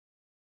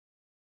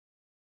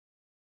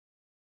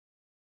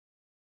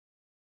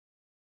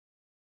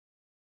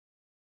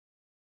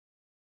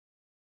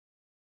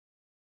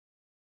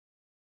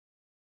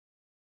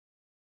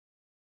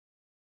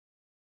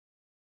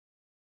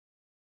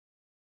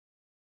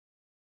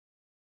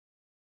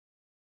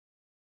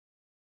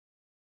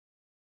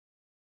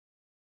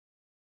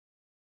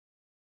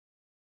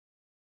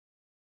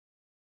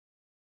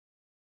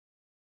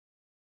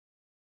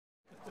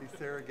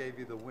Sarah gave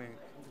you the wink.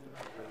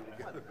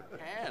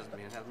 Has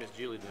Miss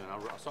Julie doing?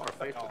 I saw her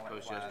Facebook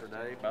post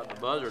yesterday about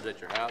the buzzards at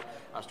your house.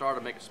 I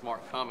started to make a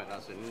smart comment. I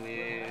said,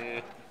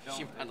 nah,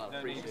 she might not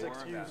appreciate it.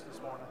 Excused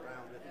this morning.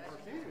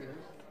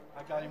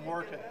 I got him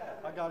working.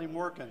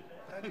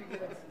 How do you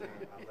get it?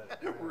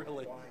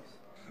 Really?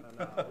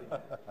 I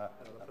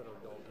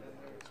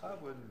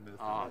wouldn't miss it.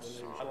 Oh, I'm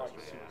sorry.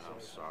 I'm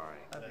sorry.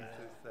 I'd be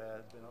so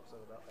sad. Been upset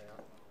about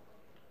that.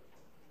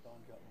 Don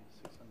got me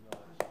 $600.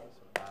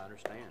 I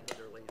understand.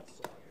 Literally, it's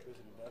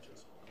visiting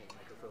Dutchess. I'll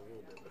make her feel a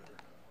little bit better.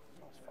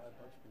 $5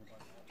 for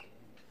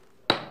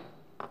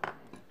anybody.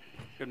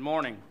 Good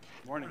morning.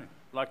 Morning.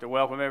 I'd like to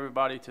welcome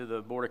everybody to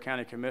the Board of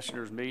County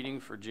Commissioners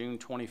meeting for June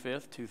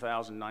 25th,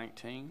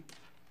 2019.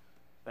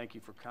 Thank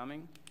you for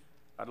coming.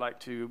 I'd like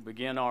to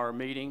begin our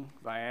meeting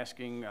by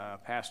asking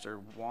Pastor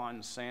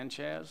Juan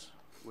Sanchez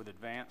with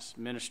Advanced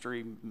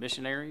Ministry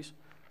Missionaries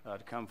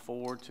to come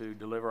forward to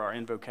deliver our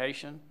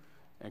invocation,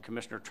 and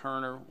Commissioner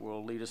Turner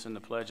will lead us in the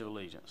Pledge of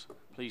Allegiance.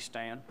 Please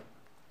stand.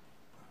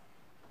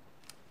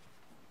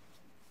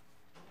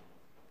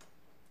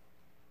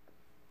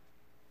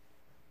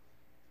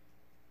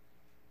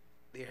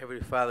 Dear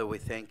Heavenly Father, we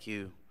thank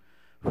you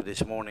for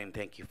this morning.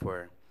 Thank you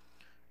for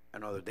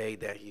another day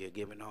that you have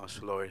given us,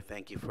 Lord.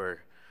 Thank you for,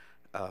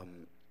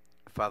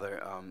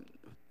 Father,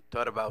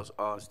 thought about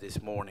us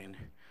this morning.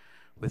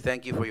 We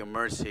thank you for your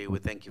mercy. We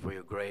thank you for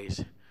your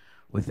grace.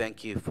 We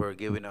thank you for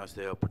giving us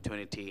the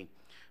opportunity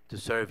to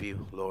serve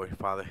you, Lord,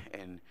 Father,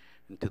 and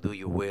to do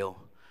your will.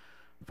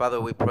 Father,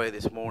 we pray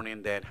this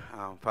morning that,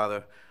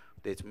 Father,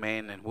 this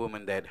men and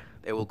women, that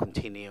they will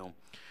continue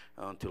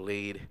to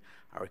lead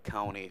our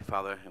county,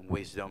 Father, in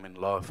wisdom and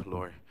love,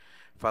 Lord.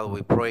 Father,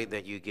 we pray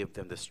that you give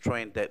them the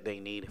strength that they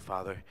need,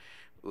 Father.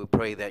 We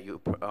pray that you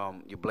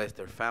bless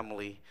their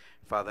family,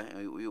 Father.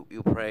 And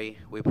we pray,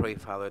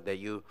 Father, that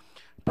you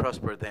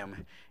prosper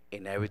them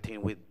in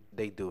everything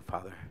they do,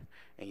 Father.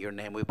 In your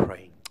name we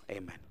pray.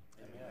 Amen.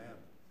 Amen.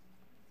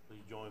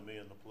 Please join me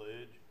in the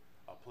pledge.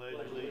 I pledge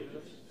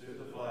allegiance to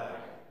the flag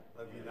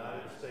of the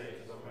United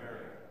States of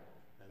America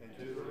and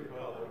to the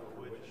republic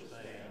for which it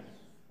stands,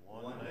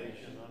 one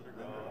nation under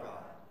God,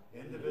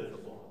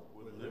 indivisible,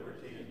 with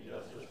liberty and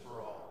justice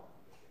for all.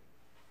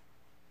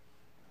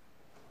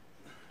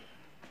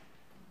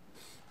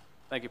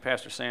 Thank you,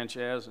 Pastor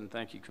Sanchez, and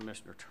thank you,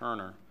 Commissioner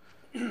Turner.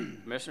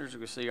 Commissioners, you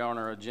can see on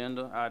our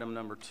agenda, item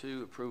number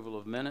 2, approval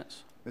of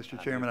minutes.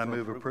 Mr. Chairman, I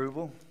move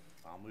approval.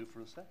 I'll move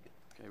for a second.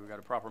 Okay, we got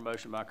a proper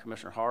motion by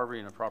Commissioner Harvey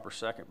and a proper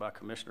second by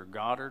Commissioner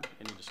Goddard.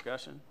 Any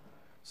discussion?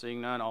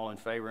 Seeing none, all in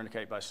favor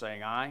indicate by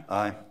saying aye.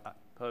 Aye.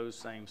 Opposed,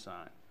 same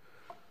sign.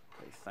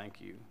 Okay, thank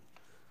you.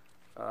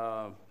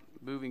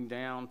 Moving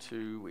down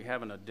to, we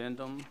have an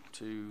addendum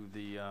to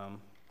the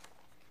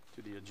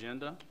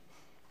agenda.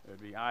 It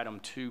would be item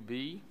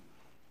 2B.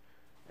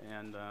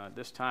 And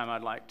this time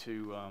I'd like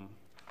to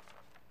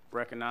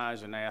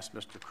recognize and ask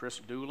Mr. Chris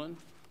Doolin,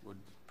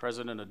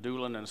 President of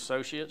Doolin and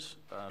Associates,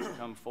 to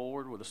come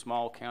forward with a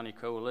small county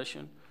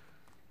coalition.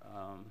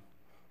 And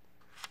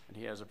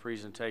he has a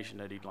presentation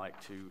that he'd like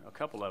to, a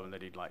couple of them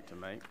that he'd like to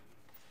make.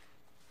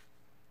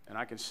 And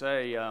I can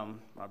say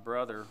my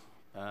brother,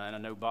 and I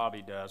know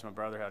Bobby does, my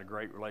brother had a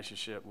great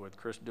relationship with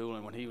Chris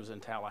Doolin when he was in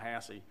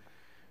Tallahassee.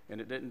 And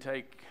it didn't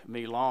take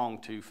me long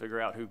to figure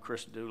out who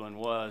Chris Doolin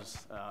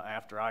was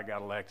after I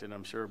got elected.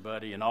 I'm sure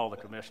Buddy and all the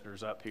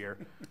commissioners up here,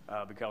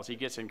 because he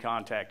gets in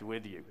contact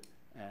with you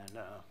and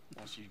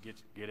once you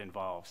get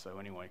involved. So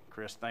anyway,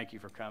 Chris, thank you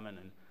for coming.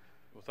 And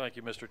well, thank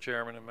you, Mr.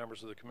 Chairman and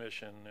members of the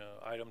commission.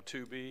 Item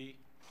 2B,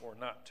 or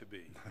not to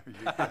be.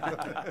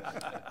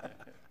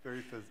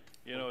 Very physical.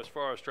 You know, as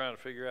far as trying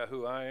to figure out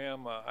who I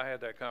am, I had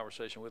that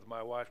conversation with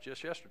my wife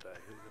just yesterday,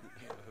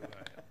 who I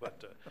am.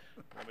 But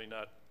let me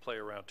not play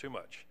around too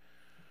much.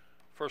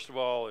 First of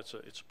all, it's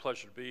a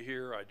pleasure to be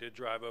here. I did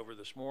drive over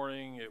this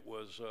morning. It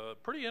was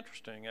pretty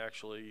interesting,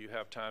 actually. You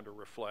have time to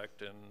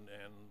reflect and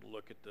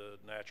look at the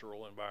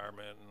natural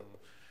environment. And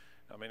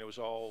I mean, it was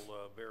all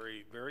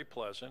very, very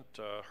pleasant.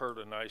 Heard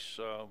a nice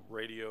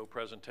radio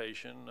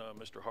presentation,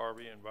 Mr.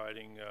 Harvey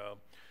inviting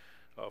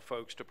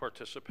folks to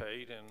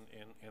participate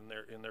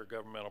in their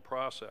governmental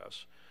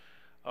process.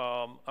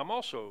 I'm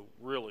also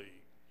really,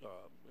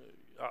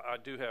 I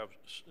do have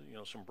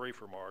some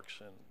brief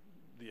remarks, and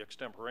the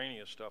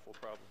extemporaneous stuff will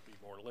probably be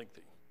more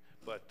lengthy.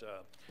 But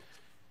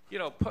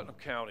Putnam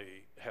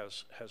County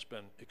has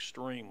been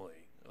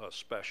extremely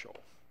special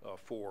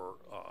for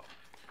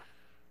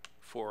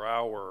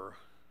our,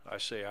 I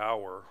say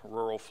our,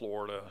 rural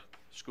Florida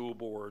school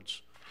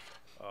boards,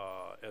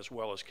 as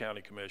well as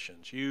county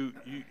commissions.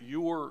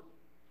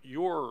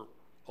 Your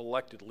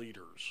elected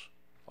leaders,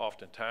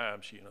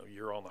 oftentimes,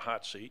 you're on the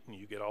hot seat and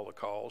you get all the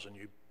calls, and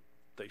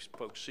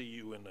folks see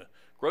you in the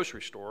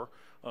grocery store,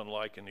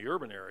 unlike in the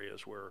urban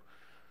areas where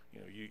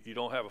you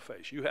don't have a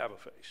face. You have a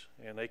face,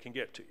 and they can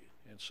get to you.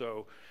 And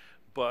so,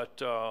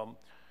 but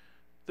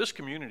this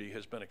community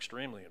has been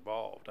extremely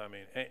involved. I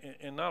mean,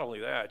 and not only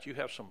that, you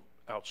have some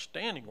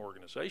outstanding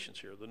organizations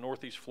here. The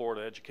Northeast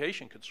Florida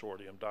Education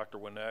Consortium, Dr.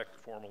 Winneck,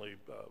 formerly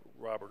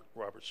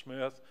Robert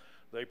Smith,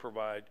 they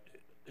provide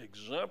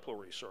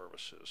exemplary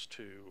services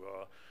to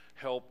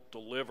help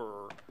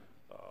deliver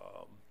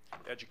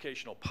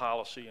educational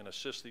policy and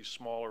assist these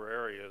smaller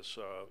areas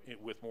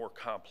with more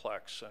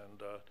complex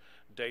and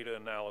data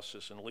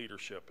analysis and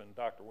leadership. And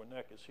Dr.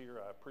 Winnick is here.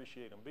 I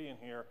appreciate him being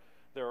here.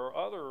 There are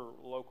other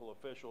local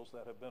officials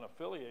that have been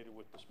affiliated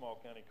with the Small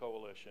County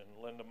Coalition.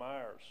 Linda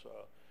Myers,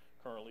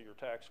 currently your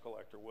tax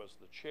collector, was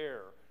the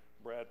chair.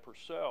 Brad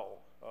Purcell,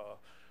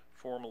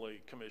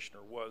 formerly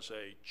commissioner, was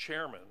a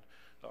chairman.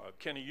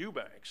 Kenny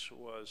Eubanks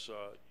was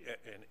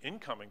an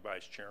incoming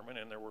vice chairman,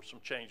 and there were some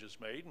changes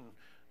made,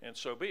 and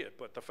so be it.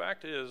 But the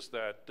fact is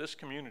that this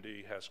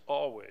community has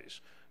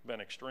always been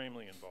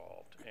extremely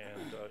involved,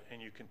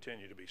 and you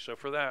continue to be. So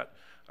for that,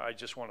 I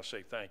just want to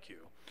say thank you.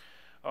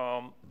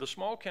 The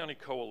Small County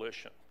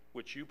Coalition,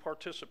 which you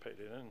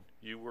participated in,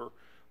 you were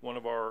one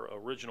of our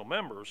original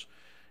members,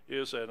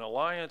 is an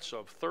alliance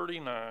of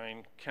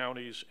 39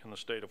 counties in the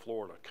state of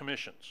Florida,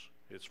 commissions.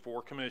 It's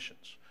 4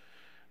 commissions,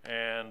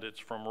 and it's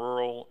from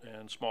rural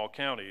and small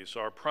counties.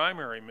 Our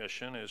primary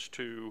mission is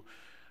to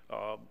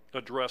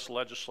address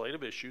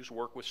legislative issues,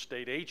 work with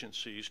state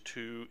agencies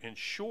to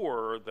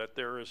ensure that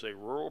there is a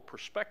rural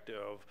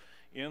perspective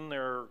in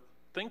their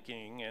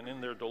thinking and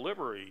in their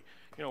delivery.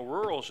 You know,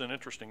 rural is an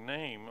interesting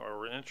name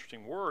or an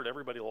interesting word.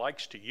 Everybody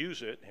likes to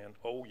use it, and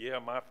oh yeah,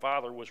 my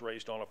father was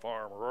raised on a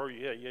farm, or oh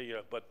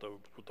yeah. But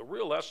the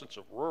real essence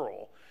of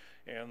rural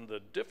and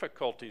the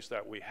difficulties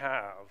that we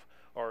have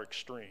are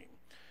extreme.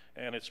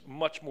 And it's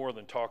much more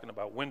than talking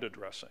about window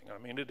dressing. I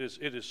mean, it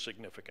is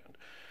significant.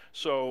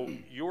 So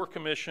your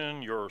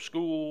commission, your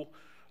school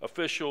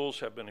officials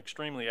have been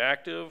extremely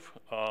active.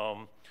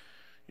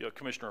 You know,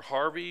 Commissioner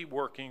Harvey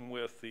working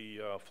with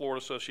the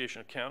Florida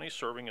Association of Counties,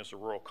 serving as the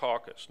Rural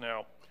Caucus.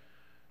 Now,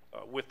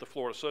 with the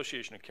Florida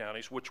Association of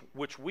Counties,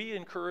 which we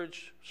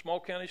encourage small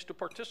counties to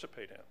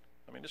participate in.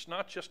 I mean, it's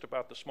not just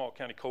about the Small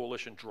County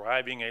Coalition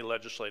driving a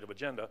legislative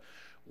agenda.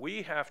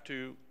 We have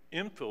to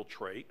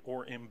infiltrate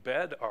or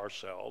embed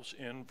ourselves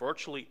in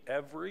virtually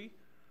every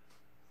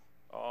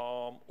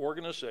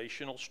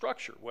organizational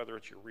structure, whether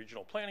it's your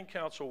regional planning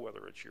council,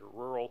 whether it's your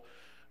rural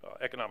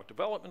economic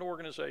development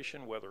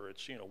organization, whether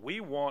it's, you know,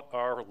 we want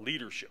our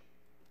leadership,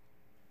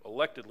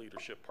 elected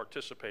leadership,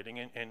 participating,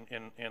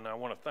 and I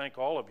want to thank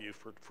all of you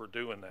for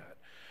doing that.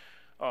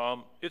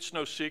 It's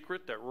no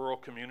secret that rural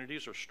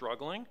communities are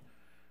struggling.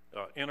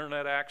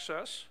 Internet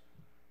access,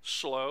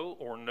 slow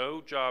or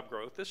no job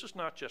growth. This is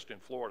not just in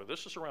Florida.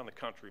 This is around the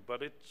country,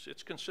 but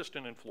it's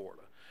consistent in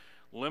Florida.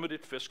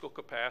 Limited fiscal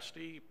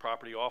capacity,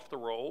 property off the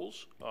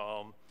rolls,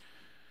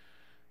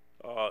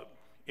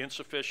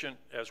 insufficient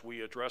as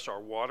we address our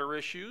water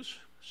issues,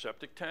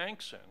 septic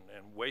tanks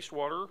and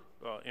wastewater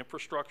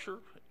infrastructure,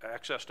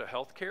 access to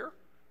health care,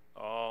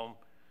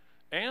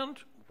 and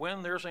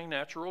when there's a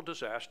natural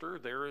disaster,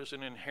 there is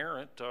an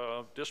inherent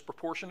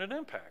disproportionate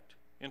impact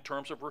in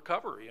terms of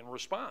recovery and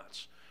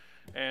response.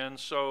 And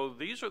so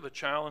these are the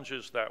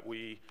challenges that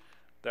we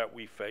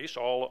face,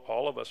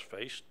 all of us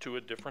face to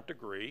a different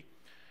degree.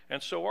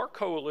 And so our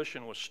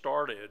coalition was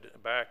started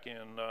back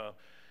in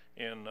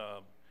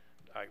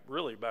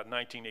really about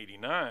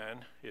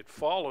 1989. It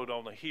followed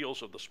on the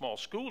heels of the Small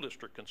School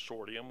District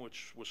Consortium,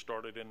 which was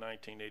started in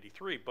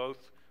 1983.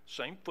 Both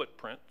same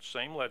footprint,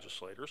 same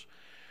legislators,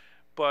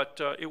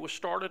 but it was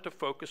started to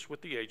focus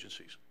with the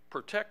agencies.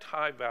 Protect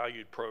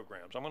high-valued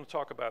programs. I'm going to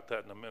talk about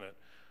that in a minute.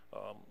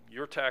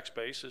 Your tax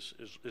base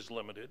is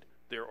limited.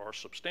 There are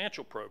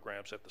substantial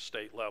programs at the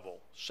state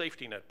level,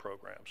 safety net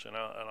programs, and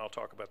I'll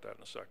talk about that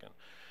in a second.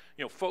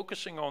 You know,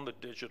 focusing on the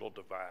digital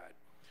divide.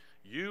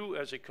 You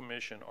as a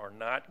commission are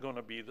not going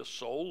to be the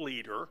sole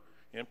leader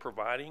in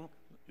providing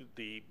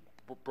the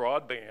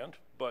broadband,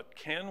 but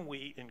can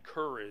we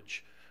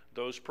encourage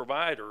those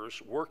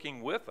providers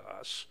working with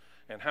us,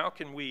 and how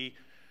can we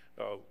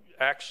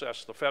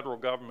access the federal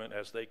government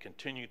as they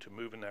continue to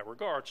move in that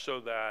regard so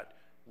that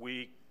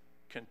we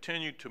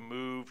continue to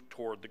move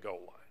toward the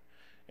goal line.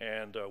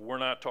 And we're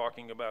not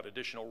talking about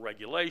additional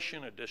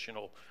regulation,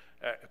 additional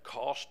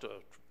cost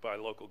by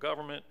local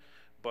government,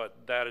 but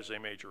that is a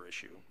major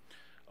issue.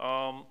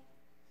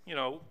 You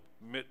know,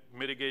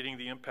 mitigating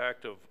the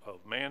impact of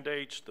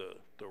mandates,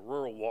 the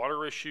rural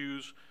water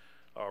issues,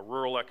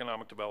 rural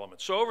economic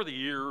development. So over the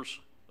years,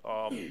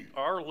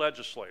 our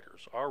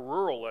legislators, our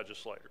rural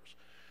legislators,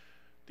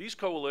 these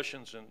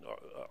coalitions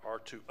are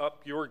to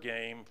up your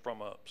game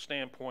from a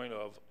standpoint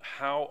of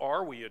how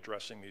are we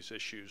addressing these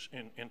issues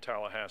in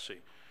Tallahassee.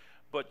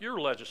 But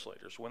your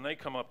legislators, when they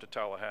come up to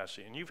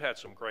Tallahassee, and you've had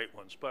some great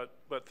ones, but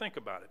think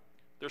about it.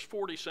 There's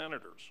 40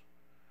 senators.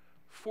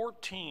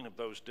 14 of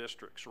those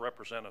districts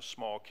represent a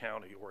small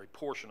county or a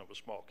portion of a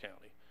small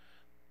county.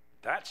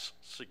 That's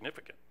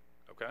significant,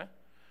 okay?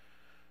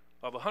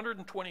 Of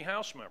 120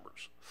 House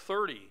members,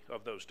 30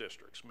 of those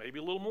districts, maybe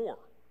a little more,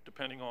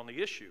 depending on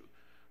the issue,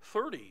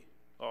 30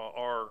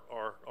 are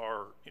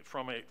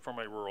from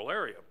a rural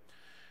area.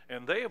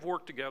 And they have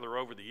worked together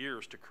over the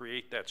years to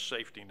create that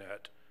safety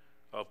net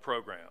of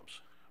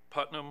programs.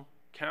 Putnam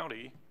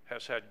County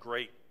has had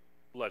great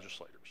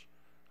legislators.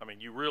 I mean,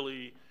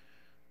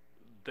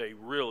 they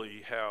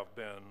really have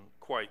been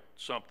quite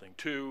something.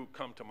 Two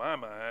come to my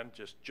mind,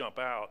 just jump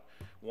out.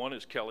 One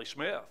is Kelly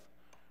Smith.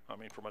 I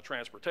mean, from a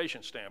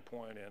transportation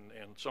standpoint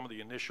and some of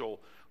the initial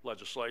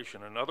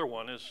legislation. Another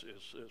one is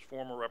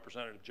former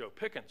Representative Joe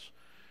Pickens.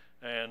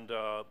 And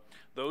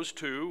those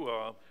two,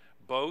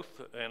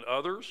 both and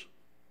others,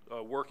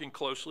 working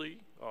closely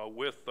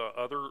with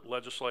other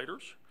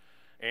legislators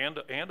and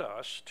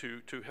us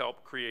to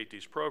help create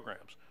these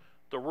programs.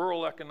 The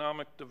Rural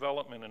Economic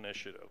Development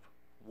Initiative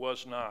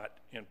was not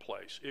in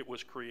place. It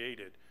was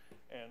created,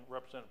 and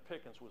Representative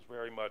Pickens was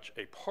very much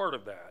a part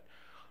of that.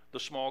 The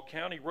small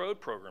county road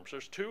programs,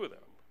 there's two of them,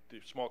 the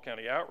small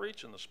county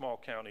outreach and the small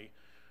county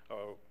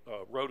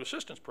road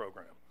assistance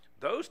program.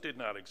 Those did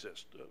not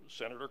exist.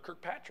 Senator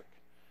Kirkpatrick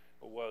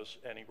was,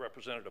 and he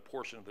represented a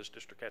portion of this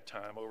district at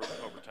time over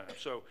time.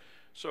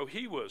 So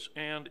he was,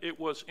 and it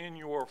was in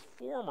your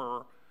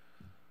former,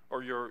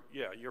 or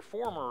your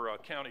former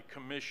county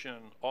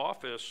commission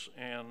office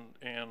and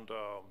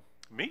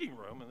meeting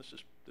room, and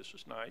this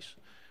is nice,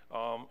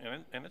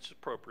 and it's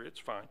appropriate, it's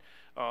fine.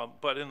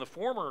 But in the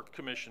former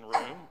commission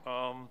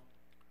room,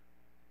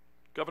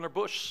 Governor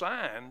Bush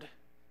signed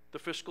the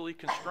fiscally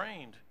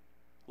constrained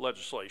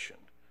legislation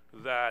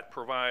that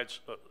provides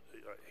a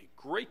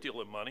great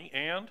deal of money,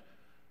 and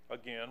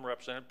again,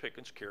 Representative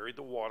Pickens carried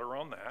the water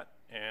on that,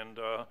 and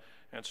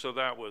so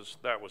that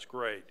was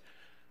great.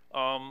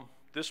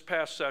 This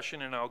past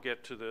session, and I'll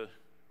get to the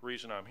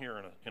reason I'm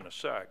here in a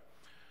sec.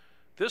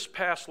 This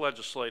past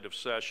legislative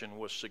session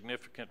was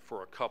significant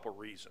for a couple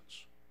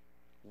reasons.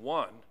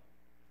 One,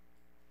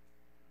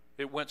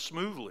 it went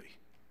smoothly.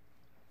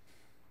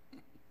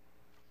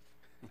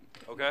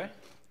 Okay?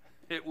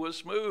 It was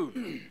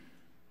smooth.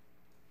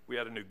 We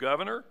had a new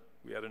governor,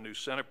 we had a new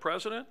Senate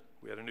president,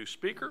 we had a new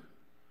speaker.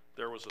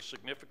 There was a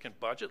significant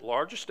budget,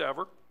 largest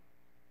ever,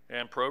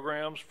 and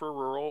programs for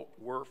rural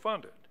were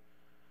funded.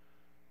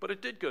 But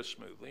it did go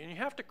smoothly, and you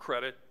have to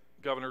credit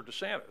Governor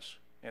DeSantis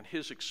and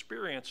his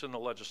experience in the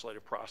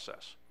legislative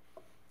process.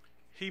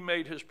 He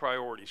made his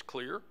priorities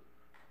clear,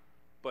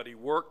 but he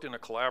worked in a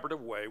collaborative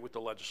way with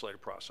the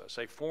legislative process,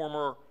 a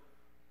former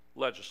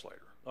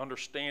legislator,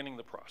 understanding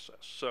the process.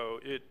 So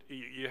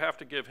you have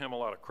to give him a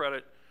lot of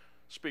credit.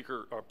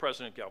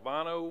 President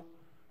Galvano,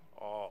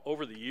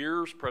 over the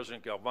years,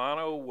 President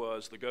Galvano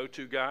was the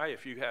go-to guy.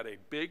 If you had a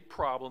big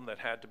problem that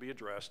had to be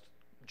addressed,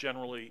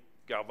 generally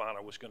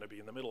Galvano was going to be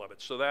in the middle of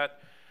it. So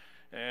that,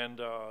 and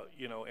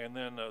and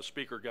then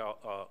Speaker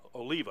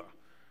Oliva,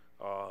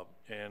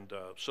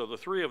 so the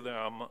three of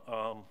them,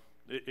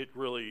 it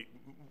really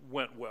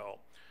went well.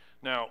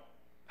 Now,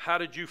 how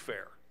did you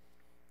fare?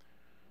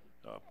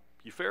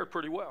 You fared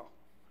pretty well.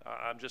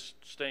 I'm just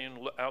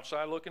staying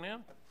outside looking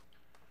in.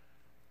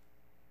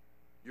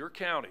 Your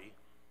county,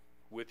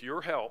 with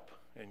your help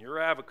and your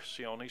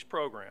advocacy on these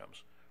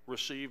programs,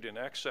 received in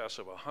excess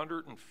of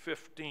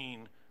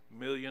 $115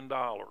 million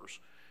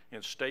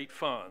in state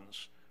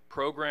funds,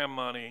 program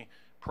money,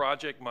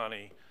 project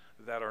money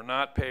that are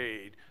not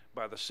paid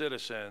by the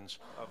citizens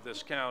of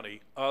this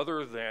county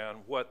other than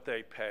what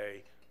they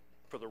pay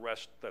for the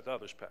rest that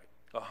others pay.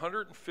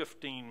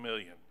 $115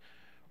 million.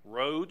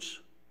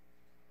 Roads,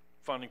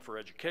 funding for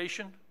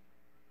education,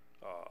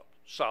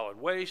 solid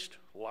waste,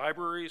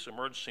 libraries,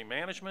 emergency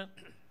management,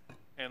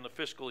 and the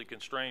fiscally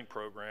constrained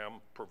program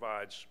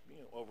provides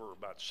over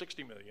about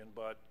 $60 million,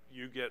 but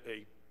you get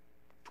a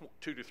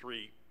 2 to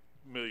 3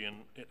 million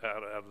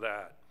out of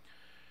that.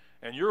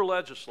 And your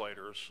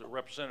legislators,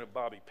 Representative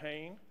Bobby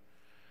Payne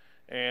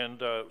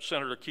and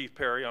Senator Keith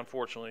Perry,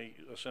 unfortunately,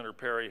 Senator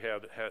Perry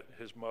had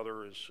his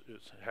mother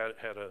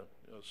had a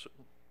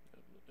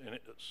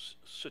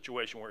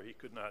situation where he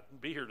could not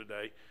be here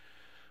today,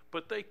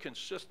 but they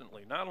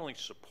consistently not only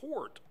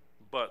support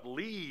but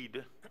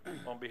lead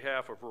on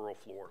behalf of rural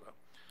Florida.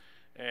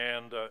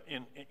 And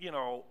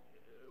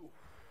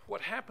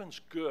what happens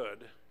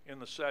good in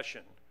the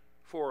session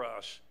for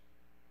us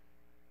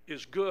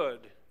is good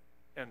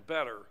and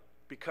better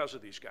because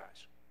of these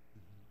guys.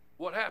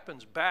 What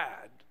happens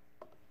bad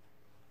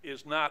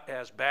is not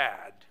as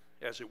bad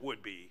as it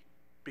would be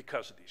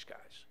because of these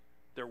guys.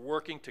 They're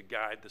working to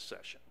guide the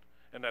session,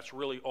 and that's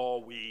really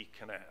all we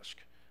can ask,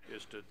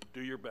 is to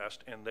do your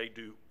best, and they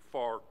do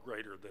far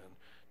greater than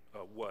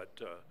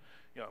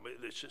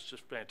it's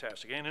just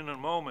fantastic. And in a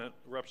moment,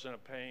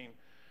 Representative Payne,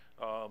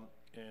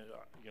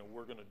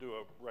 we're going to do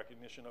a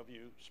recognition of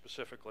you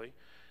specifically,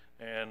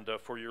 and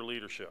for your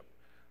leadership.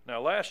 Now,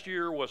 last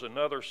year was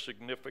another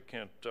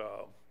significant.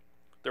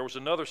 There was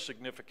another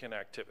significant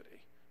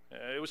activity.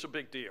 It was a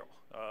big deal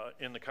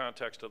in the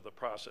context of the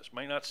process.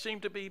 May not seem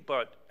to be,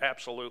 but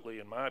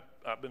absolutely.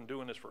 I've been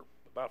doing this for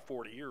about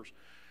 40 years.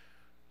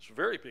 It's a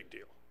very big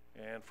deal.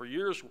 And for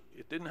years,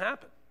 it didn't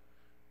happen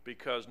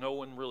because no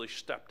one really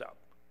stepped up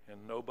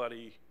and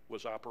nobody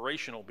was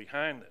operational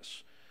behind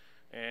this.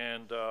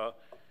 And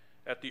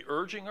at the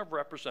urging of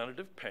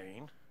Representative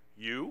Payne,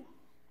 you,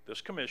 this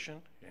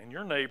commission, and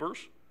your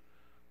neighbors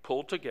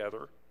pulled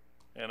together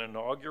an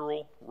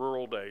inaugural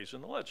Rural Days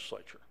in the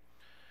legislature.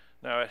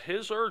 Now, at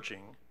his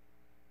urging,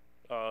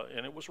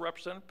 and it was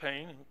Representative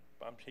Payne,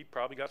 he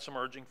probably got some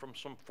urging from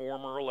some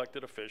former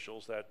elected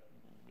officials that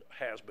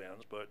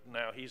has-beens, but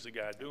now he's the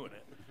guy doing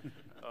it.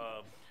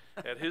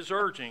 At his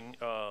urging,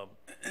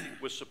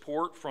 with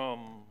support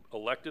from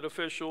elected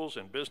officials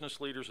and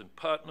business leaders in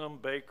Putnam,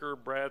 Baker,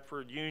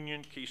 Bradford,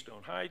 Union,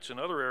 Keystone Heights, and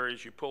other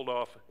areas, you pulled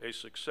off a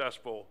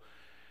successful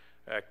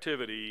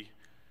activity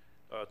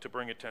to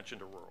bring attention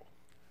to rural.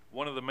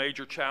 One of the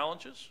major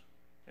challenges,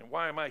 and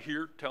why am I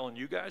here telling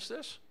you guys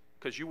this?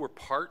 Because you were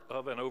part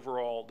of an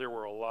overall, there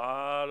were a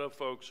lot of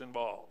folks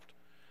involved.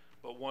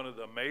 But one of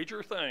the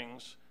major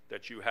things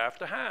that you have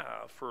to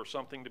have for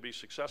something to be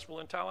successful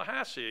in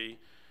Tallahassee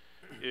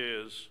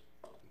is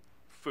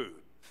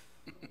food.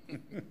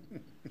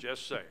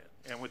 Just saying.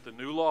 And with the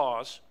new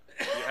laws,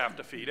 you have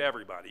to feed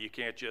everybody. You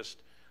can't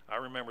just, I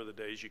remember the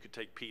days you could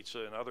take pizza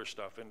and other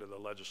stuff into the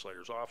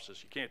legislators'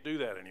 offices. You can't do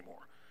that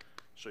anymore.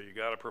 So you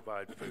got to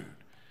provide food.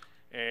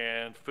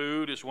 And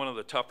food is one of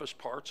the toughest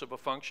parts of a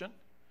function.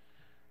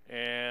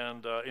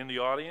 And in the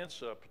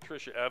audience,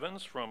 Patricia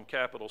Evans from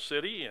Capital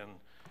City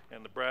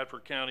and the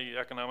Bradford County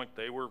Economic,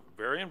 they were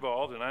very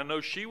involved, and I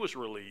know she was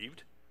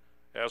relieved,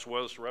 as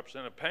was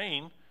Representative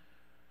Payne,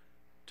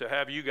 to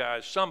have you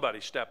guys,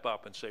 somebody step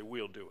up and say,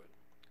 we'll do it.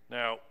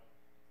 Now,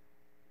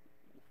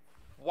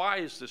 why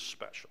is this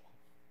special?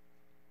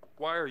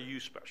 Why are you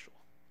special?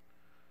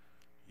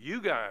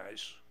 You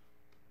guys,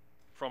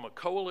 from a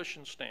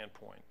coalition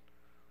standpoint,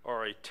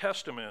 are a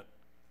testament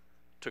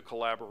to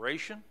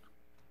collaboration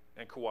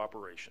and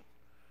cooperation.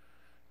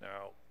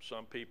 Now,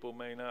 some people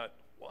may not,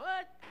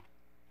 what?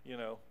 You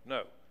know,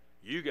 no.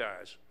 You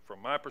guys,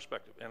 from my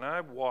perspective, and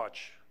I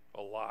watch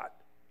a lot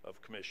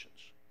of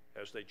commissions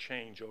as they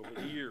change over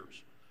the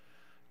years.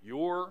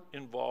 Your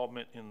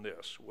involvement in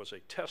this was a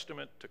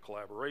testament to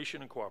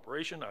collaboration and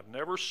cooperation. I've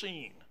never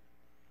seen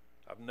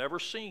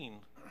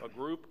a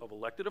group of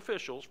elected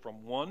officials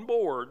from one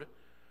board,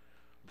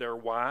 their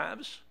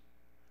wives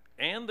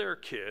and their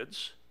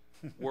kids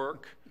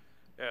work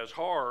as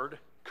hard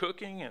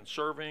cooking and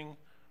serving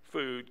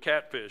food,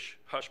 catfish,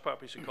 hush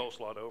puppies, and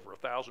coleslaw to over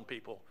 1,000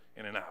 people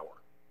in an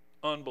hour.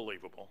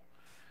 Unbelievable.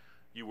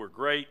 You were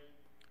great.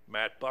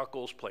 Matt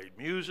Buckles played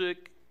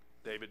music.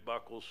 David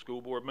Buckles,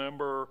 school board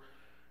member.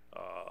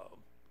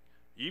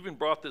 You even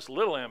brought this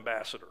little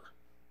ambassador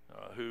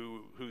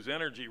whose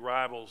energy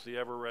rivals the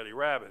ever-ready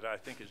rabbit. I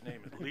think his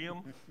name is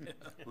Liam.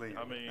 Liam.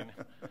 I mean,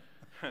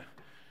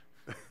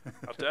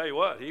 I'll tell you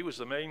what, he was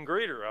the main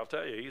greeter. I'll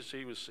tell you,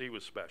 he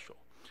was special.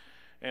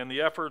 And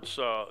the efforts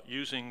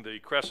using the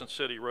Crescent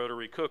City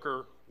Rotary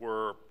Cooker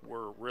were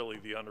really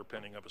the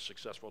underpinning of a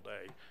successful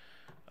day.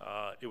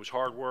 It was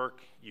hard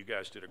work. You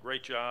guys did a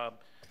great job.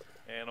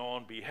 And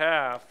on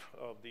behalf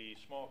of the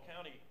Small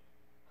County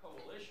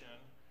Coalition,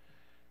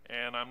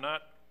 and I'm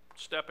not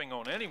stepping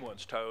on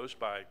anyone's toes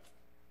by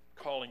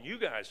calling you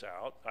guys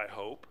out, I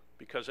hope,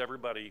 because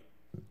everybody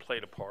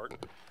played a part.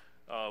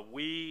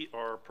 We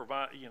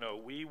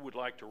would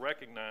like to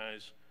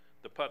recognize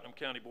the Putnam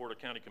County Board of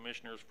County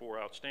Commissioners for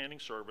outstanding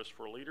service,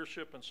 for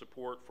leadership and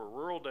support for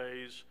Rural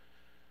Days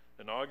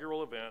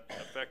inaugural event and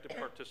effective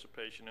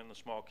participation in the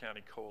Small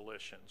County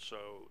Coalition. So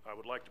I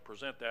would like to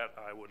present that.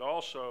 I would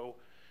also,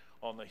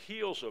 on the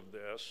heels of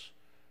this,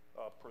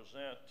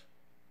 present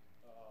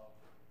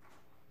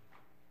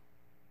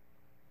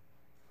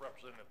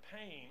Representative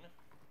Payne,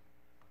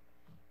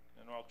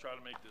 and I'll try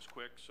to make this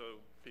quick so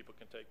people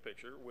can take a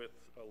picture, with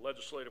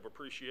legislative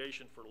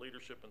appreciation for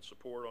leadership and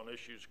support on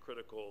issues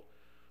critical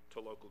to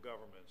local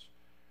governments.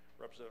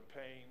 Representative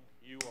Payne,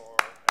 you are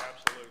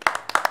absolutely.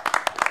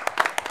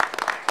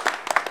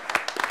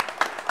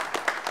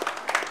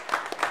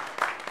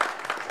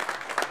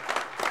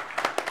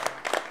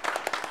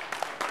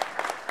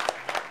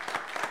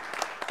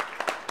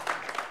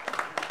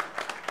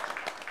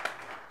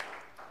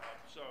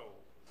 So,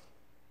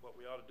 what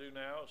we ought to do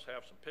now is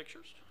have some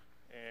pictures.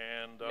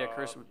 And Yeah,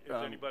 Chris,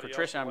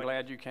 Patricia, I'm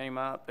glad you came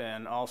up,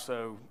 and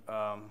also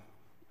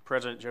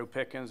President Joe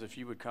Pickens, if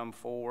you would come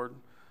forward,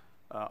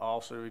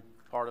 also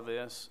part of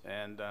this,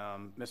 and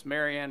Miss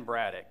Marianne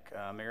Braddock.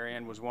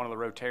 Marianne was one of the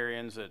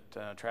Rotarians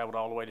that traveled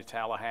all the way to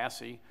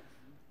Tallahassee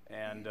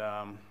and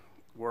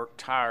worked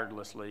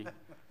tirelessly,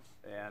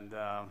 and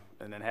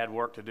then had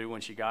work to do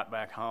when she got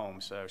back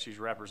home. So she's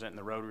representing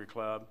the Rotary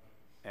Club.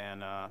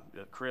 And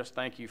Chris,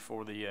 thank you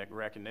for the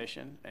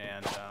recognition,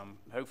 and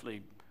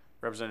hopefully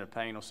Representative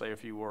Payne will say a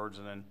few words,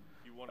 and then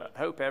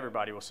hope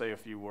everybody will say a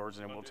few words,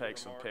 and then we'll take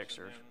some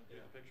pictures.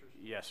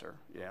 Yes, sir.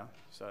 Yeah.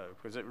 So,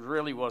 because it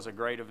really was a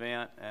great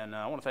event, and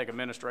I want to thank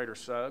Administrator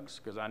Suggs,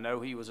 because I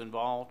know he was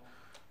involved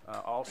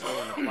also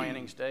in the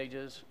planning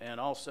stages, and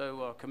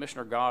also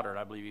Commissioner Goddard,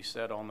 I believe he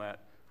sat on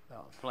that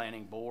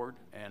planning board,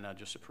 and I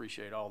just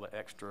appreciate all the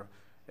extra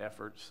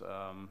efforts.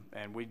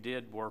 And we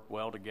did work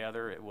well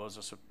together. It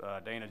was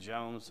Dana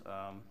Jones,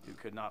 who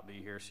could not be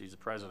here. She's the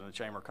president of the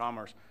Chamber of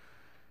Commerce.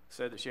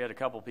 Said that she had a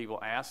couple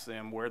people ask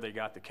them where they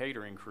got the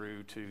catering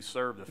crew to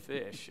serve the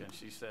fish, and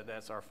she said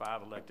that's our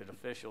 5 elected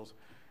officials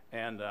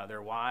and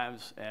their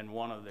wives and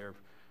one of their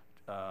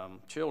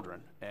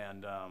children,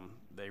 and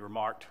they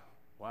remarked,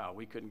 wow,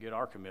 we couldn't get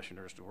our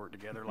commissioners to work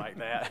together like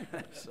that.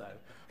 So,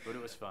 but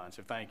it was fun,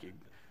 so thank you.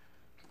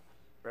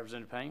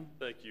 Representative Payne?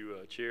 Thank you,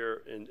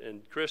 Chair.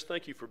 And Chris,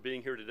 thank you for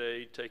being here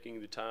today,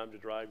 taking the time to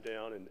drive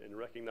down and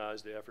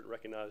recognize the effort,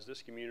 recognize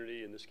this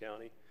community and this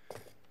county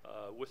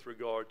with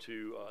regard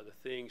to the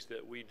things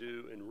that we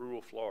do in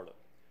rural Florida.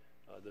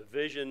 The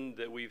vision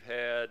that we've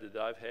had, that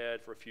I've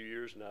had for a few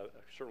years, and I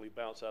certainly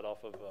bounce that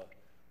off of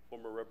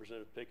former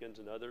Representative Pickens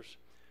and others,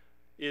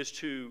 is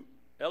to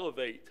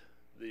elevate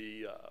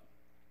the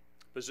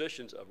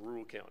positions of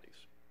rural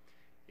counties.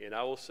 And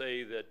I will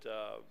say that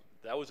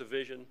that was a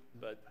vision,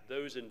 but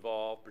those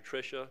involved,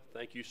 Patricia,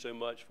 thank you so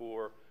much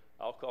for,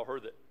 I'll call her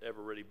the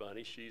ever-ready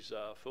bunny. She's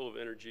full of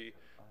energy.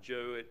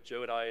 Joe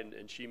and I,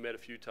 and she met a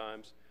few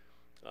times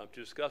to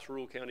discuss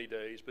rural county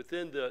days. But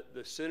then the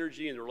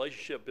synergy and the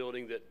relationship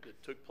building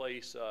that took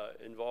place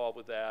involved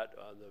with that,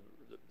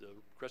 the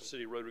Crescent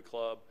City Rotary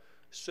Club,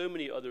 so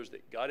many others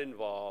that got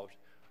involved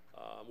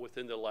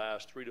within the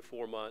last 3 to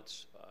 4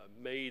 months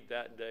made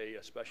that day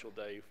a special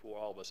day for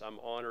all of us. I'm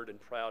honored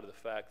and proud of the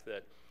fact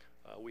that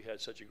we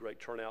had such a great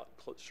turnout,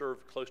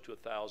 served close to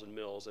 1,000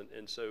 meals.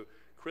 And so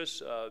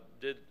Chris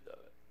did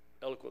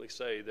eloquently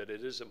say that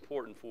it is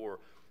important for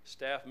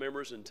staff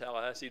members in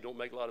Tallahassee who don't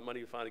make a lot of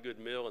money to find a good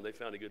meal, and they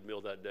found a good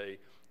meal that day,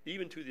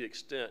 even to the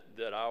extent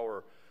that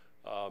our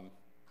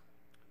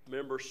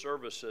member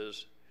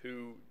services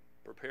who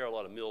prepare a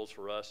lot of meals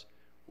for us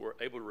were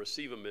able to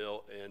receive a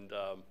meal, and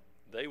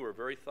they were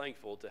very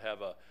thankful to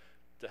have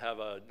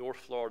a North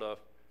Florida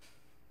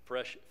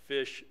fresh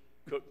fish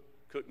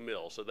cooked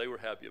meal, so they were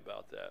happy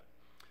about that.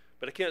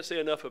 But I can't say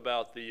enough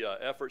about the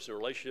efforts and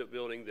relationship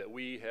building that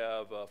we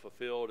have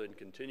fulfilled and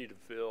continue to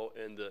fulfill,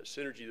 and the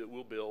synergy that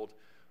we'll build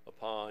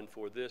upon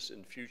for this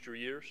in future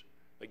years.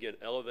 Again,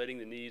 elevating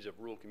the needs of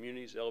rural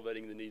communities,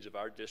 elevating the needs of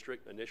our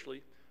district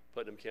initially,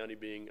 Putnam County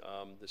being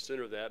the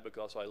center of that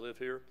because I live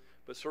here,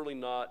 but certainly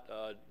not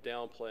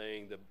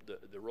downplaying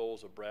the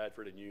roles of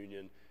Bradford and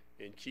Union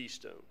and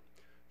Keystone.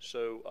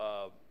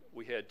 So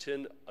we had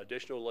 10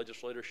 additional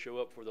legislators show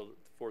up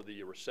for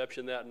the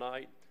reception that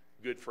night.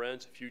 Good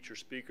friends, future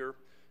speaker.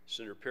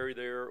 Senator Perry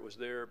was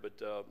there, but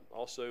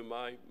also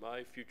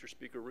my future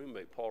speaker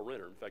roommate, Paul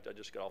Renner. In fact, I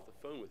just got off the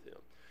phone with him.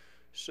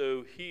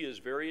 So he is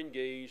very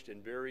engaged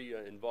and very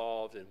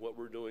involved in what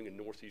we're doing in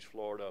Northeast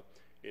Florida,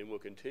 and will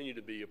continue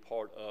to be a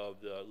part of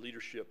the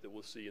leadership that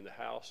we'll see in the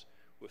House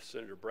with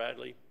Senator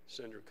Bradley,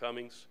 Senator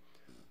Cummings.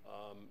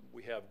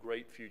 We have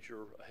great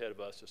future ahead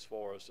of us as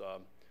far as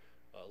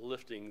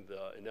lifting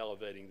and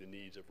elevating the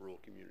needs of rural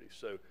communities.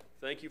 So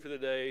thank you for the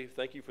day.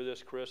 Thank you for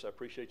this, Chris. I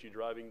appreciate you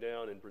driving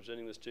down and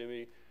presenting this to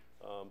me.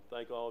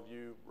 Thank all of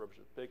you.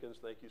 Representative Pickens,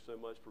 thank you so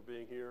much for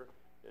being here.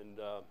 And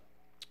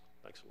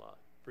thanks a lot.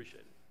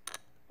 Appreciate it.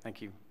 Thank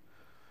you.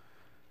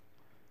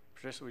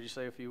 Patricia, would you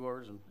say a few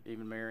words? And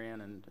even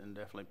Marianne and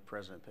definitely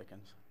President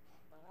Pickens.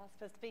 Well, I was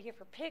supposed to be here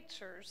for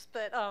pictures,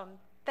 but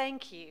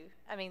thank you.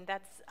 I mean,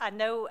 I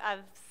know I've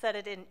said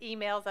it in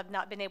emails. I've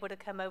not been able to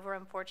come over,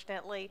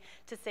 unfortunately,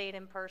 to say it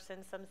in person.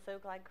 So I'm so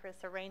glad Chris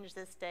arranged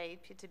this day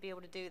to be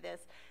able to do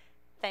this.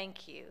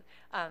 Thank you.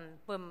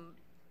 When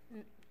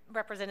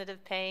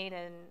Representative Payne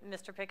and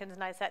Mr. Pickens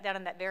and I sat down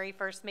in that very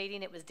first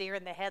meeting, it was deer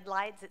in the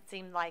headlights. It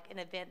seemed like an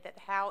event that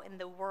how in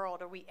the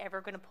world are we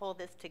ever going to pull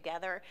this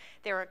together?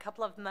 There are a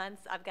couple of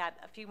months, I've got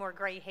a few more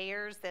gray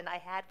hairs than I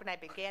had when I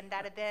began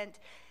that event.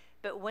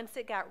 But once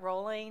it got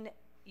rolling,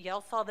 y'all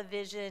saw the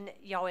vision,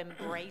 y'all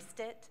embraced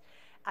it.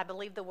 I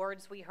believe the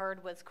words we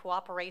heard was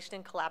cooperation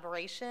and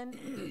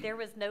collaboration. There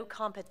was no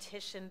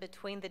competition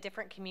between the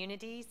different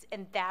communities,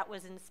 and that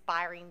was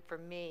inspiring for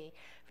me.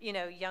 You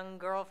know, young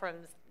girl from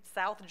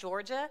South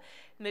Georgia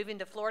moving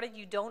to Florida,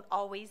 you don't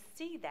always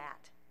see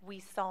that. We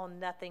saw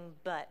nothing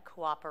but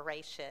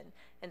cooperation,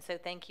 and so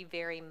thank you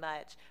very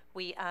much.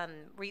 We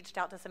reached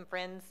out to some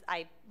friends.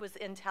 I was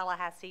in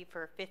Tallahassee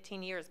for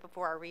 15 years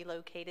before I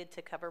relocated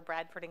to cover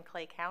Bradford and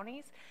Clay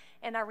counties,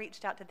 and I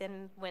reached out to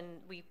them when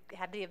we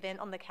had the event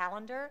on the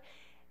calendar.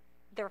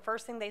 Their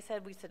first thing they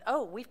said, we said,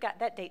 oh, we've got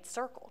that date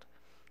circled.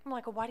 I'm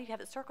like, well, why do you have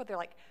it circled? They're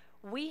like,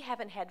 we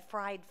haven't had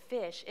fried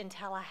fish in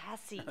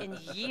Tallahassee in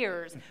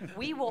years.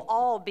 We will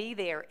all be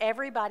there.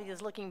 Everybody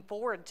is looking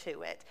forward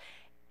to it.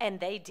 And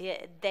they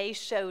did. They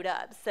showed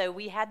up. So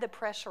we had the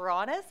pressure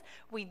on us.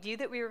 We knew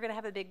that we were going to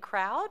have a big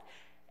crowd.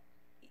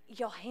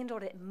 Y'all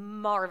handled it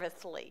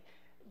marvelously.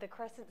 The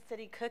Crescent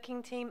City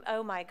cooking team,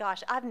 oh my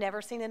gosh, I've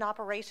never seen an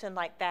operation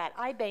like that.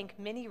 I bank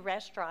many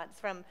restaurants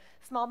from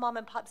small mom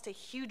and pops to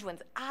huge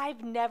ones.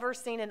 I've never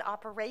seen an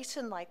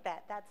operation like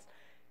that. That's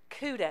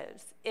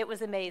kudos. It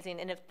was amazing.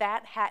 And if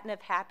that hadn't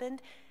have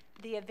happened,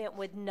 the event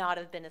would not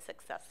have been as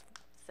successful.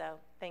 So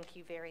thank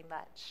you very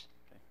much.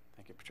 Okay.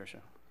 Thank you, Patricia.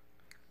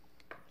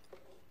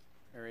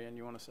 Marianne,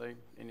 you want to say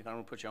anything? I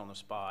don't put you on the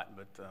spot,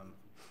 but.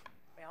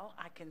 Well,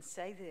 I can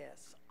say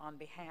this. On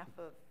behalf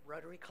of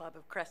Rotary Club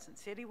of Crescent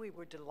City, we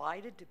were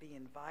delighted to be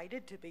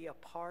invited to be a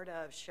part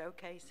of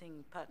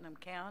showcasing Putnam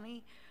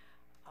County,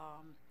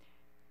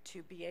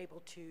 to be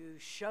able to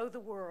show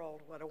the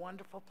world what a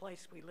wonderful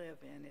place we live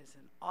in is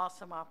an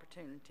awesome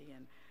opportunity,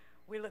 and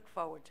we look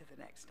forward to the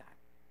next time.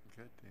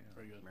 Good deal.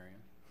 Very good,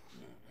 Marianne.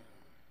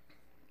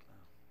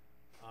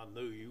 I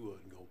knew you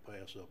wasn't gonna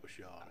pass up a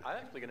shot. I'm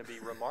actually going to be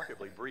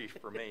remarkably brief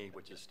for me,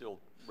 which is still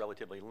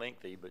relatively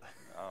lengthy, but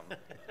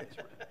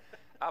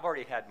I've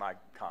already had my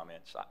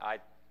comments. I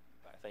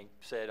think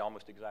said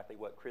almost exactly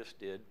what Chris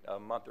did a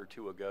month or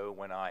two ago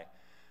when I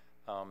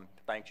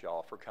thanked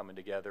y'all for coming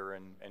together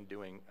and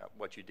doing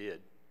what you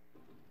did.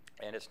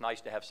 And it's nice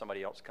to have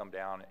somebody else come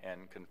down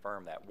and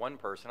confirm that. One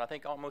person, I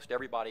think almost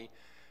everybody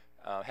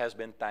has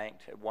been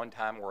thanked at one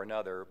time or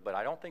another, but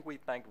I don't think we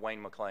thanked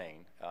Wayne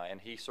McLean,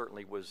 and he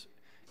certainly was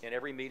in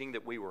every meeting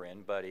that we were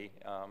in, Buddy,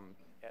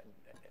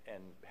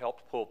 and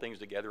helped pull things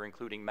together,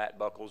 including Matt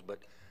Buckles. But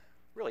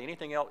really,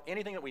 anything else,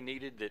 anything that we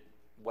needed that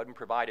wasn't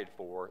provided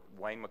for,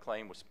 Wayne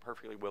McLean was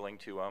perfectly willing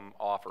to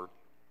offer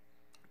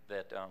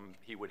that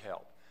he would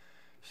help.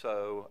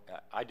 So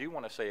I do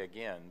want to say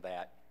again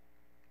that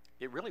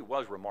it really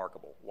was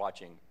remarkable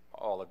watching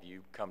all of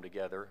you come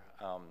together.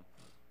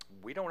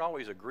 We don't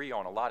always agree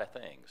on a lot of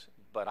things,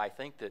 but I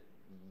think that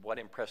what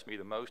impressed me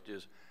the most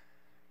is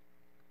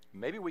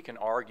maybe we can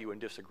argue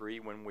and disagree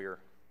when we're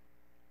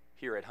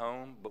here at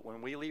home, but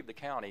when we leave the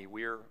county,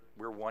 we're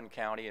one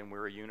county and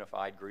we're a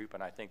unified group,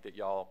 and I think that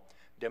y'all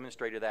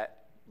demonstrated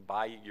that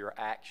by your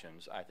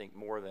actions, I think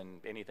more than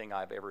anything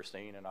I've ever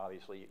seen, and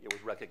obviously it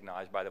was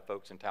recognized by the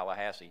folks in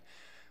Tallahassee.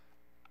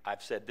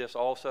 I've said this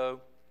also,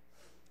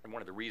 and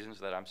one of the reasons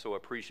that I'm so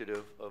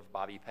appreciative of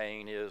Bobby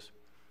Payne is,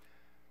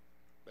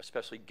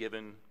 especially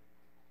given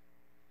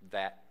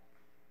that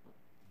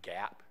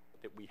gap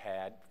that we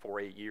had for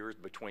 8 years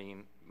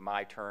between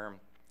my term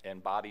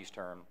and Bobby's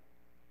term,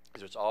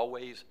 is it's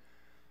always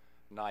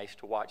nice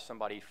to watch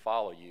somebody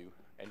follow you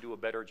and do a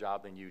better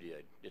job than you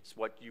did. It's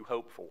what you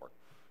hope for,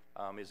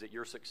 is that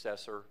your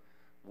successor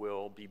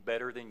will be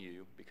better than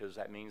you, because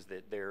that means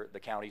that the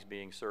county's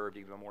being served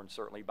even more, and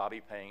certainly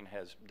Bobby Payne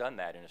has done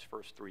that in his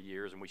first 3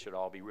 years, and we should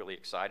all be really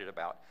excited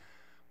about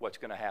what's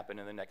going to happen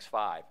in the next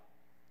 5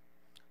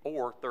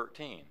 or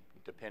 13,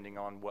 depending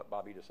on what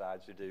Bobby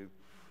decides to do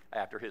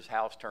after his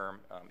House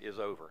term is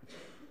over.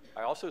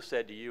 I also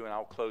said to you, and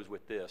I'll close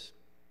with this,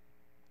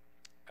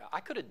 I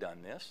could have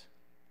done this.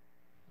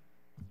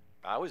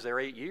 I was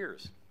there 8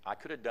 years. I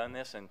could have done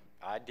this, and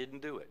I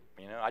didn't do it.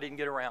 You know, I didn't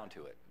get around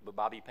to it, but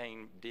Bobby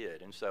Payne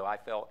did, and so I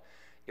felt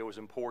it was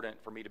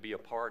important for me to be a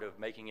part of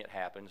making it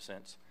happen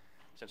since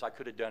I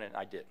could have done it and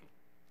I didn't.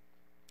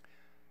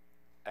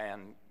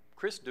 And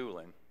Chris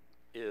Doolin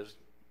is,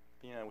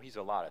 you know, he's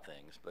a lot of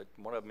things, but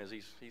one of them is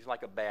he's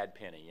like a bad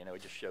penny. You know, he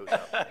just shows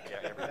up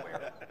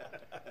everywhere.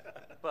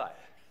 But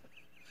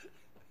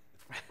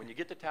when you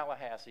get to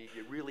Tallahassee,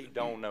 you really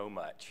don't know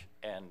much,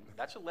 and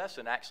that's a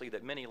lesson actually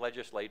that many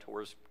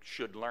legislators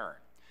should learn.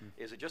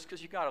 Is it just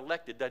because you got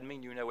elected doesn't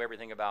mean you know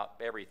everything about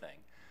everything.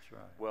 That's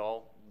right.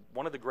 Well,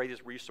 one of the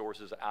greatest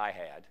resources I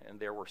had, and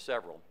there were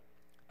several,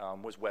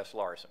 was Wes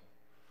Larson.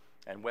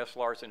 And Wes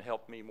Larson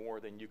helped me more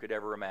than you could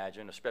ever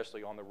imagine,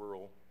 especially on the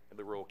rural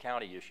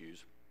county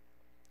issues.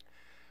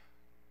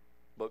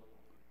 But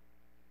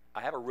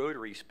I have a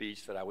Rotary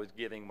speech that I was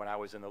giving when I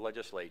was in the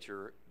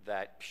legislature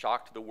that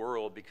shocked the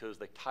world because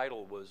the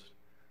title was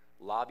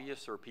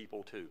Lobbyists or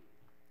People Too.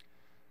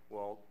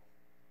 Well,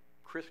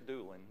 Chris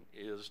Doolin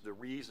is the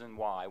reason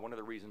why, one of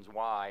the reasons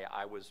why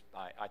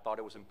I thought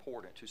it was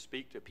important to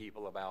speak to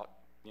people about,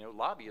 you know,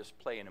 lobbyists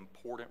play an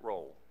important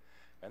role.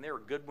 And there are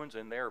good ones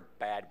and there are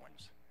bad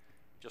ones,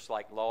 just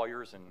like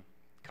lawyers and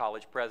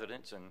college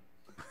presidents and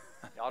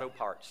auto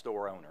parts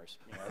store owners,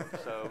 you know,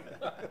 so.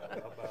 How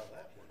about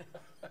that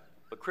one?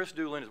 But Chris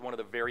Doolin is one of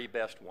the very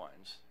best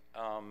ones.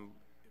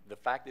 The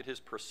fact that his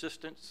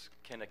persistence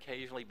can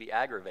occasionally be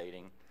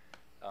aggravating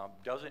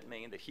doesn't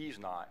mean that he's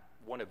not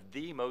one of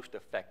the most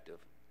effective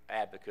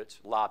advocates,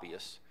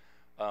 lobbyists,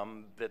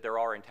 that there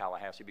are in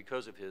Tallahassee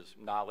because of his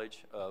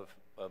knowledge of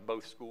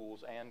both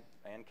schools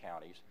and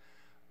counties,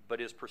 but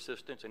his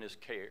persistence and his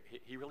care.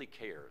 He really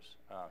cares.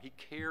 He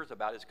cares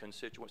about his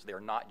constituents. They're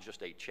not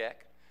just a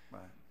check.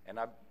 Right. And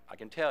I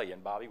can tell you,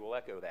 and Bobby will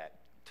echo that,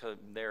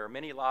 there are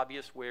many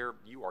lobbyists where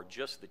you are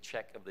just the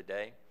check of the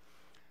day,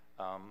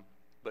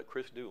 but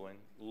Chris Doolin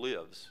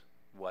lives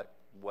what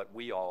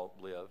we all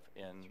live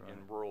in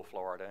rural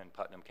Florida and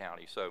Putnam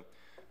County. So,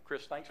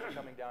 Chris, thanks for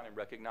coming down and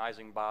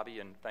recognizing Bobby,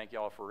 and thank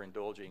y'all for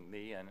indulging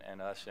me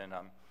and us and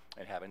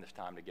having this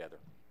time together.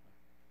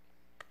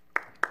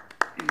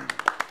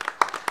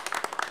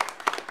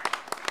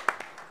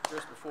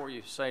 Chris, before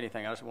you say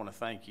anything, I just want to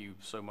thank you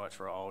so much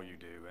for all you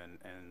do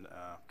and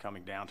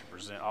coming down to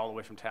present all the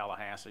way from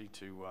Tallahassee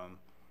to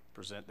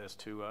present this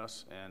to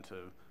us and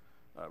to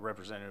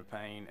Representative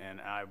Payne. And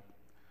I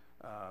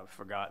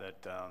forgot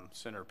that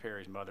Senator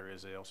Perry's mother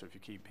is ill, so if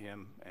you keep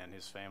him and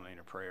his family in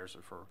your prayers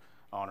for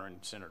honoring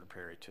Senator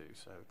Perry too.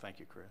 So thank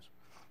you, Chris.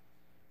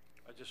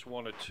 I just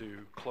wanted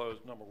to close,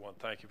 number one,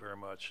 thank you very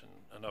much,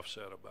 and enough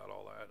said about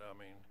all that. I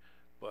mean,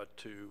 but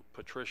to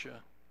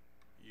Patricia,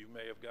 you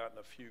may have gotten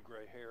a few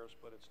gray hairs,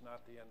 but it's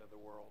not the end of the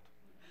world.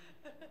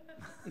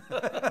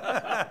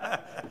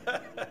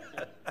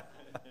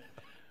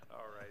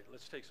 All right,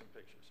 let's take some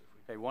pictures. If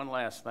we Okay, one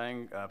last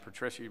thing.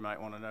 Patricia, you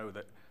might want to know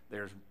that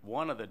there's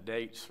one of the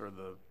dates for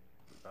the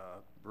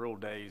Rural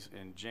Days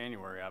in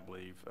January, I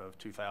believe, of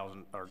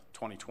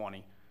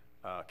 2020,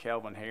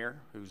 Kelvin Hare,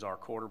 who's our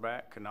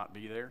quarterback, could not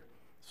be there.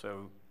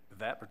 So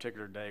that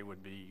particular day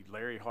would be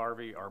Larry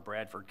Harvey, our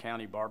Bradford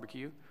County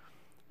barbecue.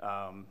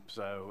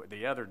 So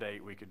the other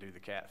date we could do the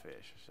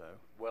catfish. So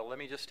Well, let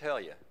me just tell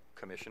you,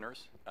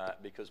 commissioners,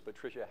 because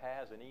Patricia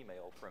has an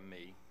email from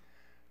me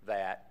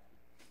that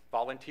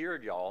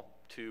volunteered y'all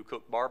to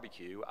cook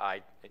barbecue.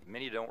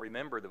 Many don't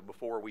remember that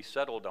before we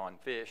settled on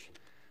fish,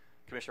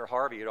 Commissioner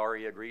Harvey had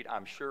already agreed,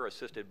 I'm sure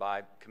assisted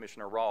by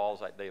Commissioner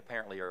Rawls, they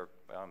apparently are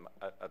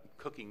a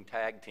cooking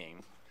tag team,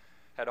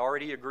 had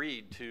already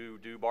agreed to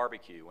do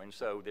barbecue. And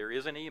so there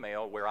is an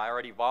email where I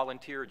already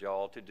volunteered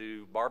y'all to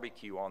do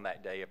barbecue on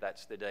that day if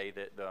that's the day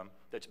that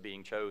that's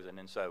being chosen.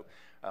 And so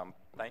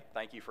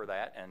thank you for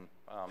that, and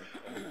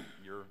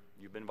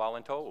you've been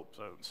voluntold.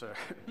 So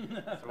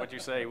what you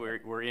say,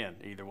 we're in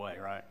either way,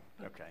 right?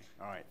 Okay,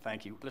 all right,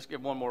 thank you. Let's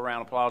give one more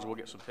round of applause, we'll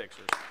get some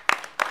pictures.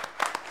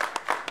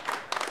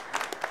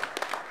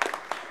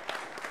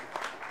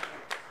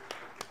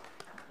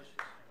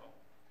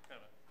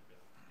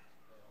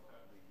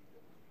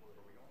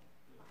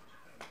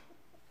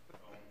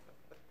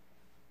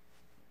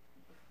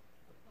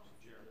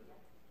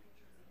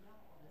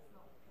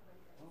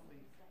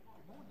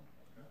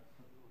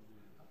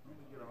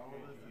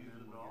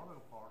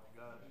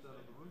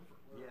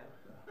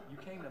 You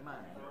came to mind.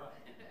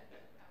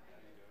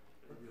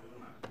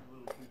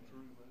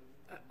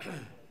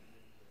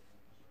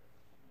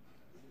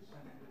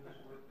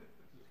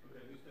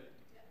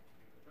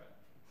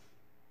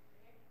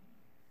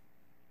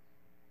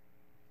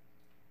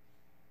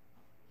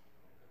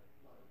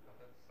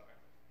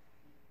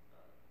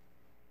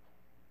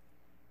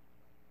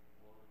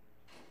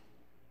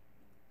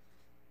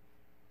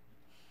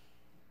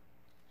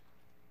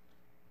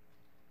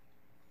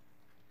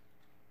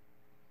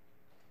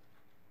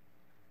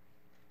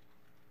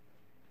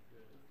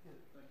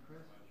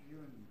 Chris, you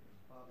and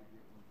Bobby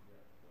get one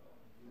together.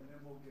 And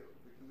then we'll get,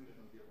 the commission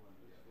will get one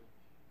together.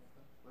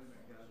 Wait a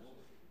minute, guys,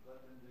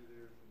 let them do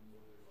theirs and we'll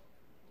do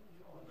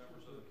ours.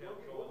 Members of the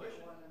county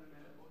coalition. One in a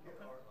minute, we'll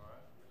get ours. All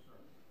right, yes, sir.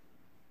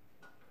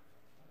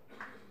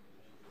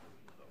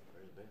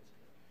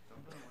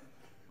 Don't do it.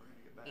 We're gonna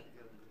get back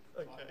together.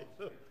 Okay.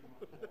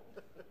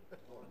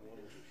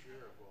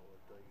 Sheriff while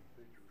they're taking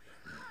pictures.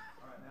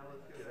 All right, now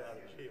let's Get out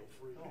of jail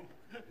free.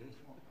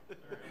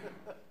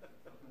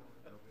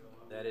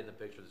 That is a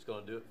picture that's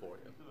going to do it for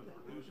you.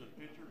 Producing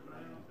pictures now.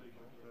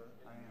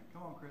 I am.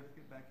 Come on, Chris,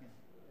 get back in.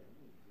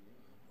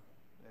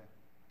 There.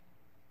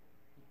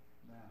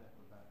 Now,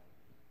 we're back.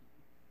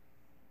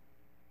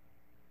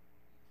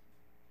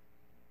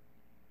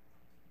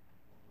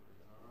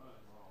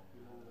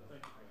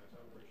 Thank you, guys,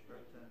 I appreciate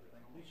it.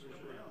 Thank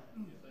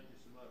you. Thank you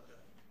so much.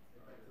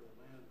 Appreciate it.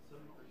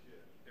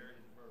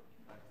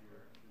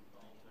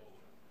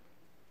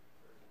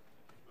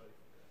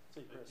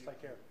 See you, Chris.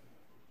 Take care.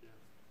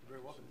 You're very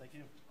welcome. Thank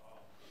you.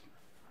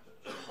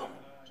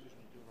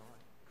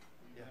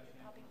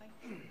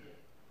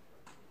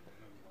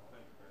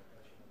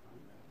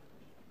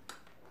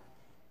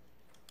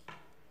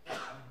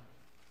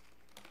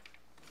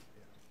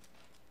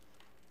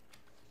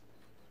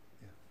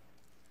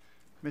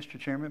 Mr.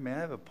 Chairman, may I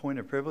have a point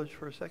of privilege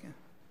for a second?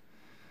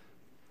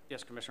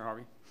 Yes, Commissioner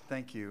Harvey.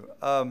 Thank you.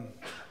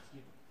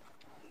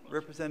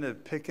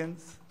 Representative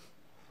Pickens,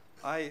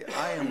 I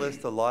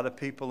enlist a lot of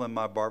people in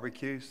my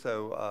barbecue,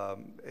 so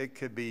it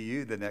could be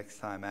you the next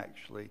time,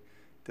 actually,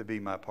 to be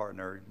my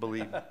partner,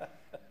 believe me.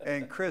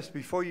 And Chris,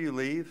 before you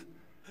leave,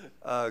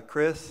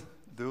 Chris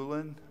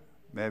Doolin,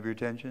 may I have your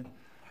attention?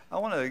 I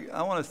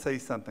want to say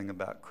something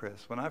about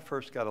Chris. When I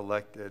first got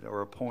elected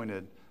or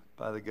appointed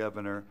by the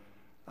governor,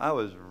 I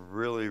was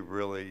really,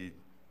 really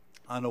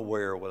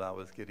unaware of what I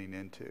was getting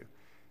into.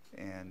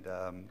 And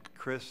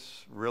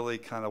Chris really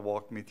kind of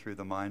walked me through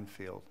the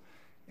minefield.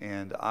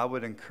 And I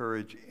would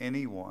encourage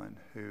anyone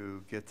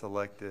who gets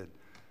elected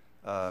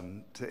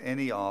to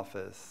any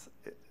office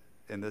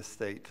in this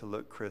state to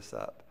look Chris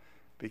up,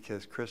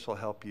 because Chris will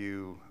help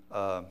you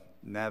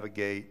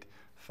navigate,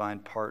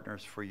 find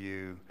partners for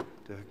you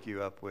to hook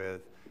you up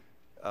with.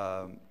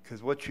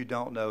 Because what you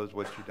don't know is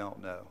what you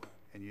don't know,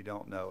 and you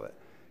don't know it.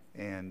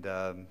 And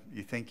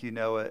you think you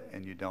know it,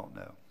 and you don't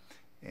know.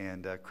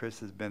 And Chris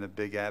has been a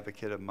big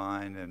advocate of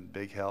mine and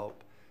big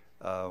help.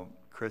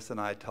 Chris and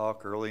I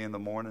talk early in the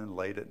morning,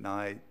 late at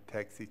night,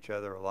 text each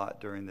other a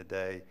lot during the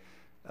day.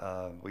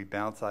 We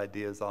bounce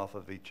ideas off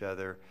of each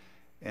other.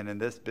 And in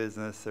this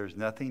business, there's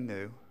nothing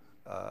new.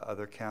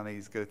 Other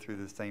counties go through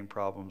the same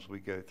problems we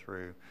go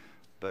through.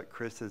 But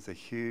Chris is a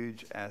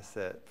huge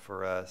asset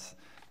for us.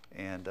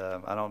 And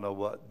I don't know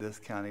what this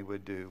county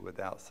would do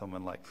without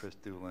someone like Chris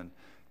Doolin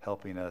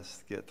helping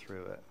us get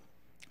through it.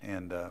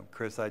 And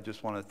Chris, I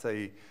just want to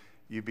say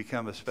you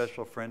become a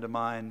special friend of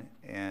mine.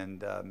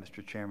 And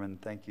Mr. Chairman,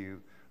 thank you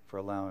for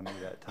allowing me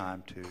that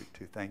time to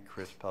thank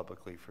Chris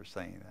publicly for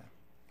saying that.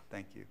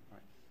 Thank you. All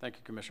right. Thank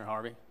you, Commissioner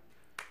Harvey.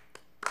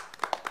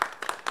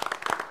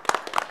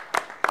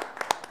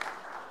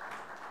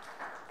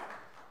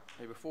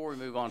 Hey, before we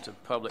move on to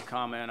public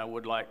comment, I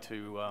would like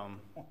to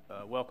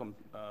welcome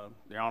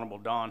the Honorable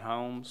Don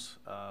Holmes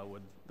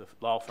with the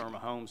law firm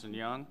of Holmes &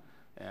 Young,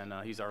 and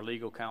he's our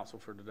legal counsel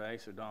for today,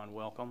 so Don,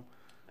 welcome.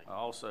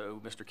 Also,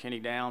 Mr. Kenny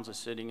Downs is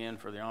sitting in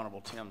for the Honorable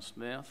Tim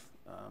Smith.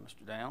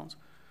 Mr. Downs.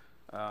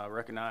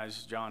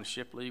 Recognize John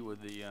Shipley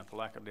with the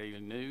Palaca Daily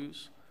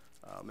News,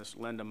 Ms.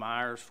 Linda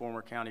Myers,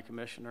 former county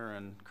commissioner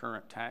and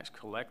current tax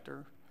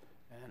collector,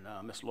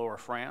 and Ms. Laura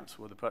France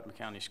with the Putnam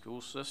County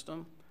School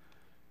System.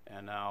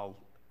 And I'll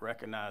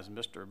recognize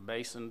Mr.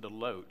 Mason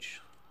DeLoach,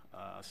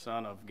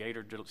 son of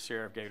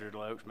Sheriff Gator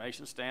DeLoach.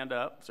 Mason, stand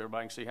up so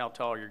everybody can see how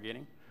tall you're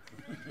getting.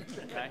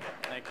 Okay,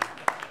 thank you.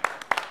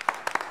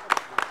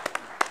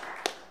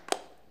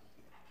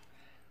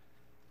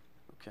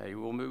 Okay,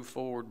 we'll move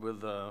forward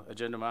with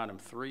agenda item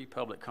 3,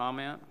 public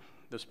comment.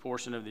 This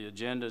portion of the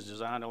agenda is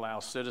designed to allow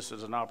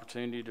citizens an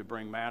opportunity to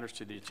bring matters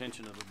to the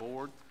attention of the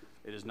board.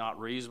 It is not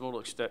reasonable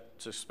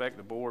to expect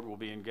the board will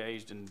be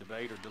engaged in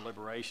debate or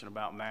deliberation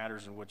about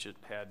matters in which it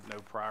had no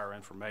prior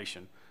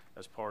information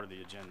as part of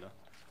the agenda.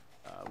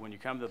 When you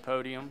come to the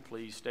podium,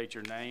 please state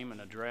your name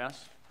and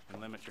address and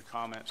limit your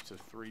comments to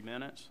 3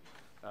 minutes.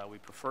 We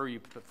prefer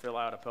you fill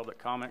out a public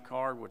comment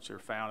card, which are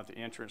found at the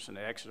entrance and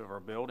the exit of our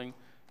building.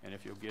 And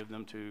if you'll give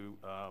them to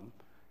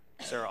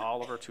Sarah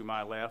Oliver to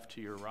my left,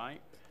 to your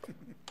right.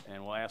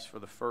 And we'll ask for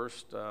the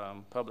first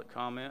public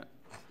comment,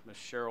 Ms.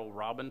 Cheryl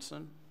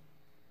Robinson.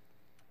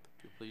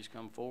 If you'll please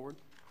come forward.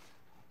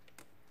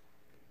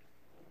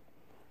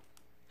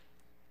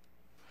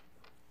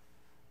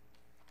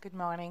 Good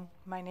morning.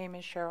 My name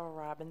is Cheryl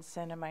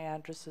Robinson, and my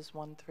address is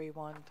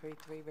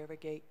 13133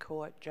 Rivergate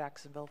Court,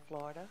 Jacksonville,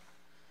 Florida.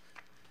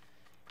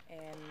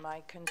 And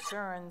my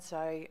concerns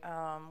I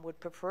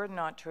would prefer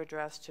not to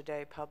address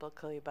today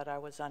publicly, but I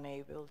was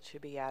unable to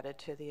be added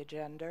to the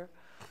agenda.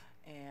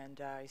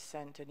 And I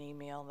sent an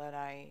email that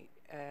I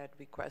had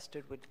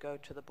requested would go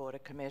to the Board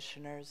of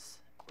Commissioners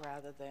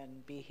rather than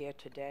be here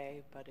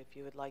today. But if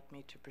you would like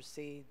me to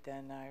proceed,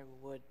 then I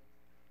would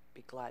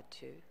be glad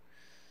to.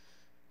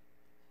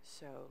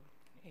 So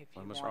if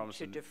you want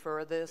Robinson, to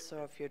defer this,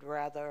 or if you'd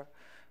rather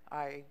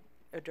I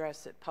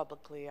address it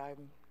publicly,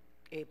 I'm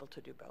able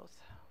to do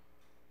both.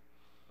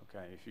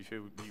 Okay, if you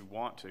feel you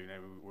want to,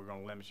 maybe we're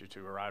going to limit you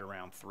to right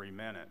around 3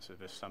 minutes.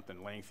 If it's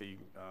something lengthy,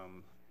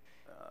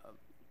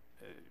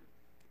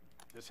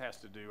 this has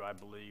to do, I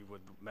believe,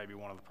 with maybe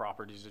one of the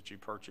properties that you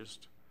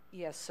purchased.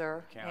 Yes,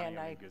 sir. County.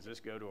 And does this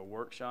go to a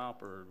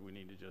workshop, or do we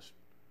need to just?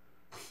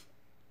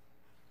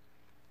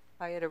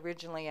 I had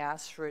originally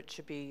asked for it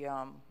to be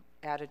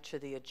added to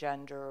the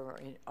agenda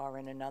or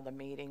in another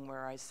meeting,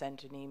 where I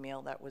sent an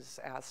email that was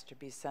asked to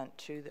be sent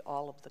to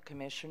all of the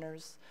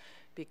commissioners,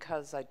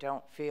 because I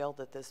don't feel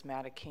that this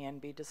matter can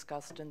be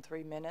discussed in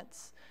 3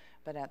 minutes.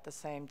 But at the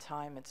same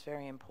time, it's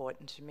very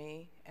important to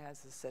me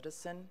as a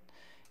citizen.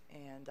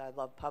 And I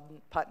love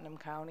Putnam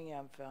County.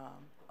 I've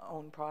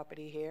owned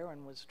property here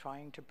and was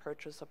trying to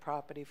purchase a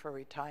property for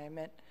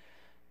retirement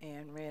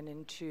and ran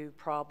into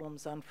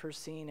problems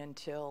unforeseen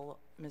until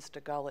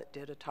Mr. Gullett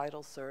did a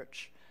title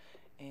search.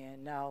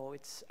 And now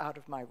it's out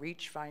of my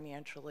reach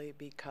financially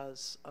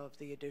because of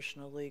the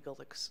additional legal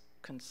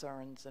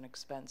concerns and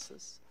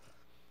expenses.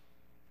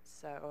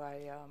 So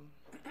I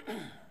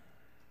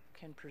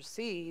can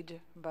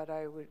proceed, but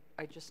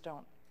I just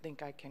don't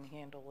think I can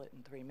handle it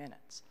in 3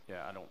 minutes.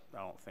 Yeah, I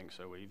don't think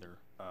so either.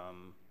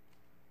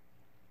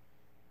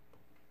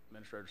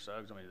 Administrator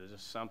Suggs, I mean, is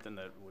this something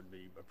that would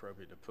be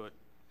appropriate to put,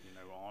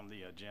 on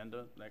the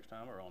agenda next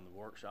time or on the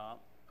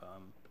workshop?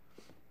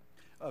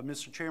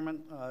 Mr.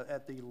 Chairman,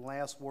 at the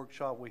last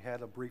workshop, we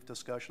had a brief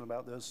discussion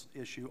about this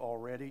issue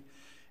already.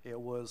 It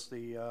was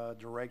the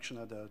direction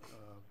of the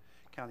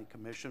County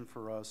Commission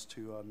for us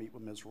to meet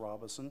with Ms.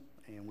 Robinson,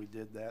 and we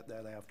did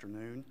that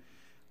afternoon.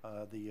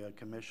 The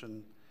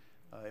Commission,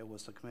 it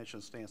was the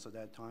Commission's stance at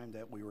that time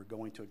that we were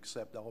going to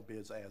accept all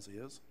bids as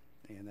is,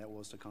 and that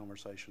was the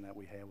conversation that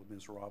we had with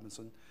Ms.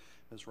 Robinson.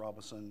 Ms.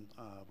 Robinson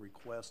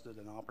requested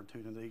an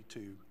opportunity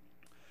to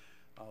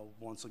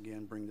once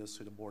again bring this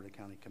to the Board of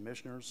County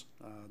Commissioners.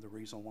 The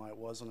reason why it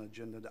was an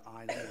agenda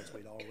item is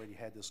we'd already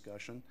had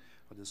discussion.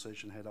 A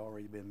decision had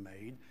already been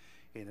made.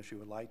 And if she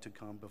would like to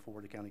come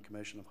before the County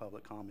Commission of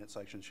Public Comment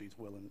section, she's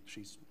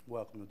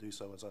welcome to do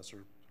so, as that's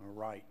her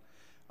right.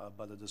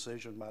 But a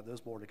decision by this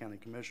Board of County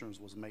Commissioners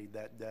was made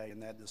that day,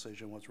 and that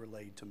decision was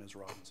relayed to Ms.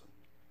 Robinson.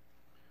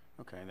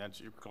 Okay, and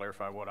you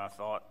clarify what I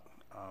thought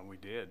we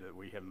did, that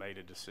we have made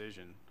a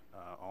decision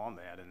on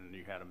that, and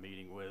you had a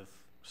meeting with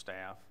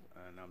staff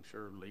and I'm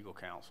sure legal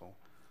counsel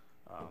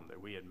that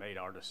we had made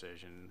our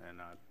decision, and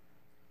that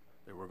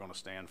we're going to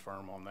stand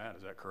firm on that.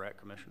 Is that correct,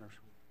 Commissioners?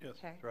 Yes,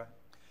 Okay. right.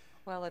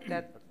 Well,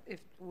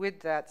 with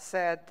that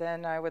said,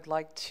 then I would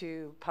like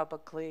to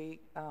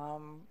publicly,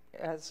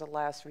 as a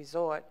last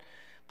resort,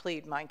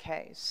 plead my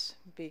case,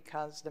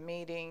 because the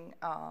meeting,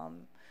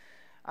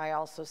 I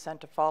also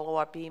sent a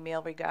follow-up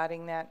email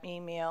regarding that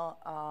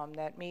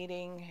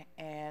meeting,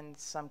 and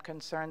some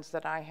concerns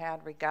that I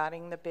had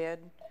regarding the bid,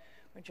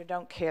 which I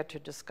don't care to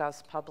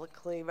discuss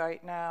publicly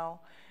right now.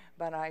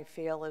 but I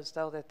feel as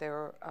though that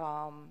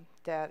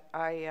that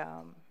I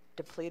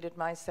depleted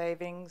my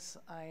savings.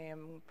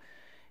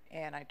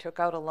 And I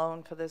took out a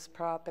loan for this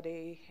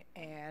property,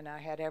 and I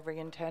had every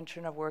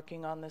intention of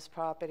working on this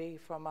property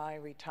for my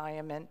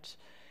retirement,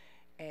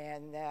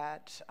 and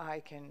that I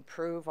can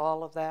prove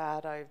all of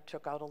that. I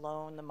took out a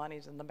loan, the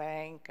money's in the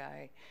bank.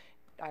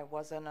 I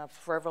wasn't a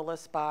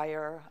frivolous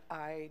buyer.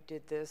 I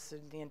did this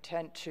in the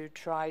intent to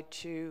try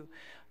to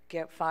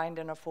find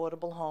an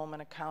affordable home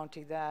in a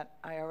county that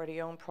I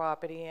already own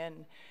property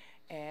in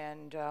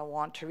and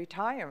want to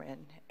retire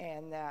in,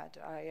 and that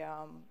I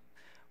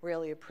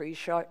really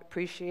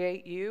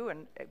appreciate you,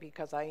 and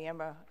because I am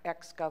a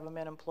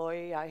ex-government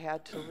employee, I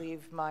had to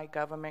leave my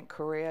government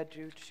career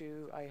due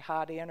to a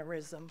heart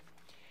aneurysm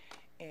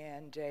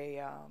and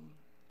a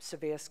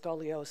severe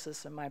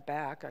scoliosis in my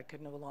back. I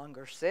could no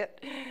longer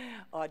sit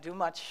or do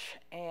much,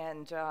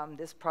 and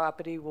this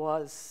property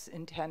was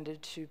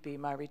intended to be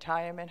my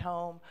retirement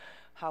home.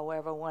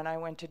 However, when I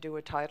went to do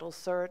a title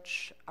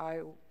search,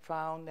 I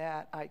found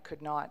that I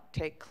could not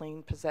take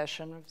clean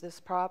possession of this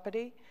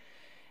property.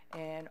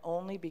 And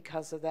only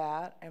because of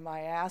that am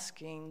I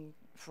asking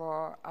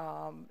for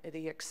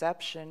the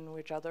exception,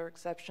 which other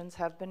exceptions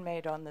have been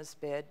made on this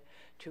bid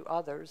to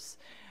others,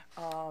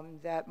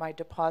 that my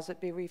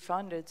deposit be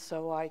refunded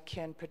so I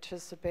can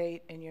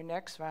participate in your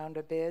next round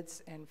of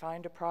bids and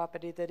find a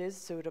property that is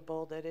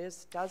suitable, that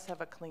does have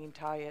a clean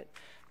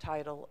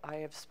title. I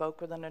have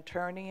spoke with an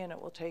attorney, and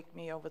it will take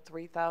me over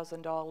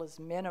 $3,000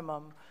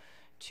 minimum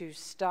to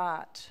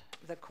start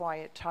the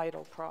quiet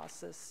title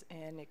process,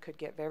 and it could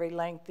get very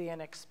lengthy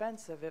and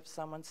expensive if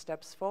someone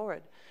steps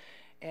forward.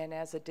 And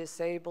as a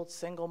disabled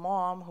single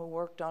mom who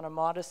worked on a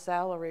modest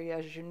salary,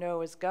 as you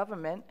know, as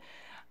government,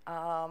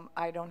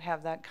 I don't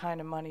have that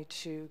kind of money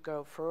to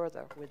go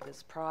further with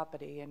this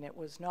property, and it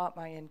was not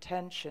my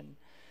intention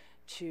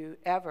to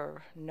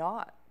ever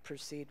not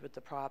proceed with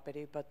the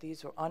property, but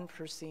these were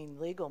unforeseen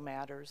legal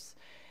matters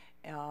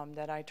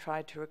that I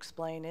tried to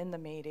explain in the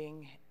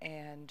meeting,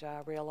 and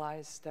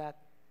realized that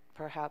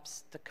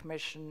perhaps the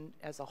commission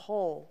as a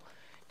whole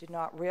did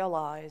not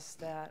realize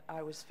that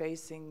I was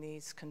facing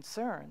these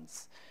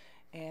concerns.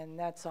 And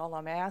that's all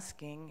I'm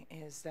asking,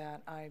 is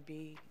that I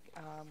be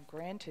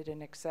granted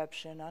an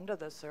exception under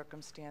the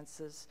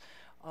circumstances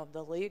of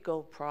the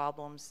legal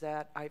problems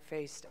that I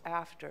faced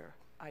after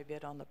I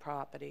bid on the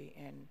property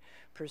and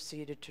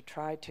proceeded to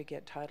try to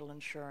get title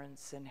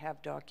insurance and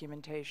have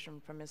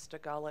documentation from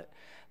Mr. Gullett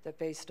that,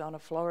 based on a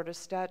Florida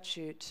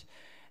statute,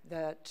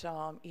 that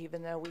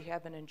even though we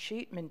have an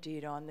enchantment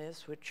deed on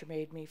this, which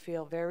made me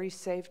feel very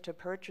safe to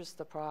purchase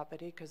the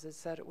property because it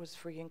said it was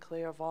free and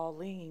clear of all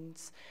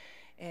liens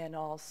and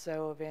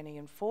also of any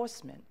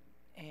enforcement.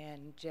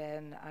 And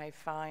then I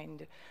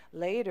find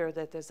later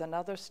that there's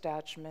another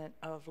statute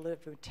of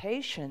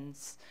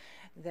limitations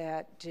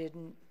that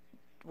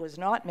was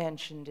not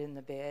mentioned in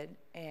the bid,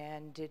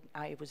 and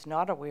I was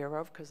not aware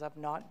of because I've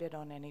not bid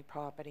on any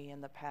property in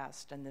the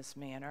past in this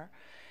manner.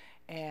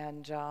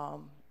 And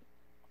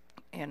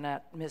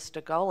that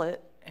Mr.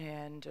 Gullett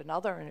and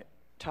another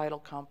title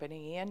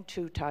company and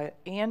two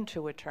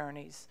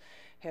attorneys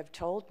have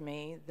told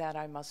me that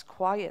I must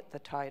quiet the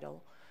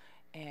title,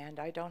 and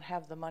I don't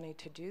have the money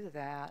to do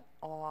that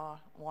or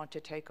want to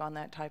take on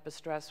that type of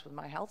stress with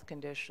my health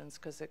conditions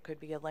because it could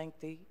be a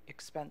lengthy,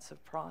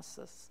 expensive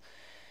process.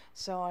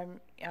 So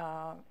I'm,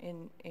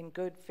 in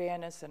good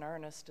fairness and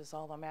earnest, is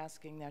all I'm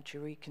asking that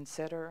you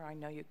reconsider. I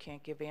know you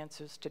can't give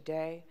answers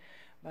today,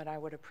 but I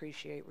would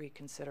appreciate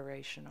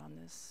reconsideration on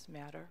this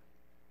matter.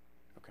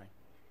 Okay.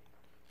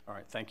 All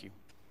right, thank you.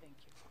 Thank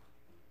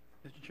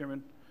you. Mr.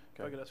 Chairman,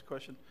 if I could ask a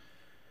question.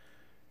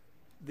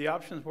 The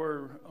options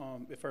were,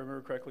 if I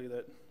remember correctly,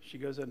 that she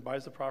goes in and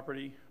buys the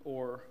property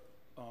or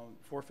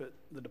forfeit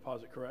the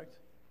deposit, correct?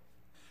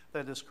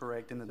 That is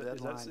correct, and the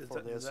deadline for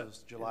this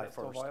is July 1st. Is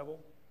that still viable?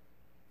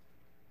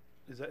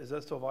 Is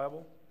that still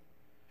viable?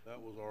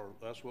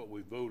 That's what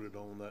we voted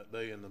on that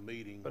day in the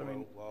meeting. But I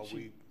mean, while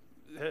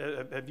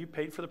have you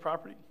paid for the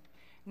property?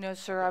 No,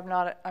 sir,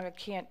 I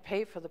can't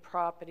pay for the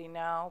property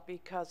now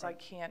because I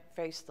can't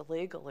face the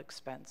legal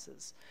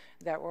expenses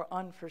that were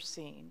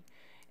unforeseen.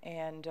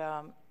 And,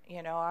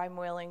 you know, I'm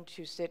willing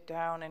to sit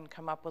down and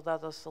come up with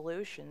other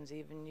solutions,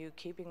 even you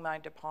keeping my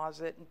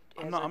deposit.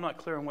 I'm not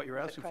clear on what you're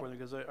asking for,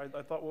 because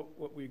I thought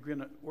what we agreed in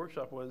the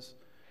workshop was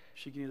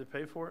she can either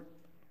pay for it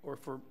or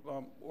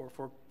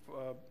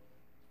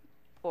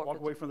walk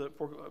away from the,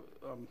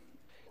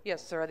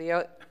 yes,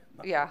 sir,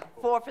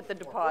 forfeit the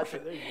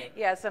deposit.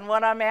 Yes, and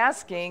what I'm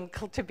asking,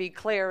 to be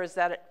clear, is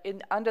that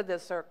under the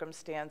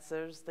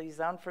circumstances, these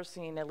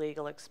unforeseen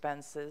illegal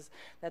expenses,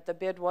 that the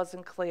bid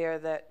wasn't clear,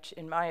 that,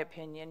 in my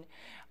opinion,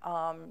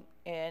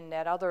 and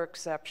that other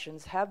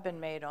exceptions have been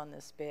made on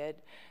this bid,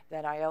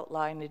 that I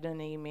outlined in an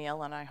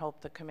email, and I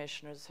hope the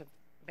commissioners have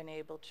been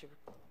able to,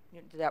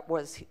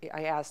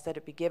 I asked that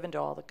it be given to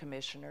all the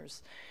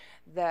commissioners,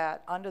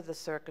 that under the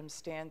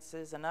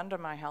circumstances and under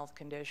my health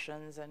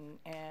conditions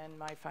and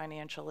my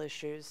financial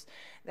issues,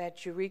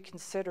 that you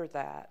reconsider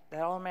that.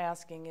 That all I'm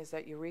asking is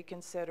that you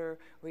reconsider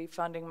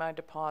refunding my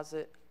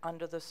deposit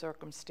under the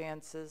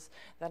circumstances,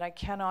 that I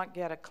cannot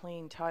get a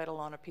clean title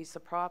on a piece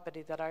of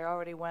property that I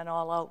already went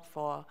all out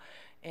for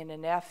in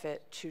an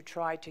effort to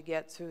try to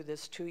get through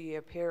this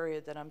 2-year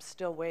period that I'm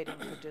still waiting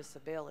for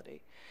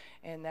disability.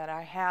 And that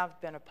I have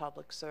been a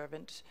public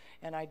servant,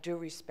 and I do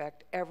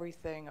respect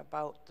everything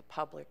about the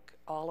public,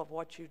 all of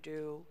what you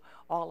do,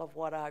 all of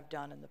what I've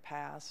done in the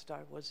past.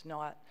 I was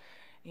not,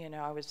 you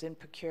know, I was in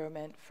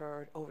procurement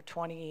for over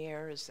 20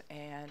 years,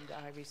 and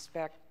I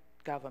respect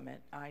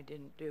government. I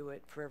didn't do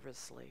it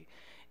frivolously.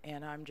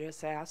 And I'm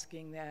just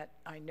asking that,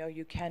 I know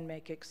you can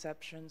make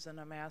exceptions, and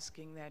I'm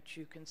asking that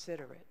you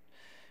consider it,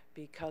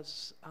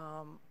 because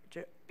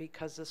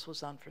this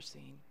was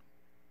unforeseen.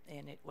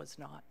 And it was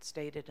not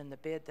stated in the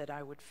bid that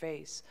I would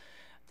face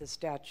the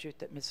statute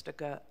that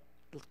Mr.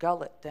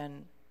 Gullett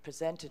then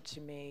presented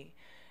to me,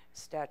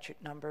 statute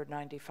number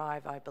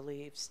 95, I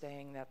believe,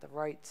 saying that the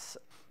rights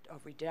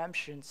of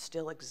redemption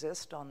still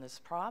exist on this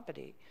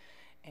property.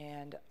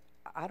 And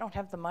I don't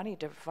have the money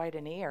to fight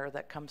an heir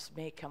that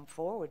may come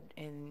forward,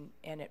 and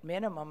at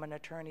minimum an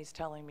attorney's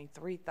telling me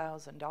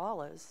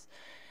 $3,000.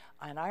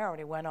 And I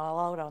already went all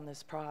out on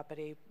this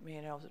property,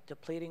 you know,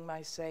 depleting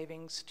my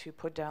savings to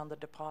put down the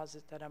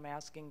deposit that I'm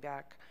asking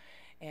back.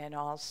 And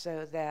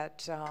also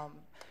that,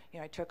 you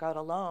know, I took out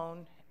a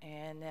loan,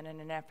 and then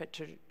in an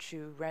effort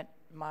to rent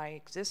my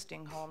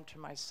existing home to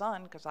my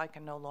son, because I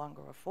can no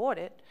longer afford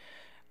it,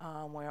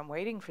 where I'm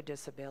waiting for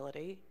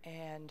disability,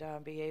 and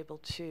be able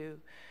to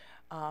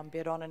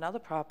bid on another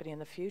property in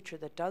the future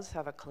that does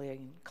have a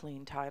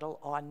clean title,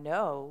 or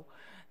know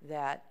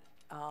that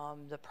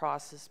the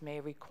process may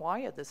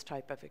require this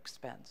type of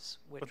expense,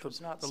 which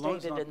was not stated in the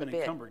bid. The loan's not been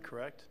encumbered,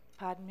 correct?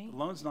 Pardon me? The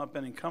loan's not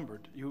been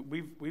encumbered.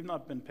 We've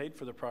not been paid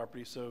for the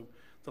property, so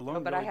the loan No,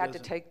 but really I had to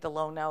doesn't- take the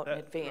loan out in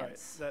Right.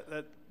 advance.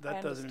 That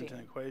doesn't enter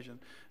the equation.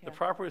 The Yeah.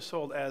 property is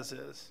sold as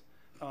is.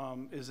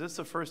 Is this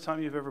the first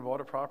time you've ever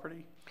bought a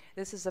property?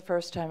 This is the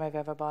first time I've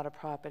ever bought a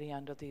property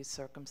under these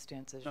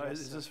circumstances. No, yes,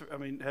 is sir. this, I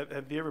mean,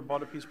 have you ever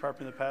bought a piece of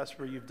property in the past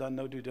where you've done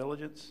no due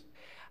diligence?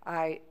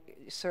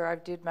 Sir,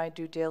 I've did my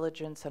due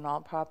diligence on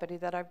all property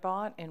that I've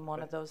bought, and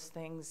one of those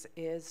things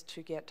is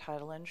to get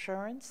title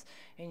insurance,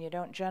 and you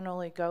don't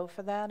generally go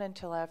for that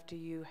until after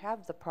you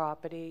have the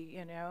property,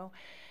 you know.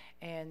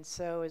 And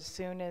so as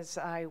soon as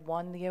I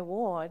won the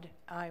award,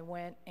 I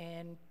went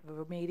in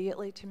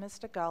immediately to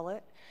Mr.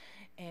 Gullett,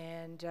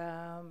 and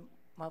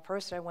well,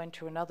 first I went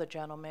to another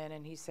gentleman,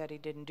 and he said he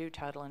didn't do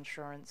title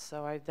insurance.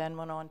 So I then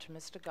went on to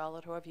Mr.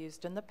 Gullett, who I've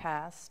used in the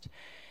past,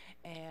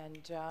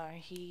 and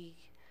he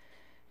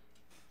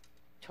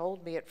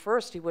told me at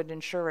first he wouldn't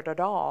insure it at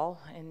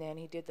all, and then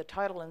he did the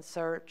title and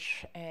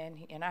search,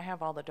 and I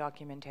have all the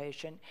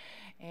documentation,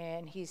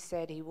 and he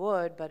said he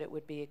would, but it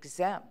would be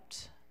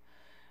exempt.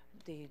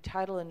 The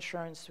title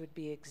insurance would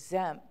be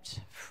exempt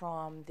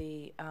from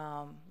the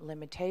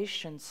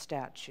limitation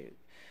statute,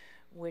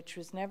 which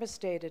was never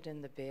stated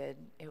in the bid.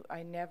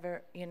 I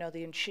never, you know,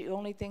 the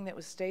only thing that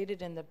was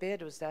stated in the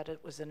bid was that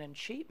it was an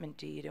escheatment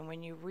deed, and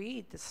when you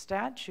read the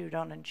statute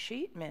on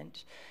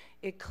escheatment,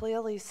 it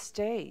clearly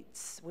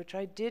states, which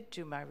I did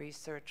do my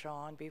research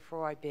on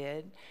before I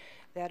bid,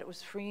 that it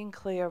was free and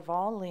clear of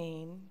all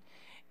lien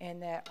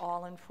and that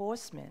all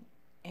enforcement.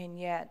 And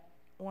yet,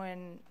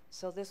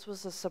 so this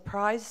was a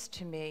surprise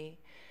to me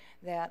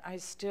that I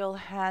still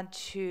had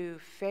to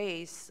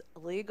face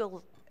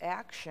legal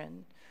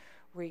action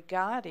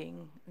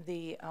regarding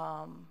the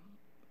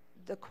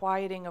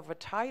quieting of a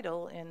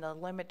title in the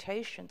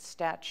limitation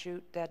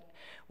statute that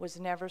was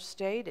never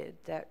stated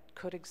that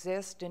could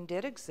exist and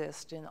did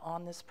exist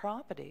on this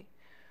property.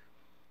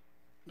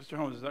 Mr.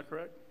 Holmes, is that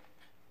correct?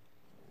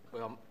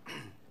 Well,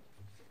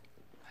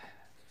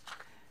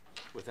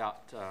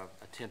 without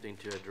attempting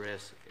to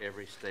address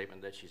every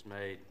statement that she's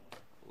made,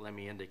 let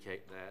me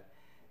indicate that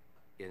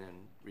in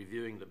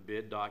reviewing the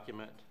bid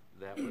document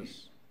that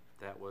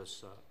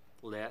was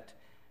let,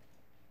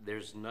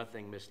 there's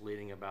nothing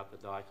misleading about the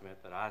document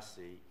that I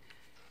see.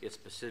 It's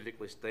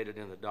specifically stated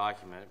in the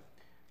document,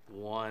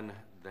 one,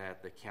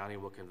 that the county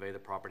will convey the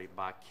property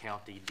by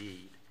county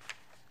deed.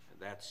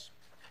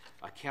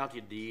 A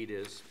county deed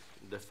is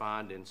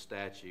defined in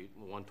statute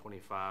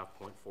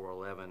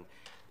 125.411,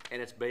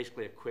 and it's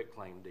basically a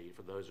quitclaim deed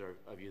for those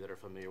of you that are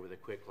familiar with a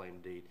quitclaim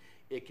deed.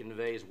 It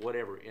conveys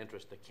whatever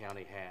interest the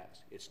county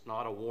has. It's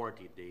not a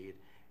warranty deed,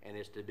 and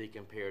it's to be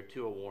compared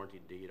to a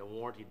warranty deed. A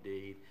warranty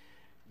deed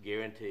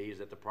guarantees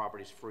that the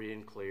property is free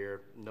and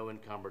clear, no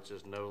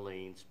encumbrances, no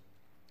liens,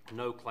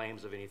 no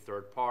claims of any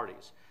third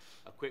parties.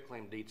 A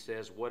quitclaim deed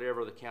says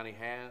whatever the county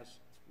has,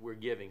 we're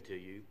giving to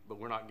you, but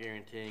we're not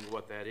guaranteeing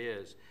what that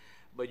is.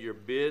 But your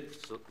bid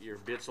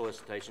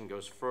solicitation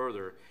goes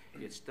further.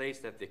 It states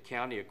that the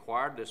county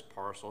acquired this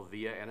parcel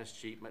via an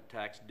escheatment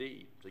tax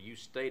deed. So you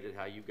stated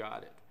how you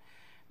got it.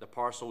 The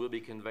parcel will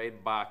be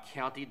conveyed by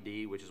county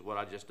deed, which is what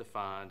I just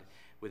defined,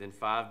 within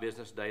 5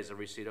 business days of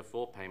receipt of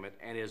full payment,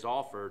 and is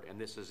offered, and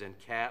this is in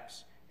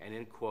caps and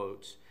in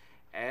quotes,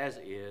 as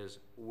is,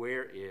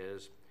 where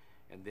is,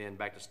 and then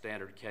back to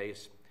standard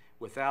case,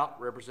 without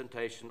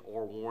representation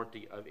or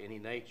warranty of any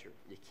nature.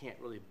 You can't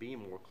really be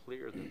more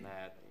clear than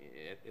that.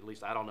 At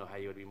least I don't know how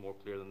you would be more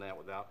clear than that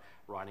without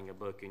writing a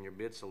book in your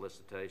bid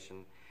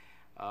solicitation.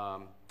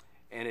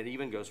 And it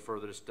even goes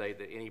further to state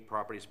that any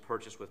properties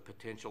purchased with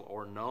potential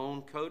or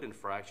known code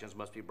infractions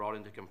must be brought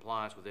into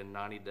compliance within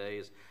 90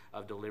 days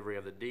of delivery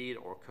of the deed,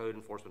 or code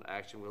enforcement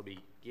action will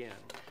begin.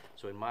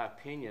 So in my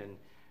opinion,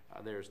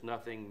 there's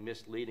nothing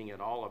misleading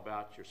at all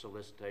about your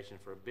solicitation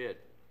for a bid.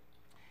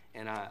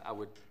 And I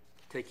would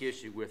take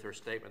issue with her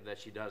statement that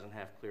she doesn't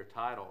have clear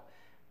title.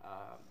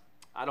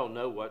 I don't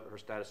know what her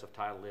status of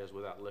title is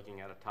without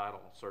looking at a title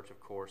search, of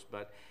course,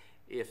 but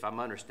if I'm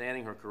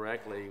understanding her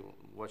correctly,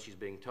 what she's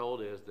being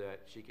told is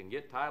that she can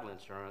get title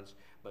insurance,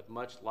 but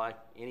much like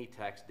any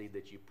tax deed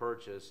that you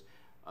purchase,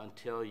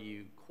 until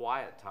you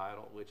quiet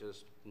title, which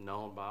is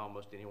known by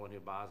almost anyone who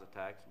buys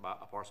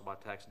a parcel by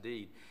tax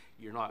deed,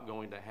 you're not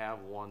going to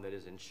have one that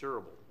is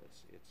insurable.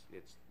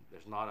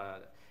 There's not a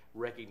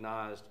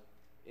recognized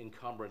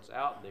encumbrance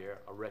out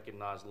there, a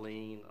recognized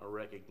lien, a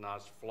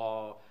recognized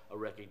flaw, a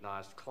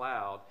recognized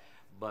cloud,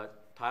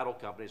 but title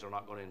companies are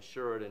not going to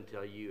insure it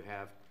until you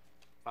have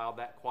filed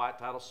that quiet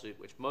title suit,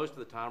 which most of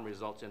the time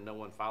results in no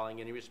one filing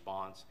any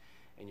response,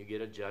 and you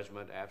get a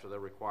judgment after the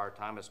required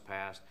time has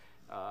passed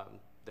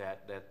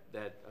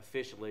that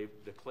officially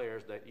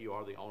declares that you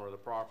are the owner of the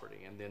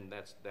property, and then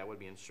that would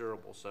be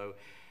insurable. So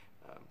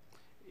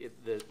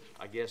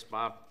I guess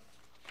my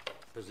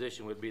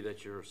position would be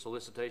that your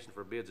solicitation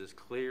for bids is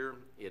clear,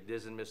 it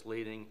isn't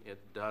misleading,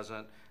 it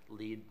doesn't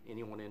lead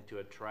anyone into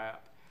a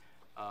trap,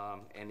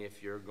 and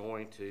if you're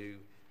going to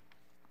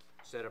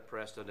set a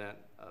precedent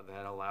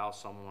that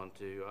allows someone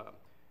to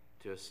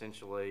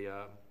essentially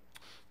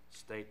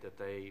state that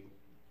they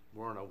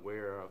weren't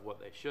aware of what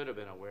they should have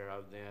been aware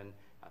of, then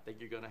I think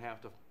you're going to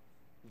have to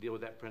deal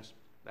with that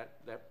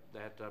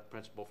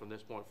principle from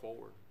this point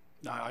forward.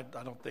 No, I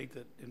don't think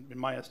that, in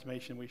my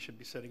estimation, we should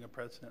be setting a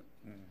precedent.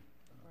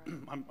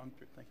 I'm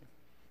through, thank you.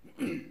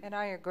 And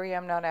I agree,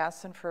 I'm not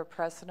asking for a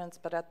precedence,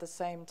 but at the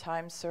same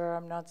time, sir,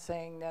 I'm not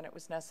saying that it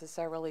was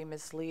necessarily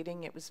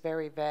misleading. It was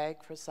very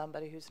vague for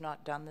somebody who's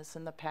not done this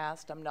in the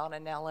past. I'm not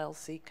an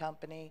LLC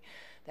company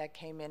that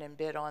came in and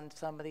bid on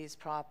some of these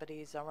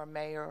properties, or a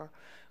mayor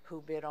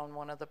who bid on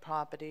one of the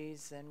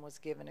properties and was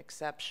given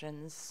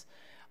exceptions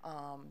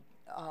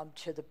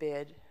to the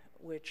bid,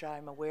 which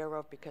I'm aware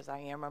of because I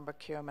am a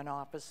procurement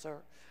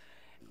officer.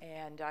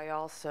 And I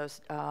also,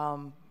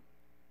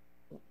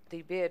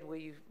 the bid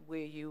where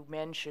you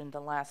mentioned the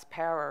last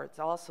para, it's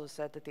also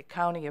said that the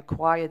county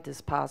acquired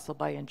this parcel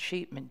by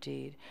enchantment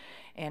deed.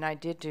 And I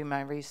did do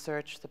my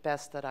research the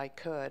best that I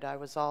could. I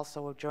was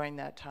also, during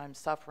that time,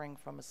 suffering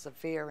from a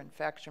severe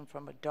infection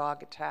from a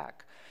dog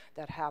attack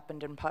that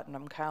happened in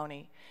Putnam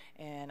County.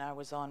 And I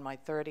was on my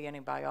third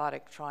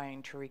antibiotic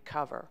trying to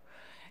recover.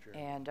 Sure.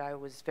 And I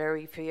was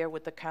very fair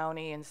with the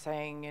county and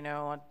saying, you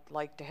know, I'd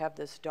like to have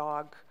this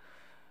dog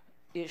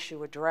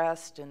issue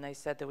addressed, and they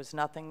said there was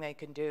nothing they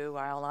can do.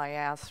 All I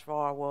asked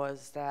for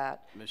was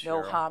that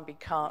no harm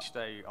become.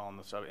 Stay on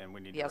the subject, and we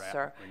need yes, to wrap.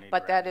 sir. We need but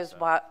to that wrap is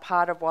what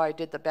part of why I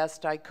did the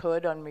best I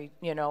could on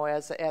you know,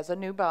 as a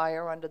new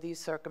buyer under these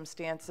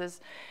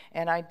circumstances,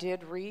 and I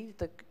did read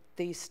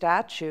the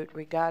statute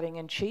regarding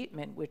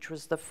enchantment, which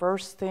was the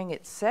first thing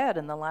it said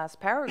in the last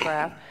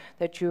paragraph,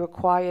 that you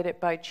acquired it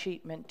by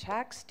enchantment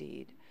tax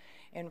deed,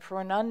 and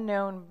for an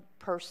unknown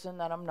person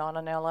that I'm not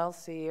an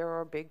LLC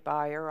or a big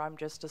buyer, I'm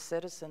just a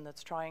citizen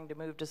that's trying to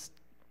move to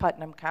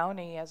Putnam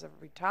County as a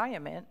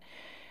retirement,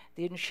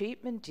 the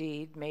enchantment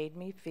deed made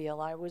me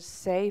feel I was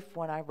safe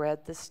when I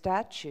read the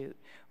statute,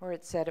 where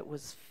it said it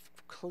was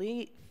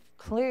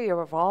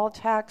clear of all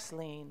tax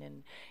lien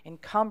and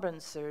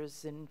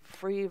encumbrances and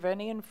free of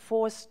any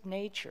enforced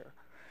nature.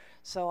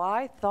 So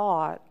I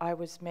thought I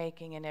was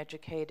making an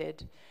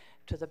educated,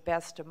 to the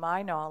best of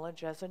my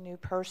knowledge as a new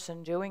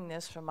person doing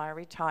this for my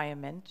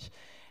retirement,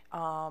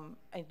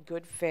 in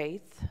good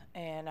faith,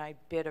 and I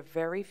bid a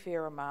very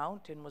fair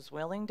amount and was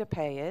willing to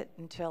pay it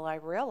until I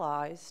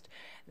realized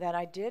that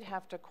I did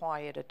have to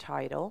quiet a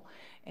title,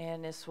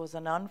 and this was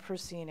an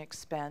unforeseen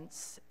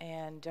expense,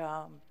 and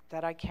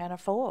that I can't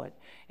afford,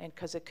 and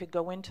because it could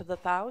go into the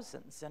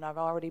thousands, and I've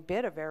already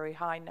bid a very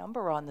high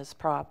number on this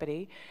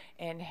property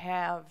and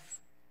have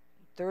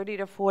 $30,000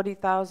 to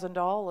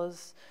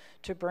 $40,000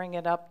 to bring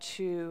it up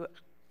to,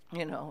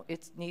 you know,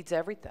 it needs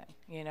everything,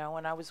 you know,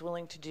 and I was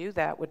willing to do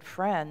that with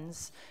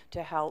friends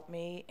to help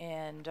me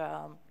and,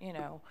 you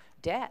know,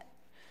 debt.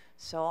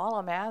 So all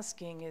I'm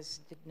asking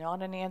is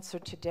not an answer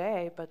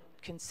today, but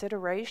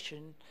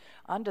consideration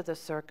under the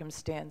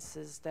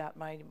circumstances that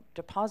my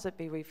deposit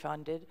be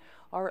refunded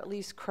or at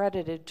least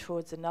credited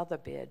towards another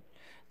bid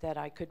that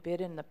I could bid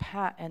in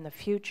the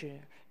future,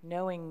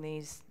 knowing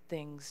these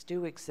things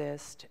do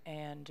exist,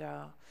 and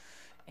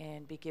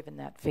be given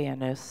that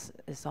fairness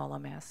is all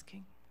I'm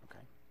asking.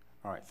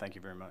 All right, thank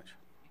you very much.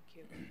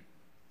 Thank you.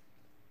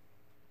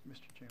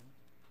 Mr. Chairman?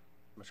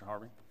 Mr.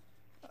 Harvey?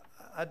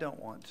 I don't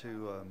want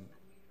to,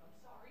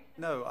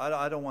 no,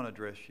 I don't want to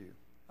address you.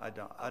 I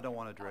don't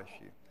want to address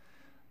you.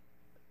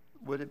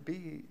 Would it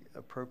be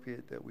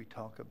appropriate that we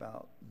talk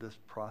about this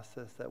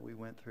process that we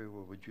went through,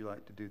 or would you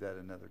like to do that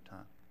another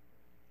time?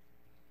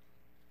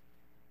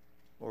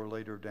 Or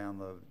later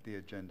down the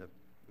agenda?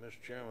 Mr.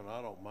 Chairman,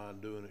 I don't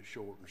mind doing it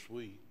short and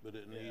sweet, but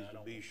it needs to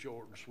be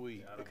short and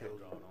sweet. Because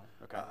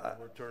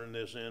we're turning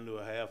this into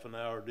a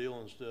half-an-hour deal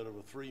instead of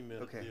a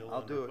 3-minute deal.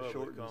 I'll do it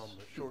short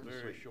and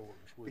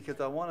sweet. Because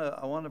I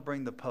want to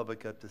bring the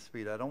public up to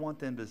speed. I don't want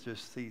them to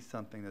just see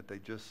something that they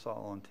just saw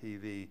on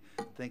TV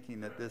thinking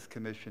that this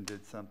commission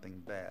did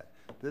something bad.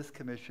 This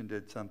commission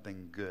did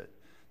something good.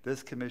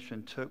 This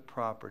commission took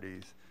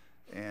properties,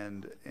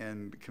 and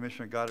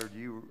Commissioner Goddard,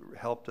 you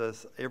helped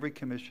us. Every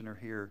commissioner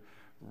here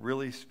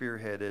really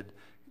spearheaded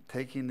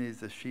taking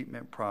these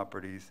achievement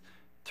properties,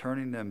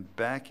 turning them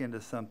back into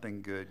something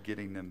good,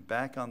 getting them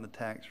back on the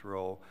tax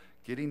roll,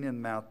 getting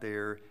them out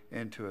there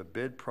into a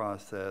bid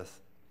process.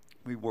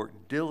 We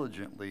worked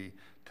diligently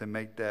to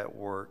make that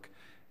work,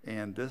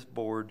 and this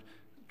board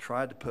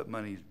tried to put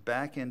monies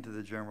back into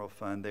the general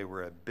fund. They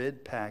were a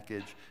bid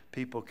package.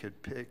 People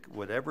could pick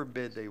whatever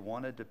bid they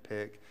wanted to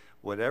pick,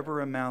 whatever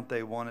amount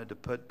they wanted to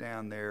put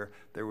down there.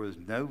 There was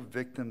no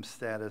victim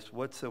status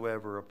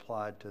whatsoever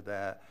applied to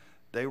that.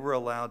 They were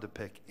allowed to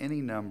pick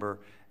any number,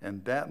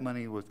 and that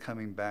money was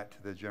coming back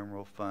to the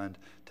general fund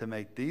to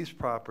make these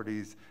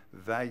properties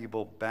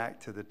valuable back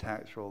to the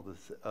tax roll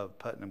of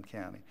Putnam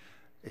County.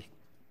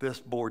 This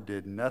board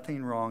did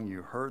nothing wrong.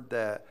 You heard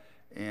that,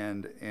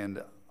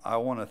 and I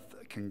want to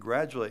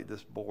congratulate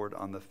this board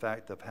on the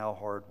fact of how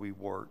hard we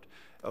worked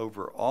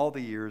over all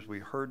the years. We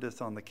heard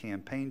this on the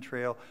campaign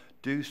trail.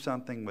 Do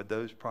something with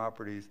those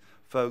properties.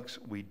 Folks,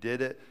 we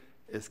did it.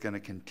 It's going to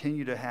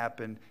continue to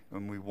happen,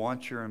 and we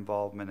want your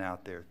involvement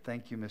out there.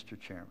 Thank you, Mr.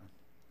 Chairman.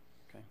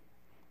 Okay.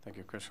 Thank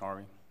you, Chris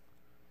Harvey.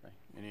 Okay.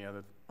 Any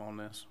other on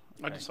this?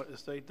 Okay. I'd just like to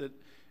state that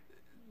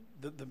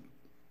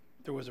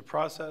there was a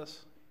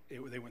process.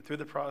 They went through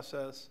the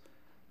process.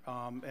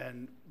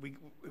 And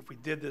if we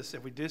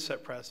did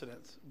set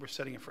precedents, we're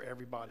setting it for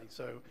everybody.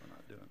 So, We're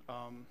not doing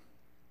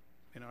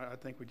it. I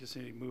think we just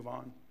need to move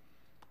on.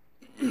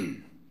 Okay,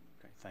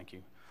 thank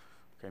you.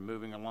 Okay,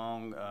 moving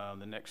along,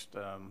 the next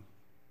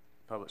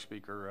public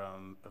speaker,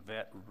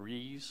 Yvette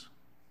Rees.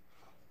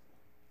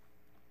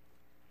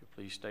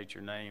 Please state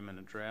your name and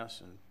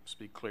address and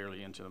speak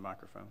clearly into the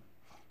microphone.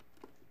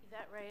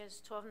 Yvette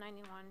Reyes,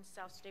 1291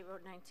 South State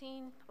Road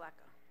 19,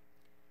 Palaca.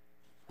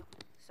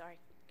 Sorry,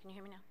 can you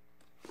hear me now?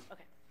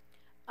 Okay.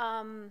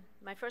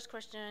 My first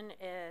question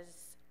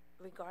is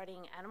regarding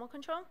animal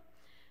control.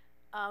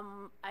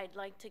 I'd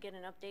like to get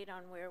an update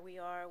on where we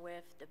are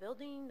with the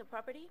building, the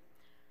property.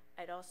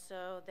 I'd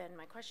also, then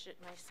my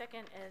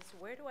second is,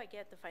 where do I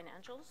get the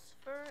financials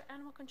for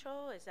animal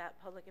control? Is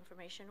that public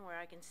information where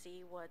I can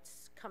see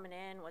what's coming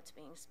in, what's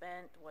being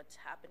spent, what's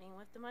happening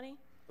with the money?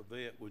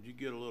 Yvette, would you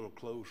get a little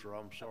closer?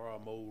 I'm sorry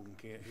I'm old and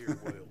can't hear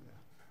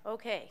well.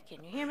 Okay,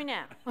 can you hear me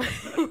now?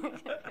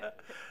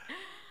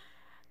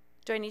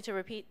 Do I need to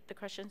repeat the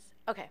questions?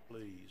 Okay.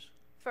 Please.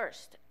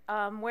 First,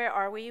 where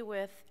are we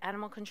with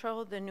animal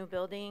control, the new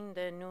building,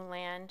 the new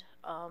land?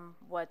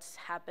 What's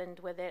happened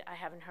with it? I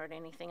haven't heard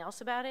anything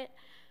else about it.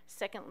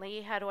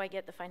 Secondly, how do I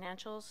get the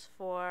financials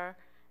for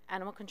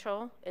animal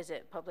control? Is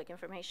it public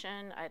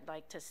information? I'd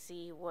like to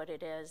see what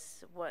it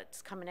is,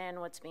 what's coming in,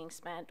 what's being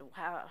spent,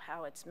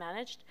 how it's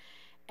managed.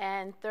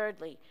 And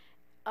thirdly,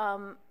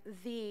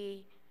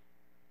 the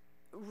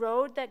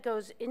road that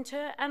goes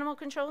into animal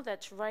control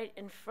that's right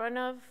in front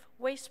of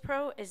Waste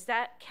Pro, is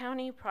that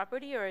county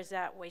property or is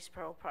that Waste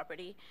Pro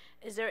property?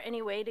 Is there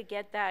any way to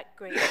get that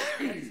graded?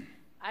 Because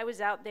I was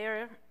out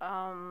there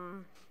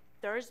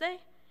Thursday,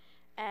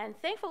 and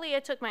thankfully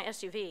I took my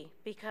SUV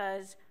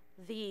because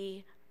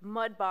the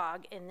mud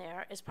bog in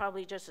there is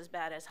probably just as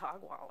bad as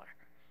Hogwaller.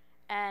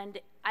 And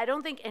I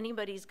don't think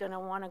anybody's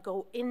gonna wanna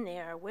go in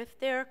there with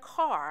their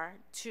car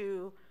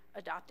to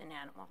adopt an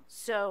animal.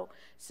 So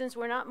since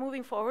we're not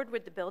moving forward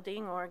with the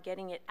building or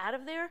getting it out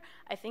of there,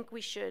 I think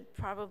we should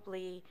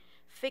probably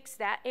fix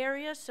that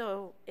area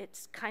so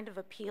it's kind of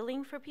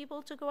appealing for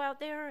people to go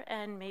out there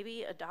and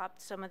maybe adopt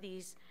some of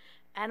these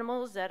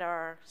animals that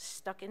are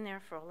stuck in there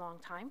for a long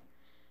time.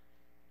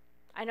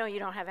 I know you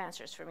don't have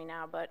answers for me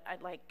now, but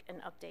I'd like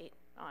an update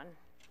on,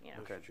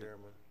 Mr.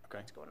 Chairman.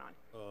 What's going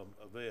on.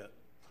 Yvette,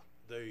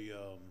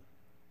 the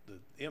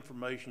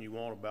information you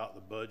want about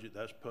the budget,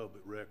 that's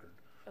public record.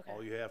 Okay.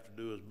 All you have to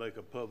do is make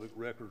a public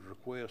records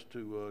request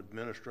to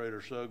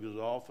Administrator Suggs'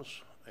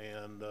 office,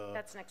 and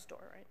that's next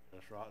door, right?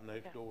 That's right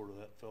next door to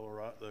that fellow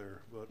right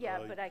there. But yeah,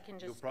 but I can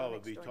just you'll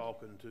probably be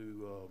talking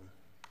to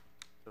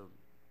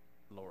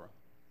Laura.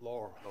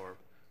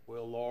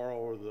 Well, Laura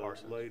or the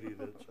lady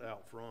that's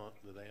out front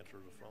that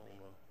answers the phone.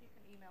 You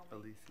can email me.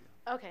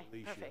 Alicia. Okay,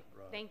 Alicia, perfect.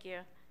 right. Thank you.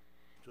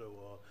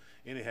 So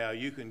anyhow,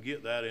 you can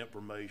get that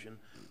information.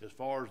 As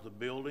far as the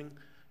building,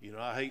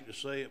 I hate to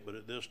say it, but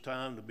at this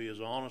time, to be as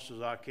honest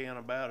as I can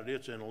about it,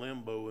 it's in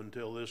limbo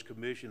until this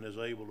commission is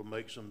able to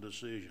make some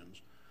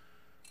decisions.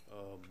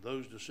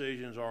 Those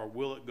decisions are,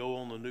 will it go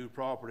on the new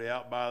property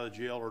out by the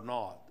jail or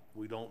not?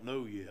 We don't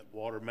know yet.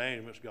 Water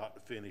management's got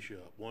to finish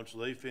up. Once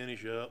they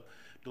finish up,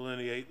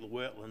 delineate the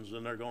wetlands,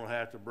 then they're gonna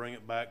have to bring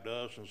it back to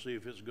us and see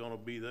if it's gonna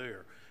be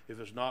there. If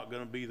it's not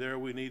gonna be there,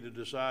 we need to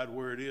decide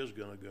where it is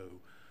gonna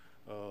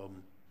go.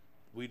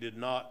 We did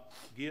not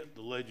get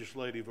the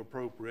legislative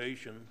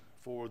appropriation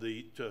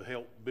to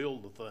help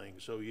build the thing.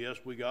 So yes,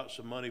 we got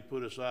some money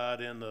put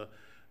aside in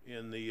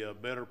the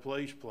Better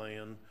Place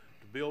plan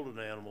to build an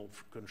animal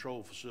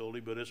control facility,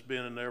 but it's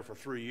been in there for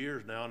 3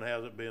 years now and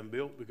hasn't been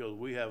built because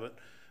we haven't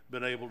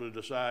been able to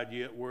decide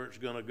yet where it's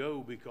gonna go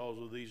because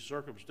of these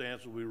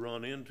circumstances we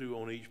run into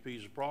on each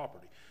piece of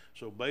property.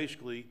 So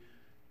basically,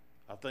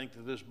 I think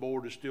that this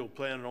board is still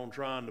planning on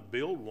trying to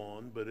build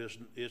one, but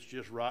it's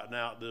just right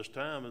now at this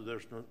time, and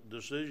there's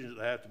decisions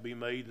that have to be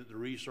made that the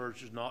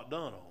research is not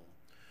done on.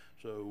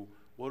 So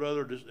what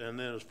other, and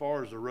then as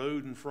far as the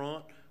road in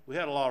front, we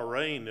had a lot of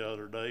rain the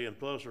other day, and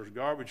plus there's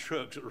garbage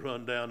trucks that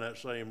run down that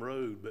same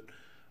road. But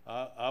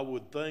I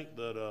would think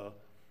that,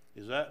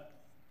 is that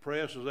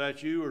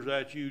you, or is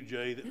that you,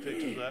 Jay, that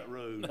fixes that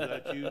road? Is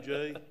that you,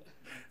 Jay?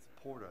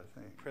 Port, I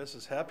think. Press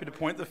is happy to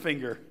point the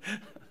finger.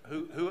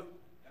 Who?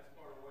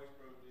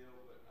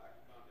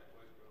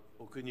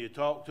 Well, can you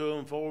talk to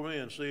them for me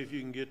and see if you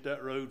can get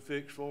that road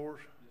fixed for us?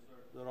 Yes,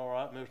 sir. Is that all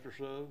right, Mr.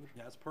 Suggs?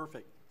 Yeah, that's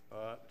perfect. All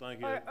right,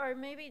 thank you. Or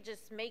maybe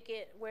just make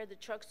it where the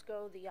trucks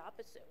go the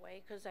opposite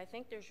way, because I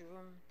think there's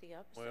room the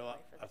opposite way Well,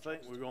 for the I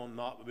think trucks we're to gonna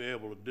not be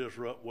able to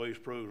disrupt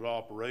Waste Pro's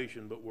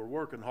operation, but we're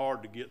working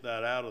hard to get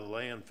that out of the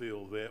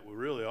landfill, Vet. We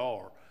really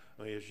are.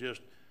 I mean, it's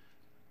just,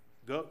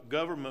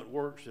 government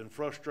works in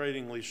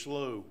frustratingly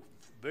slow,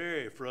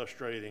 very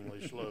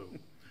frustratingly slow.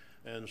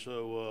 And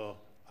so,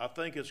 I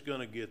think it's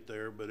gonna get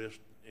there, but it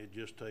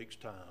just takes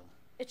time.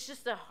 It's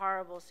just a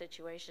horrible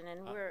situation,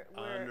 and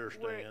I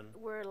understand.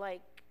 we're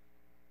like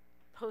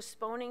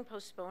postponing,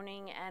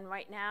 and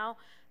right now,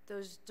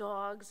 those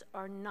dogs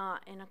are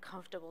not in a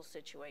comfortable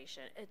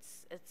situation.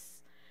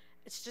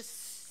 It's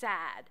just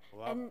sad.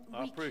 Well, And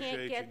I we can't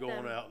appreciate you get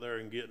going them. out there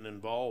and getting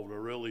involved. I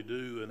really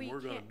do, and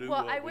we're gonna can't- do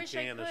well, what I we wish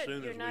can I as could. soon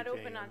as we You're not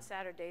open can. on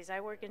Saturdays. I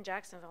work in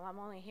Jacksonville. I'm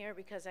only here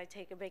because I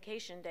take a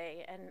vacation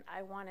day, and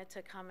I wanted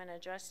to come and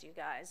address you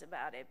guys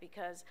about it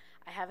because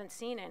I haven't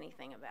seen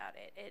anything about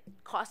it. It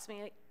cost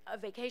me a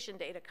vacation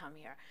day to come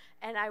here,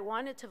 and I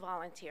wanted to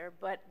volunteer,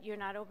 but you're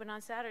not open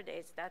on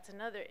Saturdays. That's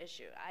another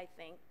issue. I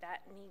think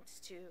that needs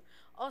to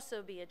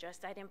also be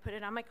addressed. I didn't put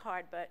it on my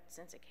card, but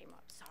since it came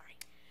up, sorry.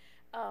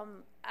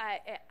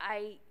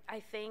 I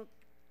think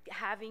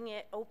having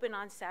it open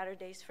on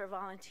Saturdays for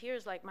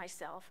volunteers like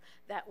myself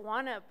that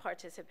want to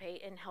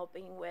participate in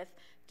helping with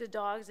the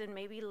dogs and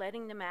maybe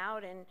letting them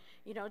out and,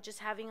 you know, just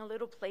having a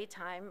little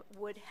playtime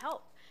would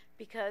help,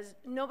 because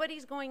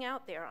nobody's going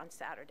out there on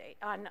Saturday,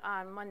 on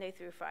Monday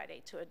through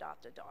Friday to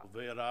adopt a dog.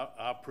 Vet,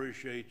 I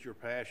appreciate your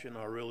passion,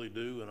 I really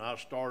do, and I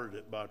started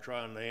it by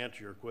trying to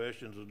answer your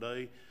questions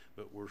today,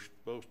 but we're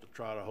supposed to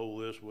try to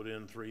hold this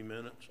within 3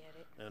 minutes. Get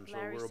it. And so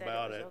Larry we're said it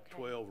about was at okay.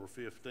 12 or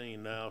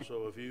 15 now,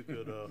 so if you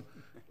could,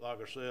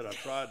 like I said, I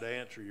tried to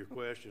answer your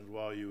questions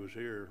while you was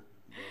here,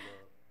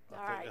 but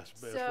All I think right, that's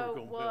the best so we're gonna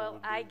be able will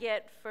to I do.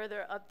 get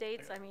further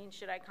updates? I mean,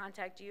 should I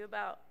contact you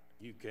about?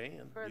 You can. You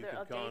further can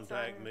updates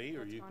contact on me, or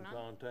what's you going can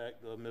on?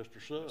 contact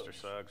Mr. Suggs. Mr.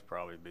 Suggs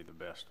probably be the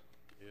best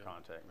Yeah.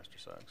 contact, Mr.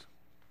 Suggs.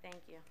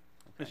 Thank you.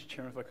 Mr.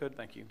 Chairman, if I could.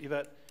 Thank you.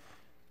 Yvette,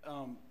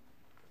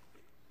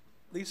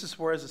 Lisa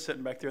Suarez is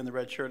sitting back there in the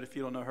red shirt. If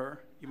you don't know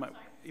her, you might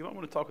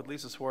want to talk with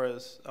Lisa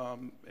Suarez.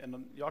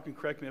 And y'all can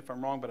correct me if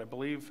I'm wrong, but I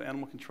believe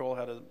Animal Control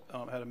had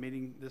a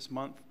meeting this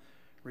month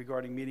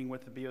regarding meeting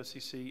with the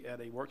BOCC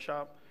at a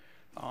workshop.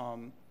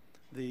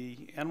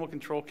 The Animal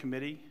Control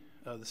Committee,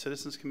 the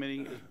Citizens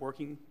Committee, is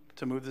working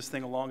to move this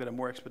thing along in a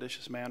more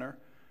expeditious manner.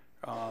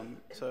 I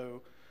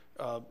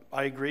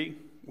agree.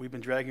 We've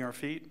been dragging our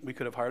feet. We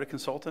could have hired a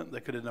consultant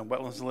that could have done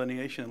wetlands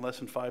delineation in less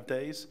than 5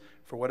 days.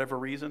 For whatever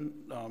reason,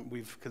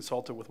 we've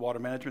consulted with Water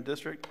Management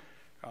District.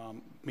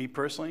 Me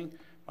personally,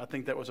 I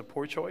think that was a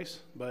poor choice,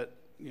 but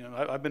you know,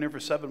 I've been here for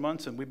 7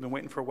 months and we've been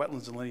waiting for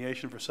wetlands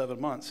delineation for 7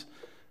 months.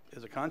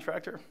 As a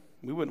contractor,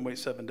 we wouldn't wait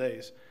 7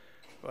 days.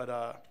 But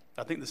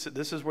I think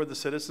this is where the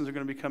citizens are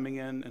going to be coming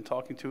in and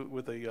talking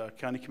with the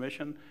county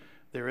commission.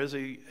 There is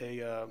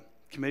a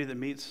committee that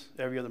meets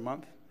every other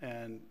month,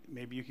 and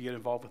maybe you could get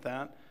involved with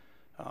that.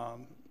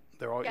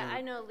 They're all, Yeah, you know,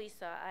 I know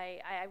Lisa.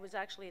 I was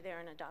actually there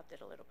and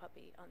adopted a little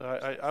puppy on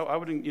I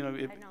wouldn't, you know,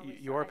 if I know,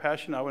 you are Lisa.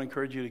 passionate, I would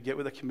encourage you to get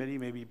with the committee,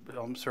 maybe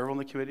serve on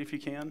the committee if you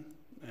can.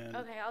 And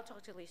Okay, I'll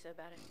talk to Lisa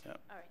about it. Yeah.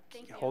 All right,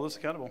 thank you. hold us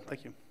accountable.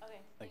 Thank you.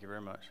 Okay. Thank you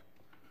very much.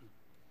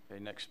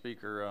 Okay, next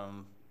speaker,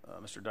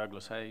 Mr.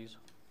 Douglas Hayes.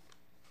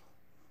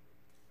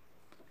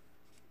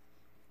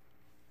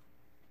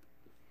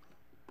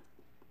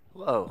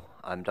 Hello,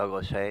 I'm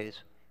Douglas Hayes,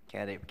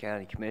 candidate for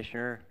County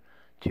Commissioner,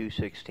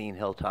 216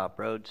 Hilltop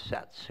Road,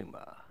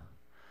 Satsuma.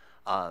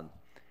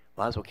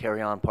 Might as well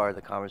carry on part of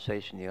the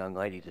conversation the young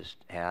lady just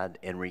had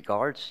in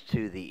regards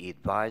to the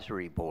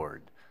advisory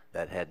board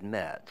that had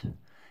met.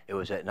 It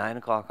was at 9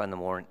 o'clock in the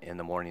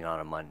morning on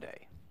a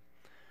Monday.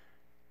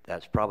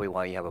 That's probably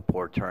why you have a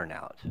poor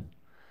turnout.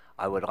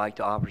 I would like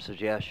to offer a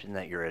suggestion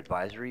that your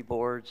advisory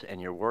boards and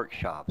your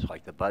workshops,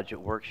 like the budget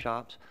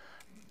workshops,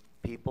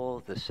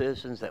 people, the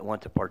citizens that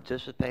want to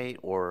participate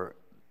or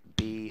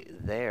be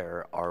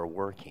there are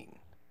working.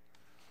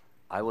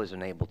 I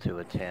wasn't able to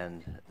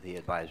attend the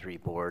advisory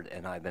board,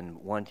 and I've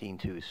been wanting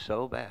to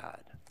so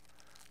bad,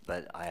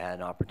 but I had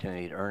an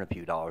opportunity to earn a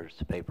few dollars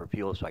to pay for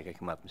fuel so I could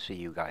come up and see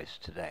you guys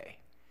today.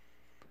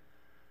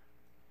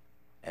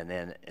 And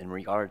then in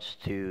regards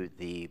to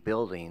the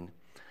building,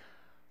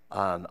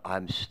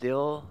 I'm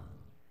still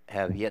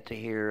have yet to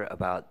hear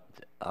about,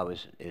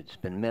 it's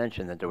been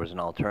mentioned that there was an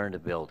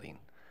alternative building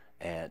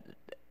and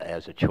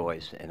as a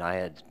choice, and I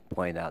had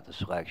pointed out the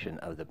selection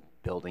of the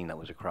building that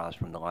was across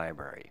from the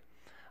library.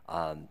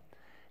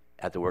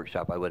 At the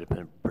workshop, I would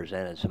have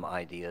presented some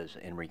ideas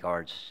in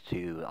regards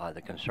to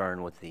the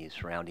concern with the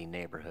surrounding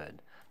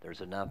neighborhood.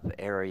 There's enough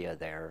area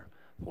there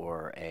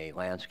for a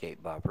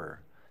landscape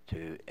buffer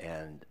to,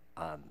 and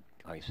like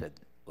I said,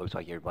 looks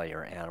like everybody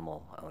are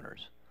animal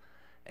owners.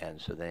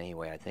 And so then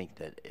anyway, I think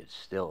that it's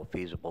still a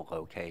feasible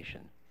location.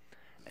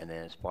 And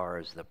then as far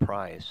as the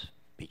price,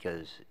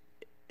 because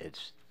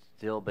it's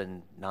still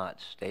been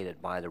not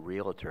stated by the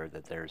realtor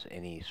that there's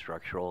any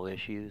structural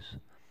issues,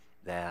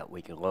 that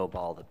we can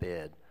lowball the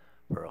bid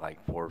for like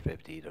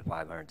 $450,000 to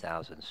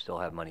 $500,000, still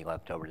have money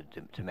left over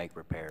to make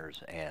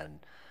repairs and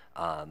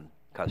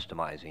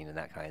customizing and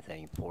that kind of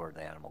thing for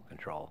the animal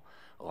control,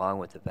 along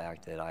with the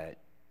fact that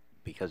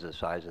because of the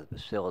size of the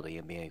facility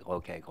and being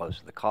located close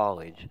to the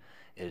college,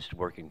 is to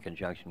work in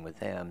conjunction with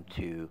them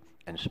to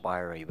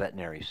inspire a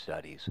veterinary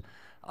studies.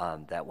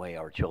 That way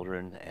our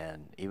children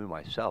and even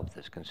myself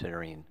that's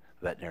considering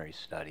veterinary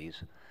studies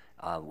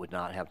would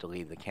not have to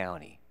leave the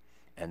county.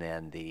 And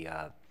then the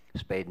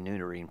spade and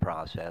neutering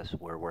process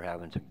where we're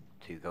having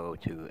to go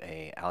to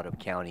a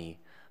out-of-county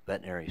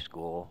veterinary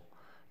school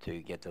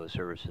to get those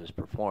services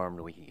performed,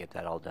 we can get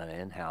that all done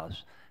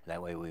in-house.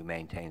 That way we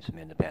maintain some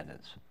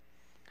independence.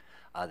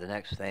 The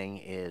next thing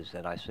is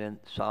that I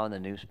saw in the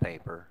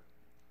newspaper,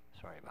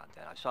 sorry about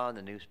that, I saw in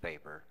the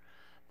newspaper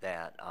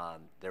that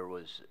there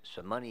was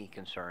some money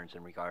concerns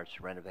in regards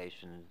to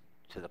renovation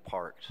to the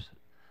parks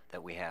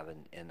that we have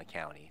in the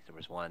county. There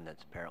was one that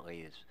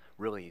apparently is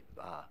really,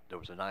 there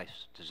was a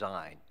nice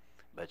design,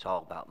 but it's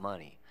all about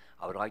money.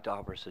 I would like to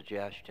offer a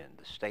suggestion.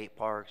 The state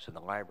parks and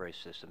the library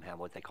system have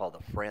what they call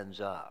the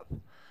Friends of.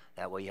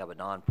 That way you have a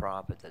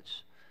nonprofit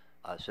that's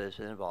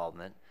citizen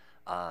involvement.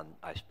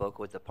 I spoke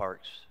with the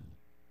parks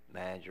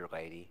manager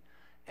lady,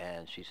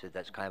 and she said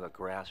that's kind of a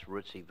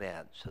grassroots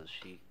event, so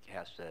she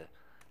has to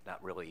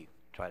not really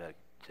try to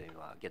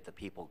get the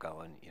people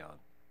going, you know.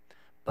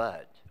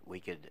 But we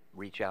could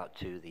reach out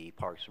to the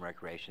Parks and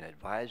Recreation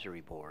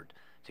Advisory Board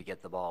to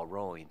get the ball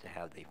rolling, to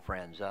have the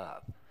Friends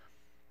of.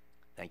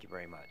 Thank you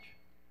very much.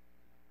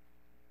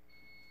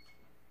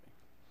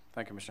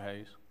 Thank you, Mr.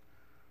 Hayes.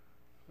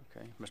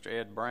 Okay, Mr.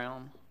 Ed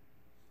Brown.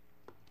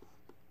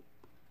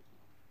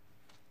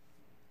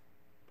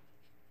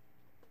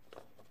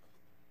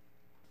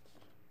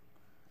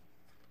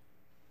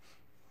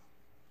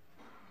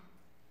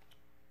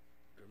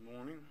 Good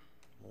morning.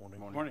 Morning.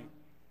 Morning.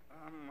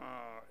 I'm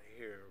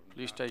here.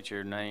 Please state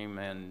your name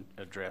and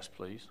address,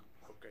 please.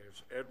 Okay,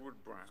 it's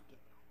Edward Brown,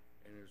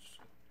 and it's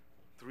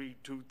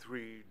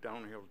 323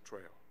 Downhill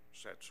Trail,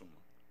 Satsuma.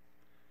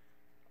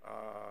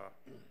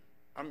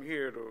 I'm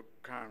here to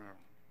kind of,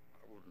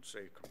 I wouldn't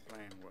say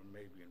complain, but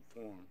maybe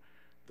inform.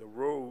 The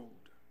road,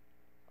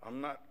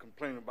 I'm not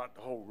complaining about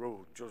the whole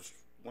road, just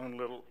one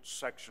little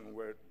section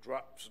where it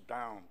drops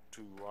down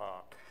to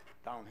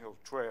Downhill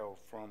Trail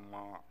from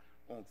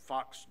on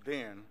Fox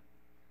Den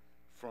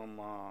from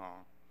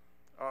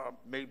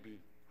maybe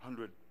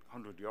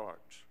 100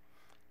 yards.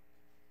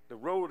 The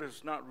road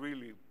is not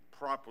really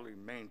properly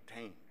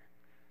maintained.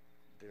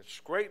 They're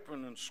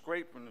scraping and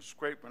scraping and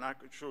scraping. I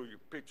could show you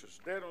pictures.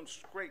 They don't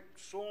scrape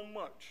so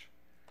much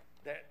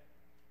that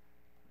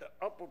the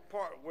upper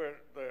part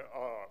where the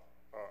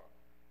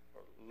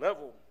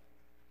level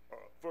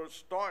first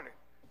started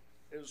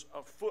is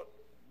a foot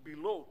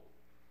below.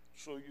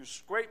 So you're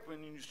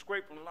scraping and you're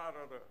scraping a lot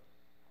of the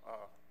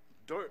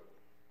dirt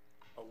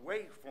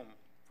away from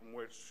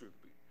where it should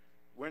be.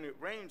 When it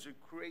rains, it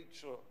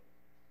creates a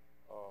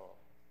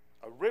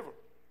river.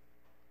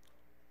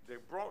 They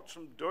brought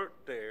some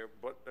dirt there,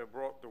 but they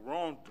brought the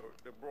wrong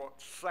dirt. They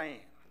brought sand.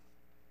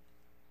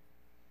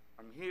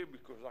 I'm here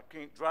because I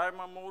can't drive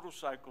my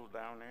motorcycle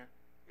down there.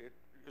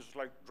 It's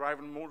like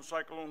driving a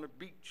motorcycle on the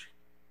beach.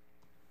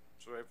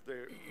 So if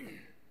they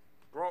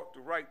brought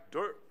the right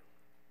dirt,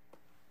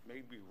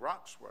 maybe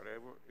rocks,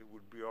 whatever, it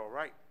would be all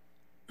right.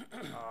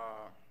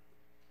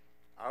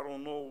 I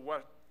don't know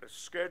what the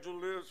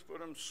schedule is for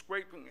them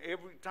scraping.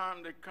 Every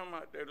time they come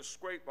out there to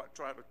scrape, I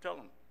try to tell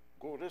them,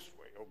 go this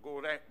way or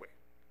go that way.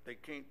 They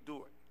can't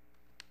do it.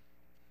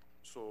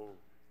 So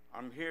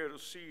I'm here to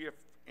see if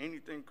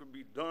anything could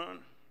be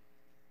done,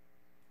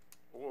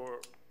 or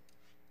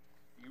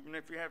even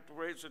if you have to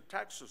raise the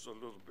taxes a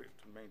little bit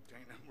to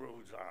maintain the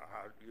roads.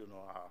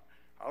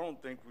 I don't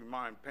think we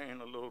mind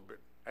paying a little bit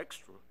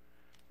extra,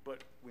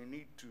 but we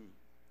need to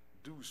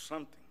do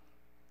something.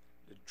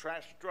 The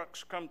trash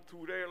trucks come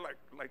through there like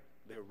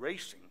they're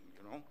racing,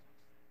 you know,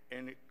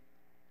 and it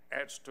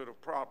adds to the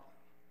problem.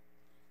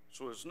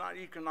 So it's not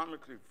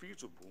economically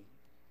feasible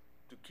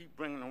to keep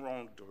bringing the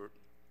wrong dirt,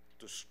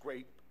 to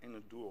scrape and to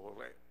do all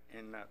that,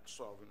 and not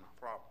solving the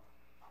problem.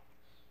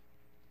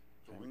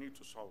 So we need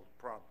to solve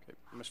the problem. Okay.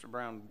 Mr.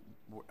 Brown,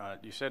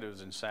 you said it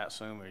was in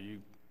Satsuma.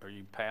 Are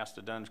you past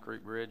the Duns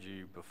Creek Bridge, or are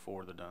you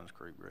before the Duns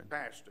Creek Bridge?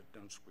 Past the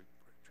Duns Creek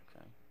Bridge.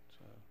 Okay,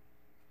 so.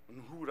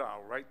 In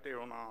Hoodow, right there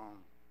on,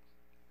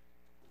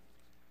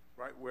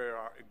 right where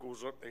it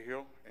goes up the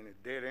hill and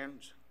it dead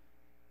ends,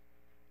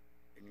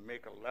 and you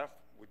make a left,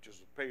 which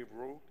is a paved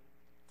road,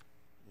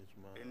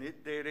 and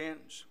it dead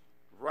ends,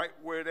 right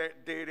where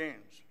that dead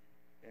ends,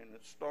 and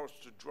it starts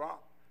to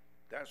drop,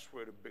 that's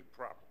where the big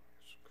problem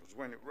is. Because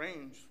when it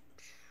rains,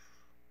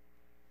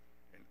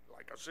 and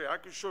like I say, I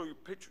can show you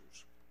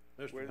pictures.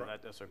 Mr. Brown,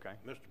 that's okay.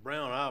 Mr.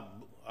 Brown,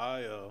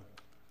 I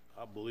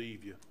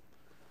believe you.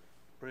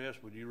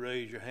 Press, would you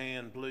raise your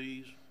hand,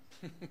 please?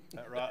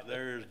 That right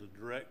there is the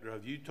director.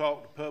 Have you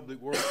talked to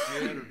Public Works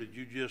yet, or did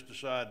you just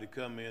decide to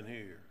come in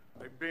here?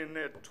 I've been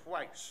there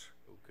twice.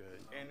 Okay.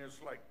 And it's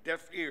like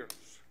deaf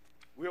ears.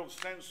 We'll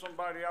send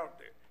somebody out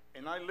there.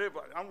 And I'm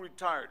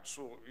retired,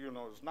 so, you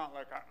know, it's not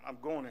like I'm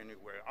going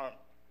anywhere.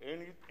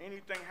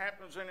 Anything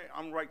happens in it,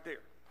 I'm right there.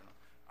 You know,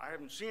 I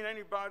haven't seen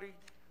anybody.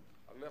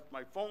 I left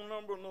my phone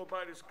number.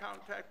 Nobody's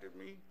contacted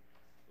me.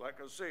 Like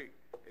I say,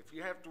 if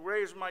you have to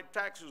raise my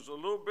taxes a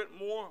little bit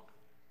more,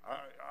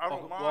 I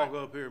don't mind. Walk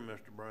up here,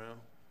 Mr. Brown.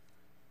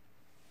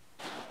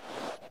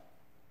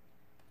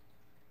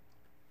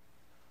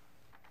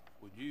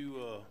 Would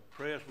you,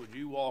 Press, would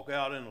you walk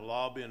out in the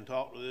lobby and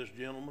talk to this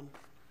gentleman?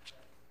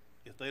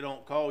 If they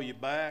don't call you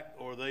back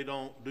or they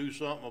don't do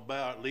something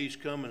about it, at least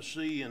come and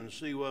see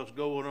what's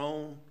going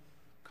on,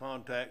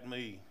 contact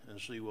me and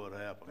see what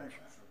happens.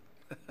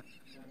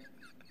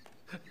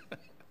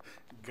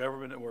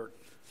 Government at work.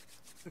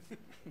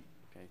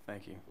 Okay,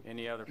 thank you.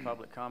 Any other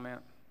public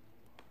comment?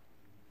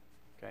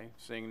 Okay,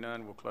 seeing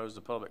none, we'll close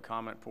the public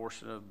comment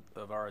portion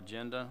of our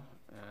agenda,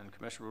 and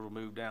Commissioner will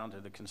move down to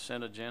the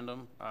consent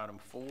agenda, item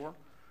 4.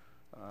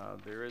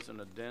 There is an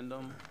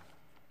addendum,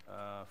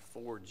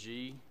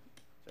 4G,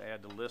 to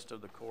add the list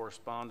of the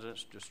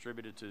correspondence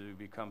distributed to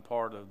become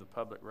part of the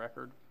public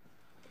record.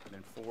 And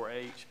then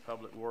 4H,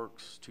 Public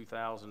Works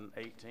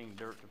 2018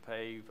 dirt to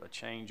pave, a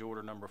change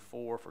order number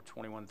 4 for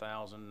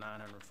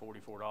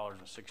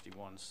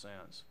 $21,944.61.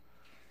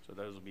 So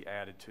those will be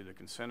added to the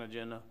consent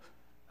agenda.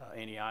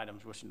 Any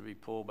items wishing to be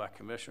pulled by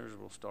commissioners,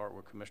 we'll start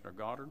with Commissioner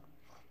Goddard.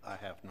 I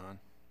have none.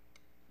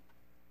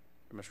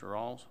 Commissioner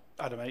Rawls.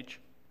 Item H.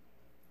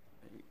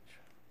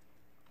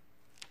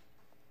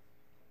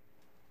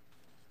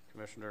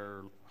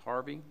 Commissioner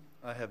Harvey.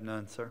 I have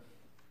none, sir.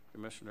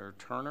 Commissioner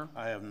Turner.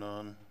 I have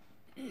none.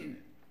 And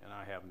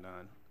I have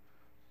none.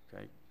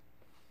 Okay.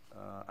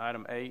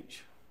 Item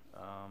H.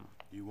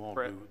 You want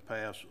to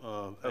pass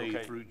A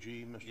through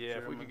G, Mr. Chairman? Yeah,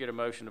 if we could get a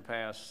motion to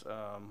pass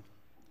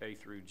A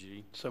through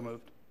G. So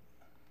moved.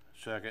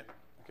 Second.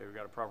 Okay, we've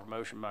got a proper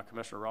motion by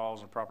Commissioner Rawls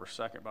and a proper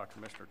second by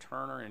Commissioner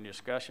Turner. Any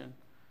discussion?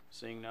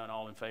 Seeing none,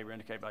 all in favor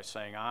indicate by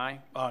saying aye.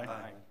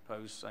 Aye.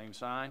 Opposed, same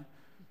sign.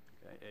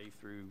 Okay, A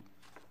through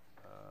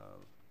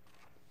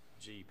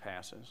G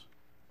passes.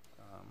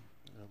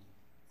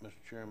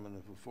 Mr.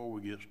 Chairman, before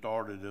we get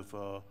started,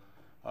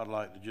 I'd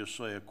like to just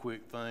say a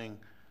quick thing.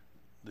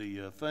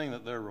 The thing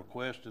that they're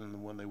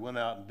requesting when they went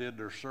out and did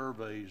their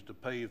surveys to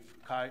pave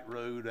Kite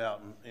Road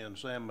out in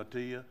San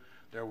Mateo,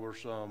 there were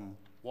some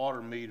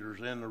water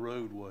meters in the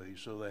roadway,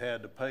 so they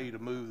had to pay to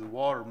move the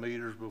water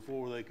meters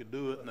before they could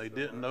do it, and they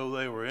didn't know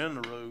they were in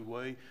the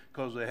roadway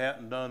because they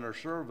hadn't done their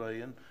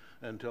surveying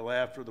until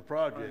after the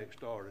project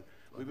started.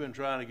 We've been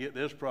trying to get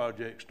this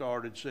project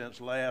started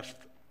since last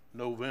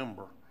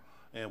November,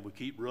 and we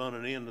keep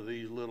running into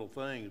these little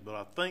things, but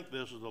I think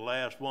this is the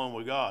last one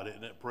we got,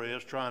 isn't it,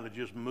 Press? Trying to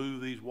just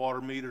move these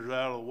water meters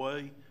out of the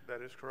way?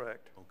 That is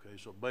correct. Okay,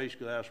 so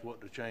basically that's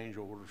what the change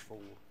order's for.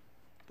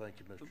 Thank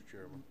you, Mr.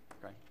 Chairman.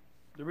 Okay.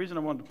 The reason I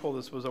wanted to pull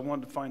this was I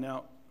wanted to find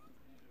out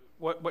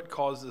what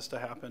caused this to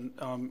happen.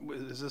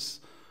 Is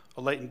this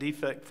a latent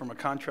defect from a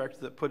contractor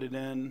that put it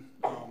in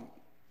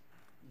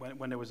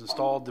when it was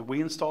installed? Did we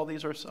install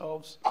these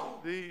ourselves?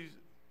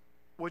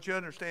 What you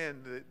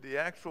understand, the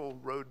actual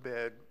road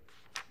bed,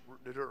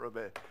 the dirt road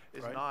bed,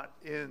 is not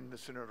in the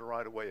center of the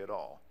right of way at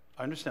all.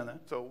 I understand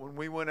that. So when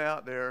we went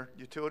out there,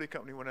 utility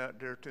company went out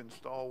there to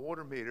install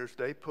water meters,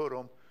 they put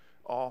them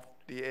off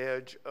the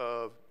edge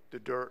of the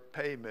dirt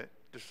pavement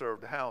to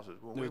serve the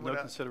houses. When There was no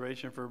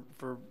consideration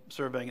for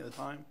surveying at the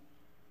time?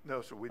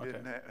 No, sir, we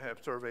didn't have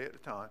survey at the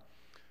time.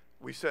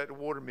 We set the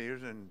water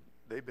meters, and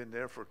they've been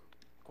there for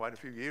quite a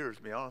few years,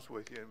 to be honest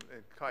with you.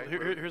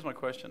 Here's my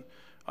question.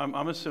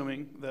 I'm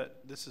assuming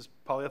that this is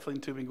polyethylene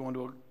tubing going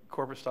to a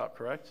corporate stop,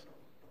 correct?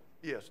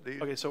 Yes.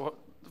 Okay, so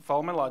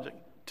follow my logic.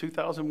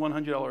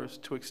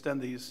 $2,100 to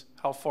extend these,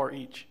 how far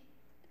each?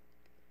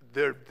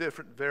 They're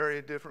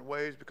very different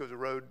ways because the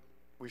road,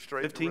 we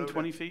straightened the road 15,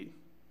 20 feet?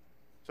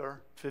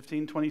 Sir?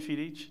 15, 20 feet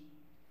each?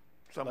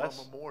 Some of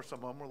them are more,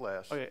 some of them are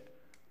less. Okay.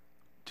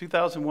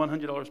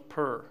 $2,100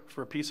 per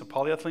for a piece of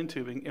polyethylene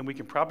tubing, and we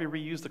can probably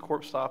reuse the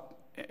corp stop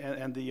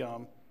and the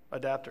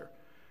adapter.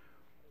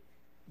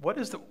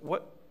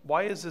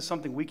 Why is this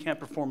something we can't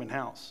perform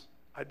in-house?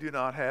 I do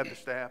not have the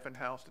staff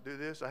in-house to do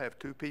this. I have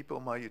 2 people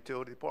in my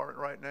utility department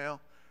right now.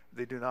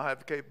 They do not have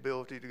the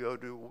capability to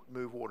go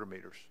move water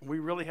meters. We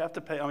really have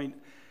to pay. I mean,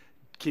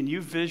 can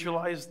you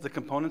visualize the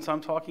components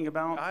I'm talking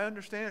about? I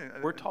understand.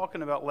 We're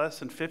talking about less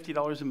than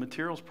 $50 in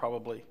materials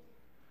probably.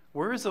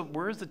 Where is the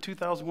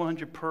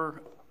 $2,100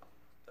 per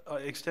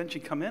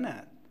extension come in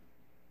at?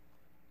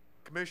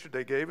 Commissioner,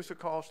 they gave us a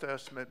cost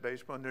estimate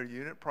based on their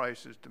unit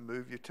prices to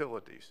move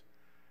utilities.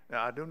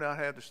 Now, I do not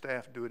have the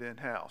staff to do it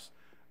in-house.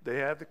 They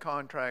have the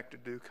contract to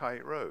do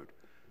Kite Road.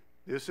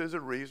 This is a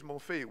reasonable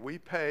fee.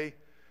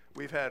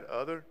 We've had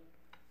other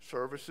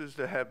services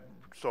that have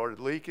started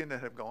leaking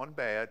that have gone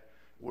bad.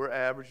 We're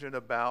averaging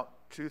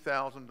about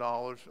 $2,000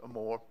 or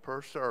more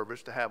per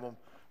service to have them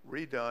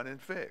redone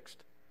and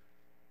fixed.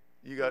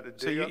 You got to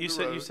dig up the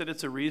road. You said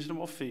it's a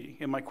reasonable fee,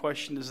 and my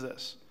question is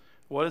this: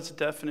 what is the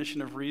definition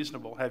of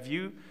reasonable? Have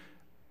you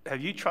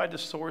tried to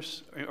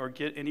source or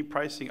get any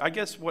pricing? I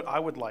guess what I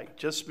would like,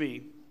 just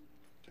me,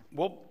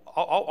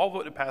 I'll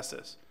vote to pass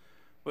this,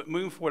 but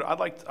moving forward,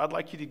 I'd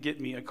like you to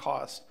get me a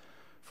cost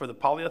for the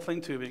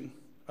polyethylene tubing,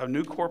 a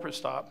new corporate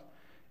stop,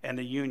 and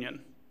a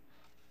union.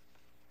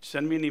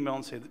 Send me an email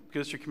and say,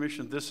 Mr.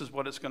 Commissioner, this is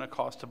what it's going to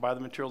cost to buy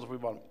the materials if we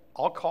bought them.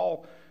 I'll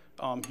call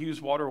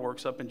Hughes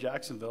Waterworks up in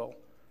Jacksonville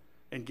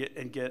and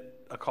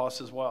get a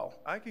cost as well.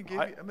 I can give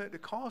you. I mean, the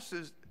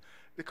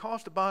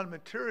cost of buying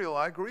material.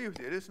 I agree with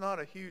you. It's not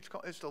a huge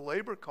cost. It's the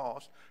labor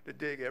cost to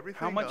dig everything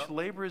How much up.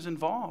 labor is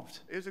involved?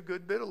 It's a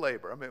good bit of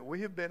labor. I mean,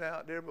 we have been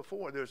out there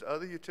before. There's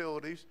other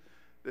utilities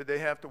that they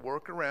have to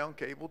work around: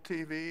 cable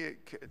TV,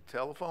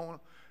 telephone.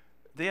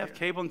 They have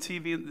cable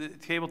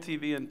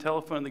TV and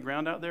telephone in the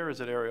ground out there, or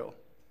is it aerial?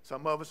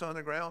 Some of us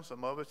underground,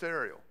 some of us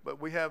aerial.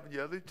 But we have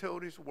the other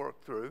utilities to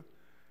work through.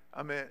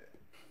 I mean,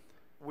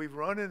 we've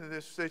run into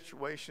this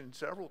situation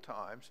several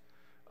times.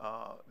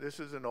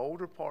 This is an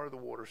older part of the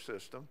water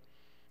system,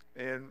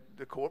 and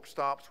the corp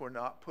stops were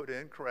not put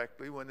in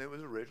correctly when it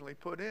was originally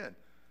put in.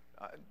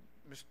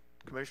 Mr.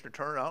 Commissioner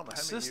Turner, I don't know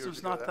how many years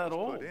ago that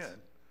was put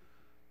in.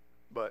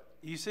 But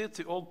you say it's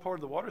the old part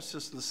of the water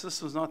system. The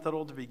system's not that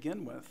old to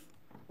begin with.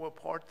 Well,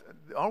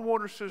 our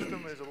water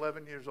system is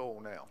 11 years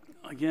old now.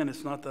 Again,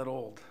 it's not that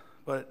old,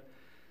 but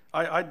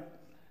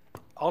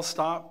I'll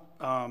stop.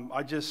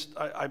 I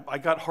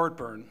got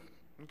heartburn.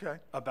 Okay.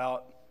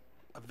 About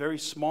a very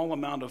small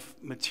amount of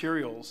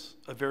materials,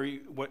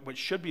 what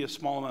should be a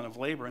small amount of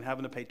labor, and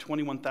having to pay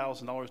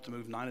 $21,000 to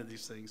move 9 of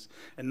these things.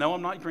 And no,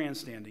 I'm not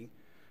grandstanding.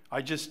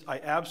 I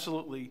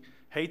absolutely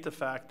hate the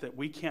fact that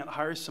we can't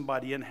hire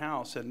somebody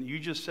in-house. And you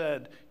just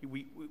said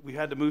we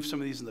had to move some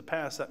of these in the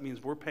past. That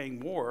means we're paying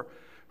more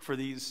for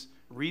these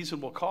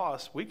reasonable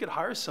costs. We could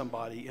hire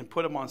somebody and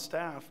put them on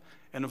staff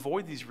and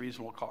avoid these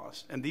reasonable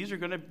costs. And these are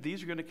going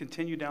to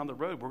continue down the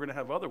road. We're going to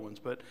have other ones,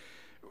 but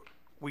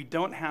we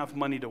don't have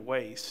money to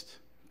waste.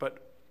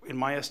 But in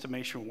my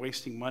estimation, we're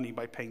wasting money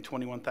by paying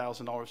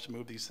 $21,000 to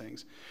move these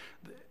things.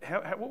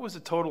 What was the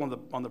total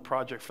on the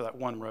project for that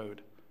one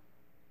road?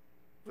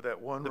 For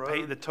that one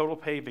road? The total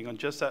paving on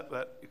just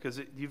that because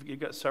you've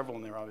got several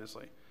in there,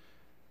 obviously.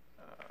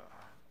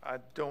 I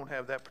don't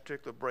have that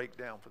particular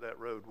breakdown for that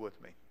road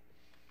with me.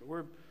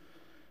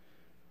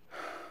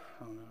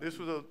 This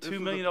was a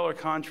 $2 million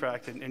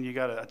contract, and you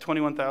got a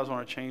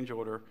 $21,000 change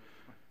order.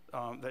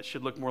 That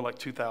should look more like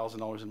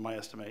 $2,000 in my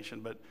estimation.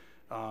 But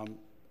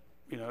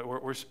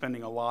we're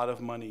spending a lot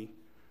of money.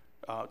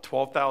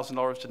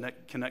 $12,000 to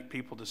connect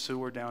people to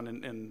sewer down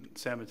in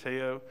San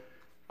Mateo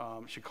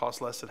should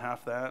cost less than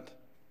half that.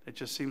 It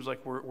just seems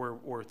like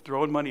we're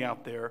throwing money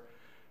out there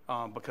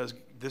because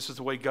this is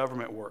the way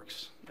government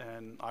works.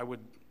 And I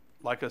would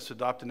like us to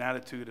adopt an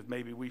attitude of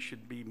maybe we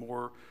should be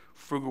more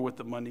frugal with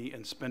the money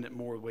and spend it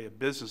more the way a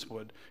business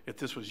would. If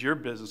this was your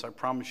business, I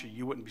promise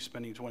you wouldn't be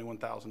spending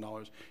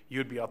 $21,000.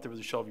 You'd be out there with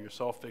a shovel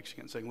yourself fixing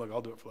it and saying, look,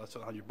 I'll do it for less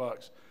than $100. All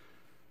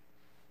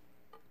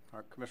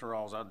right, Commissioner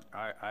Rawls,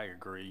 I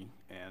agree,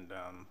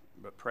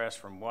 but Press,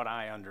 from what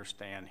I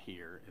understand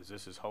here, is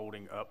this is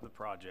holding up the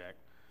project.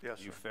 Yes,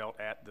 sir. You felt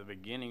at the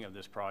beginning of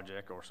this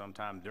project or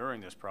sometime during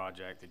this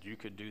project that you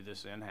could do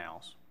this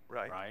in-house.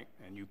 Right?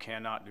 And you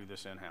cannot do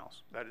this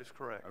in-house. That is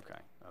correct. Okay,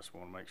 I just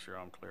want to make sure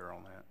I'm clear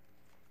on that.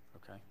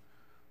 Okay,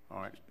 all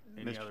right.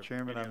 Mr.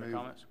 Chairman,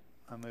 comments?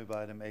 I move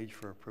item H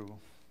for approval.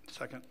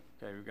 Second.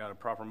 Okay, we've got a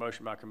proper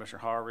motion by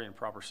Commissioner Harvey and a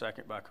proper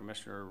second by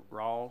Commissioner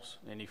Rawls.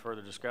 Any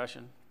further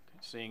discussion?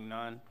 Seeing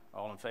none,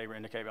 all in favor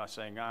indicate by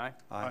saying aye.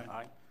 Aye.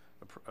 Aye.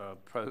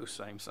 Opposed,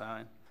 same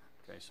sign.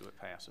 Okay, so it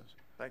passes.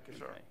 Thank you,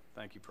 sir. Okay,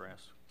 thank you,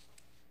 Press.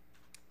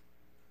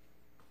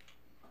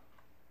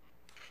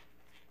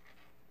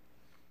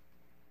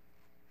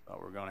 Thought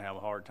we were going to have a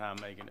hard time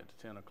making it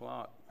to 10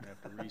 o'clock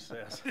after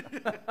recess.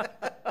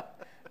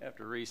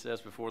 After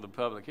recess before the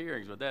public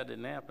hearings, but that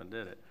didn't happen,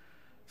 did it?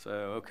 So,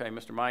 okay,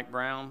 Mr. Mike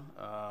Brown,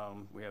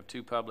 we have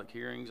 2 public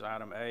hearings.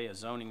 Item A, a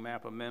zoning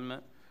map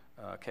amendment,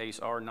 case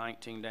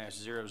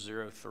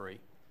R19-003.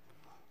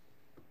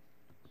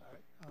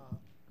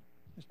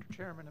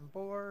 Chairman and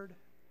Board.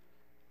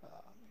 Give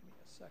me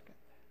a second.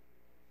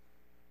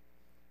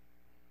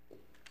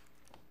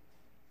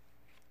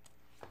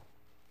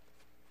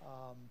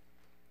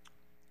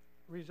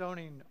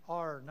 Rezoning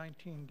R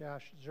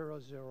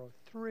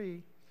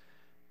 19-003.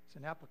 It's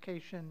an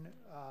application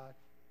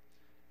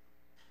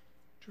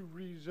to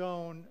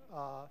rezone,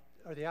 or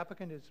the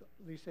applicant is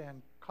Lisa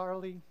Ann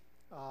Carley,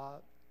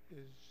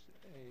 is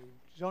a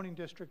zoning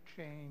district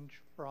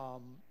change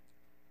from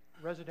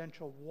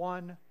residential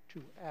 1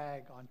 to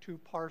ag on 2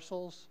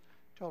 parcels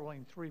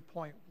totaling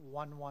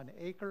 3.11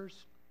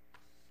 acres.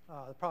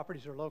 The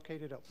properties are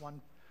located at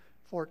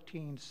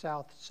 114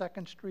 South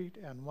 2nd Street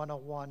and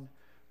 101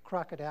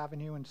 Crockett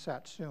Avenue in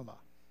Satsuma.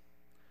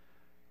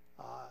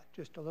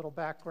 Just a little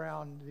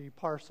background, the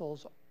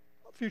parcels,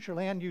 future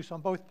land use on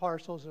both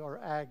parcels are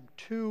Ag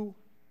 2,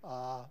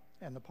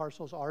 and the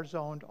parcels are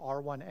zoned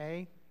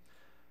R1A.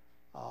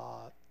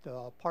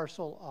 The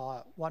parcel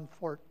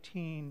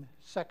 114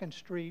 2nd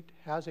Street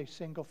has a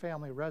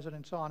single-family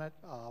residence on it.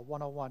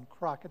 101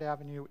 Crockett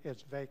Avenue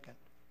is vacant.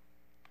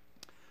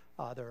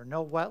 There are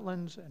no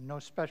wetlands and no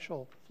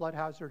special flood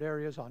hazard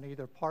areas on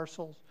either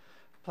parcels.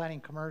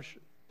 Planning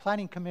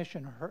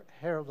Commission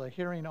held a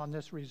hearing on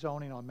this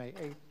rezoning on May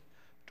 8,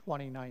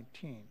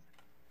 2019.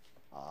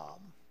 I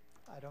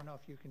don't know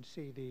if you can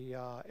see the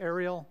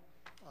aerial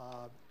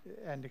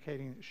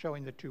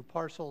showing the 2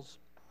 parcels.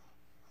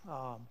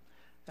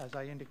 As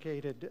I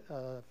indicated,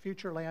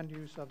 future land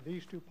use of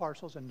these 2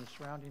 parcels and the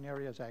surrounding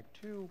areas Ag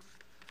 2.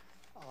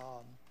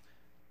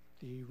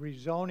 The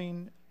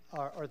rezoning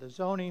or the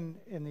zoning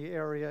in the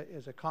area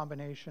is a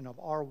combination of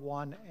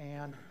R1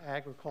 and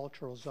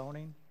agricultural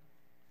zoning.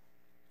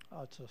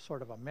 It's a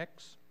sort of a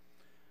mix.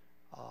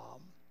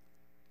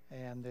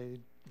 And the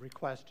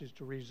request is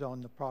to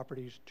rezone the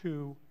properties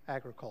to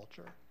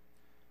agriculture.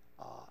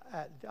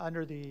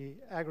 Under the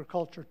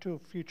agriculture to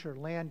future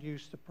land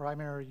use, the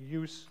primary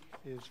use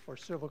is for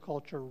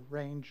silviculture,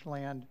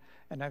 rangeland,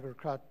 and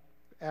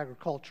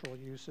agricultural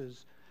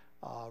uses.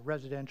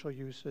 Residential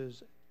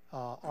uses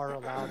are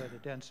allowed at a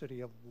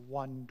density of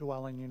 1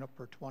 dwelling unit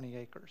per 20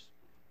 acres.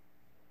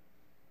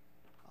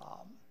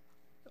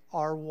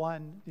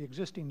 R1, the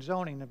existing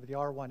zoning of the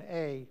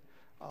R1A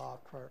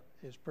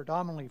is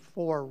predominantly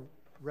for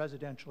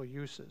residential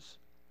uses.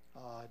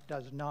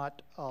 Does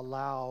not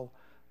allow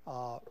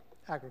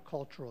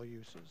agricultural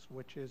uses,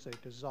 which is a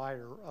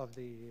desire of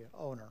the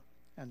owner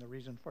and the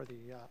reason for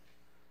the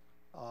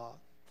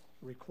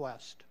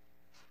request.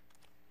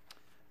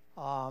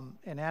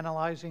 In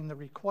analyzing the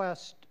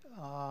request,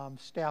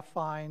 staff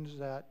finds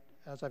that,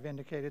 as I've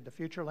indicated, the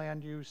future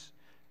land use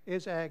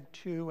is Ag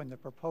 2 and the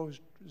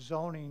proposed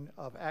zoning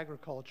of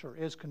agriculture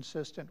is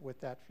consistent with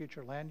that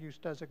future land use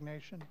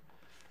designation.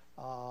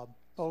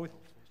 Both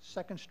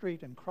 2nd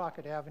Street and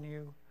Crockett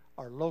Avenue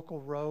are local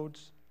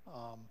roads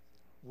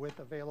with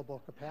available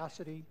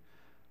capacity.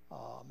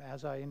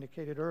 As I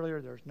indicated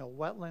earlier, there's no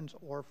wetlands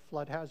or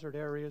flood hazard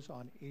areas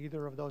on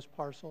either of those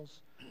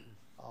parcels.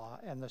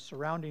 And the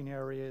surrounding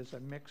area is a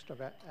mix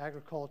of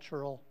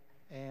agricultural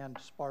and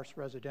sparse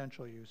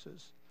residential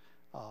uses.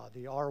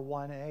 The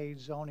R1A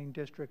zoning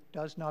district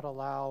does not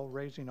allow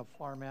raising of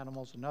farm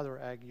animals and other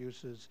ag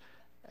uses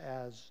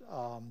as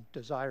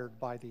desired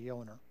by the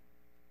owner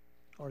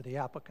or the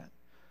applicant.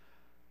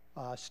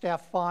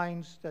 Staff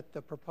finds that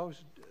the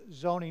proposed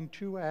zoning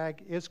to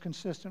ag is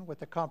consistent with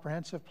the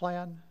comprehensive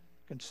plan,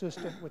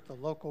 consistent with the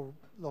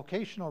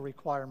locational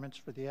requirements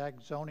for the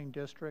ag zoning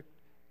district,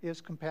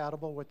 is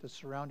compatible with the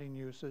surrounding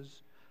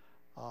uses.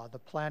 The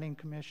Planning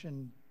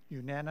Commission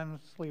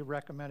unanimously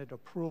recommended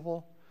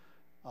approval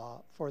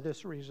for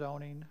this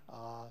rezoning.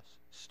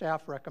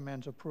 Staff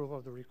recommends approval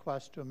of the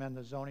request to amend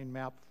the zoning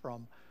map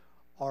from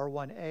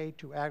R1A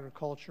to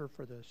agriculture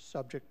for the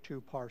subject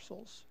 2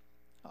 parcels.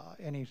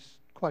 Any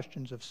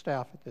questions of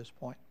staff at this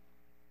point?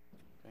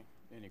 Okay.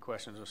 Any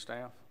questions of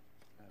staff?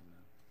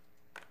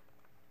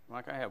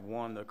 Mike, I have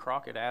one. The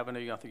Crockett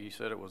Avenue, I think you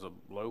said it was a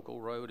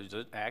local road. Is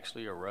it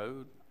actually a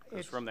road?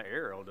 Because from the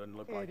aerial, it doesn't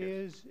look like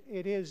it.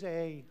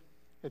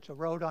 It's a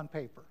road on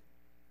paper,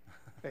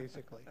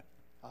 basically.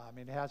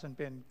 It hasn't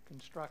been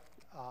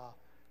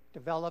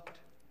developed,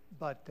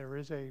 but there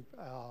is a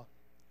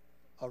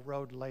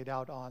road laid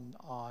out on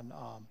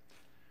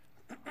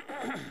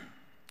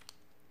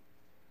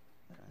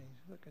let me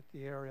look at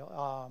the aerial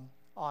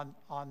on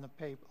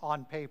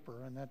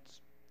paper, and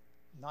that's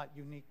not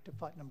unique to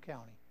Putnam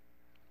County.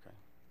 Okay.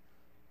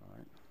 All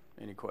right.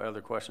 Any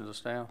other questions of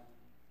staff?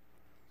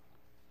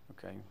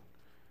 Okay.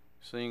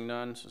 Seeing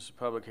none, since it's a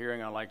public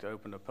hearing, I'd like to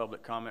open the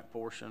public comment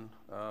portion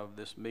of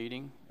this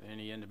meeting.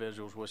 Any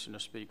individuals wishing to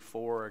speak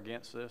for or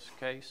against this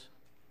case?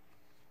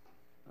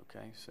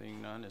 Okay,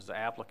 seeing none. Is the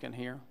applicant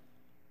here?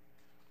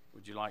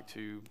 Would you like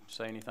to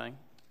say anything?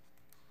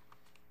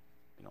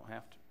 You don't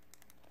have to.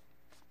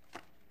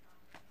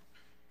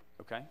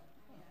 Okay.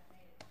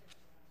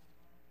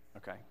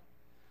 Okay.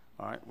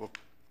 All right,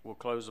 we'll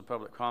close the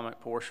public comment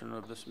portion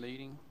of this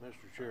meeting.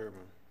 Mr.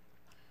 Chairman,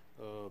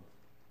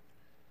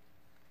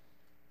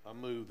 I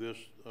move this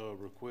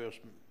request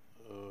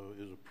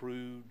is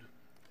approved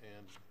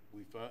and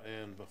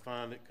and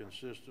find it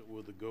consistent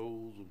with the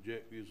goals,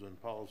 objectives,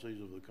 and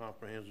policies of the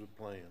comprehensive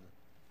plan.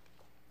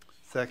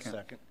 Second.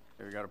 Okay,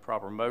 we got a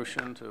proper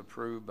motion to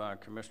approve by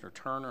Commissioner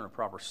Turner and a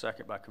proper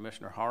second by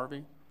Commissioner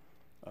Harvey.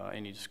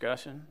 Any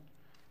discussion?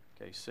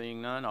 Okay,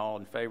 seeing none, all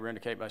in favor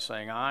indicate by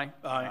saying aye.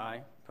 Aye.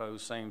 Aye.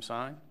 Opposed, same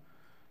sign.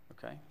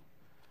 Okay.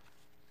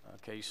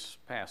 Case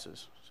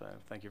passes. So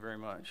thank you very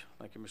much.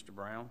 Thank you, Mr.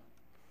 Brown.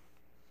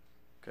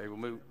 Okay, we'll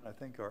move. I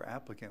think our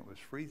applicant was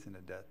freezing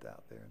to death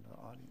out there in the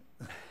audience.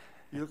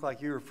 You look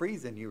like you were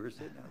freezing. You were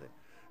sitting out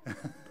there.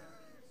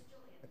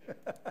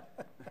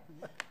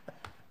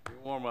 You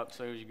warm up as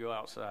soon as you go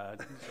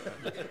outside. So.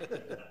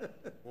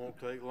 Won't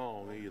take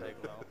long either.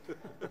 Take long.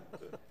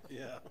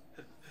 Yeah.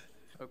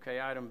 Okay,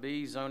 item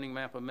B, zoning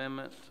map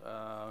amendment,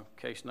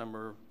 case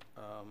number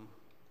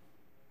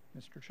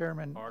Mr.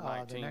 Chairman, the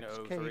next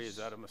R1903. case, Is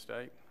that a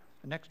mistake?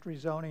 the next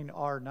rezoning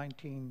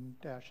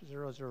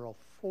R19-004.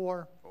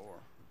 Four.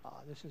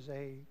 This is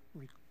a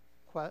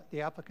request,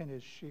 the applicant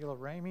is Sheila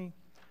Ramey.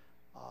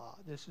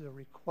 This is a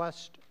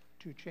request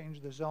to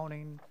change the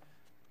zoning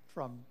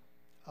from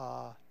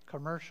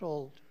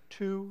commercial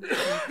to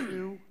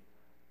C2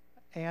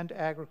 and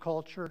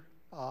agriculture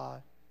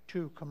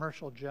to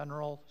commercial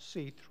general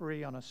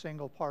C3 on a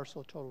single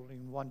parcel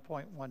totaling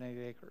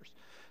 1.18 acres.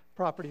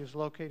 Property is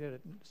located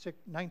at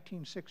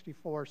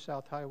 1964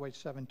 South Highway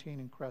 17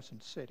 in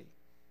Crescent City.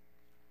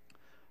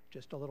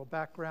 Just a little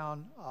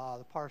background,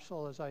 the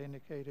parcel, as I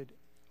indicated,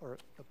 or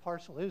the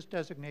parcel is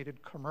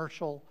designated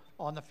commercial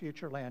on the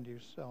future land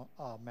use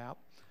map.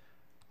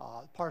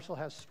 The parcel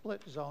has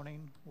split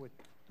zoning with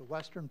the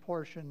western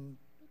portion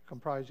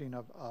comprising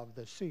of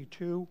the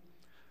C2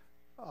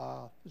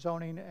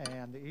 zoning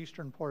and the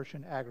eastern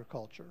portion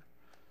agriculture.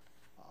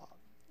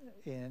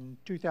 In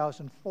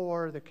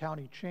 2004, the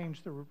county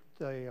changed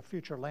the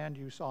future land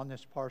use on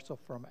this parcel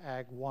from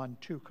Ag 1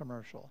 to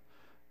commercial.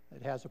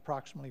 It has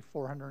approximately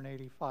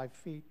 485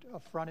 feet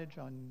of frontage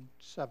on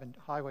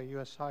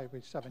US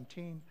Highway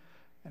 17.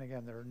 And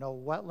again, there are no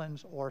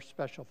wetlands or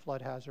special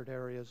flood hazard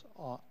areas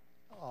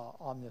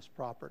on this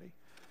property.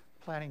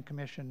 Planning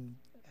Commission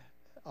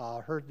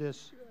heard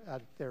this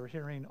at their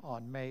hearing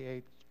on May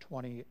 8th,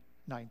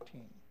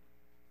 2019.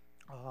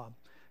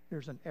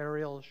 Here's an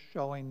aerial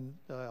showing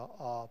the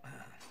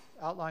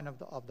outline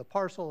of the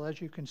parcel. As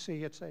you can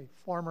see, it's a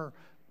former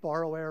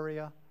borrow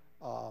area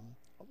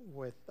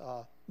with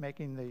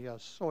making the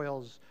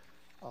soils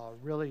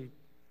really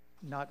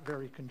not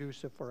very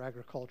conducive for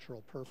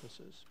agricultural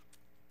purposes.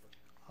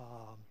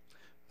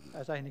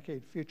 As I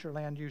indicated, future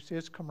land use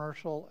is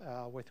commercial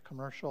with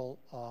commercial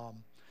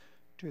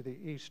to the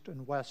east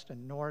and west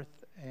and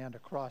north and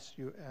across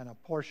and a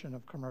portion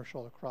of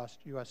commercial across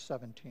US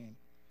 17.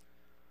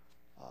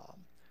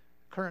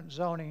 Current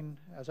zoning,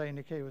 as I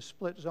indicated, was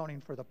split zoning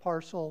for the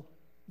parcel.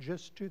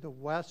 Just to the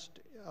west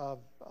of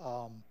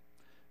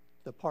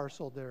the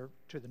parcel there,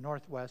 to the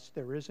northwest,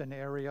 there is an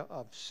area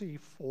of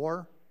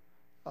C4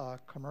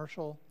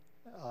 commercial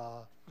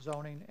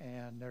zoning,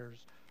 and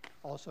there's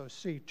also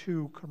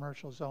C2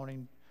 commercial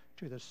zoning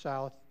to the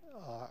south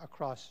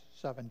across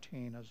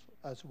 17,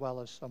 as well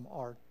as some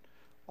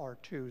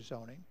R2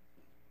 zoning.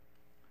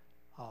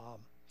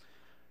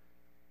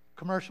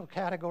 Commercial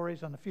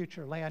categories on the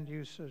future land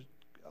uses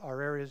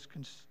are areas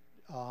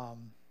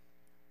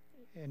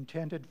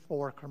intended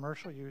for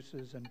commercial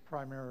uses and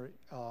primary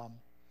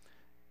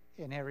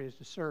in areas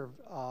to serve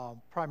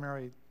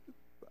primary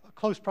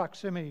close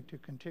proximity to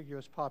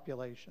contiguous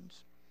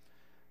populations.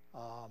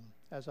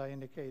 As I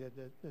indicated,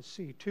 the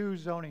C2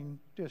 zoning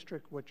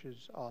district, which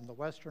is on the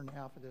western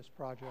half of this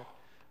project,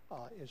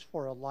 is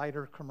for a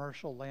lighter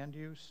commercial land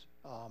use.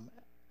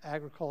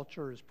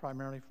 Agriculture is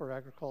primarily for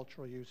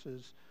agricultural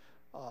uses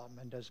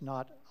and does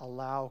not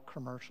allow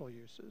commercial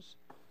uses.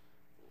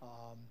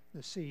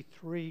 The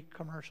C3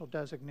 commercial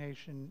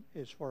designation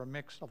is for a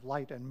mix of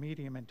light and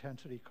medium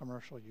intensity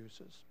commercial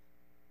uses.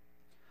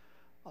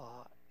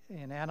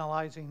 In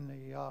analyzing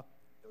the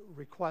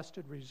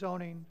requested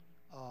rezoning,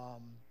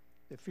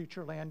 the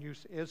future land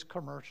use is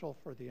commercial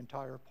for the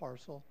entire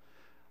parcel.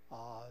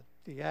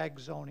 The ag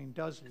zoning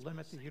does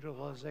limit the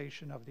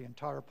utilization of the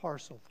entire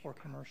parcel for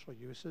commercial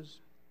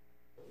uses.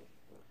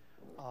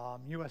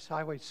 US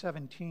Highway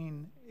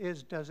 17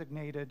 is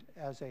designated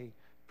as a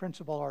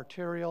principal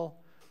arterial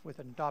with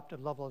an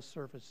adopted level of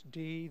service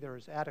D. There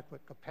is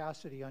adequate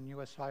capacity on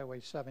US Highway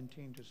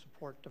 17 to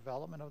support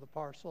development of the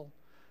parcel.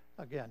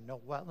 Again, no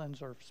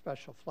wetlands or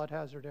special flood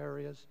hazard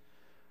areas.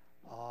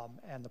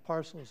 And the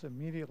parcel is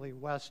immediately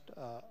west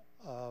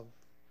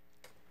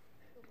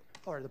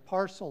the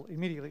parcel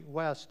immediately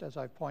west, as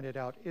I pointed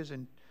out, is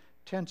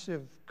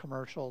intensive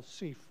commercial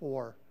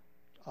C4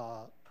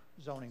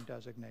 zoning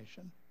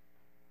designation.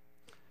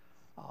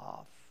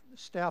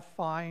 Staff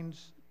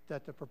finds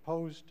that the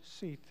proposed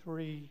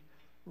C3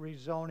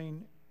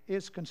 rezoning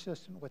is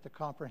consistent with the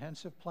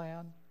comprehensive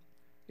plan,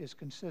 is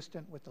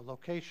consistent with the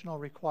locational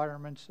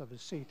requirements of the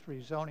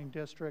C3 zoning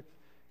district,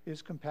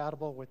 is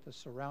compatible with the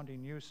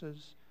surrounding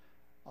uses.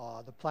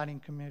 The Planning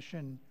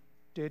Commission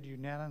did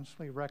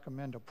unanimously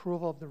recommend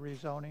approval of the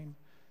rezoning.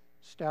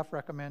 Staff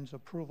recommends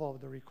approval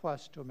of the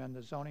request to amend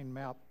the zoning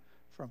map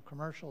from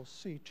commercial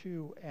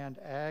C2 and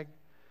ag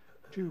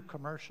to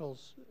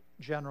commercials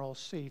general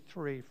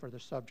C3 for the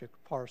subject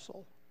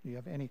parcel. Do you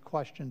have any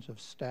questions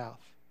of staff?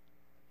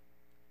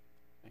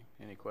 Okay.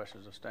 Any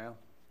questions of staff?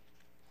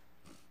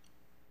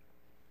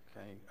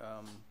 Okay,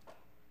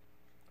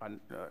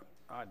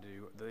 I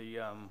do.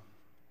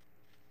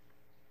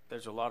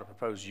 There's a lot of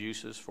proposed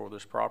uses for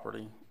this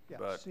property, Yeah,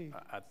 but see-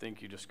 I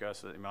think you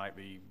discussed that they might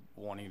be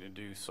wanting to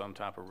do some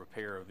type of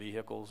repair of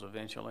vehicles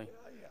eventually.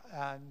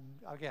 And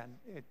again,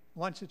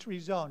 once it's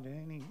rezoned,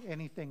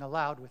 anything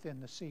allowed within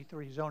the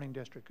C3 zoning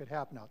district could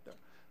happen out there.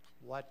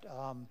 What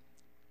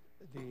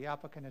the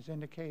applicant has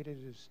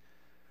indicated is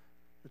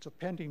it's a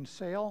pending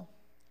sale.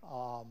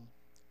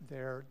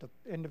 The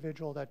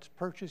individual that's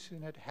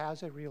purchasing it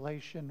has a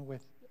relation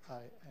with,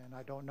 and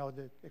I don't know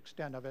the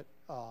extent of it,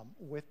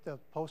 with the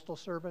Postal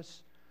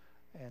Service.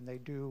 And they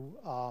do,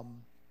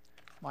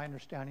 my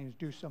understanding is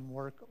do some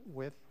work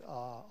with,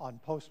 on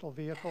postal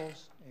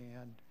vehicles,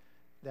 and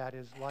that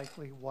is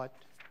likely what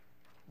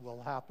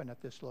will happen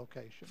at this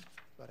location.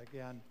 But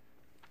again,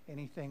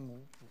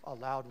 anything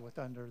allowed with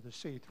under the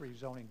C3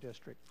 zoning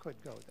district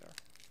could go there.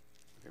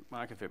 Okay,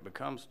 Mike, if it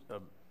becomes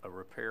a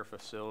repair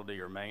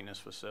facility or maintenance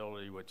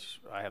facility,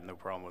 which I have no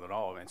problem with at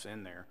all, it's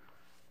in there,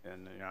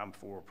 and you know, I'm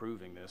for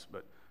approving this,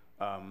 but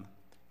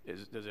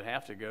does it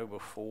have to go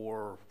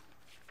before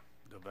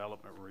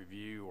development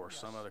review or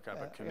some other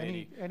type of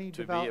committee?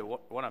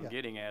 What I'm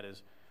getting at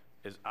is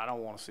I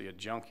don't want to see a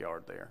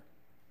junkyard there.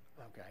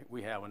 Okay,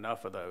 we have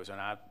enough of those,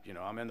 and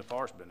I'm in the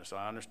forest business, so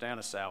I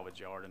understand a salvage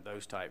yard and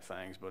those type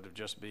things, but of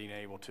just being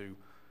able to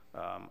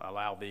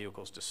allow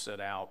vehicles to sit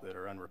out that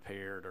are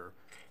unrepaired or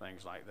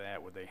things like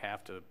that, would they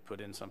have to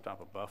put in some type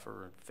of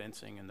buffer and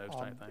fencing and those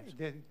type things?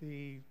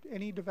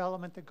 Any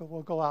development that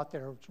will go out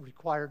there is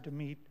required to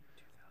meet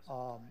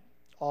all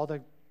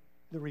the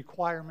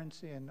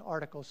requirements in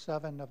Article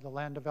 7 of the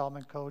Land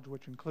Development Code,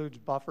 which includes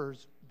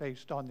buffers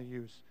based on the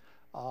use.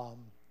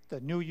 The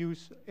new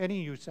use,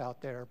 any use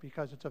out there,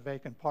 because it's a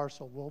vacant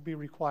parcel, will be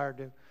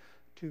required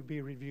to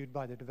be reviewed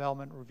by the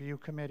Development Review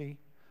Committee,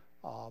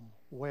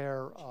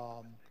 where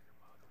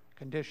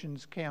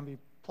conditions can be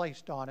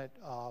placed on it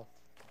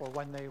for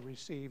when they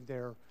receive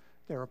their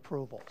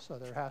approval. So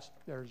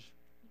there's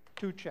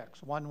two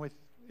checks. One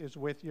is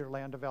with your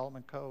Land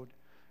Development Code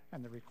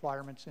and the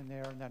requirements in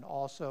there, and then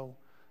also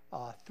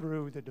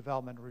through the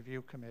Development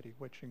Review Committee,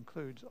 which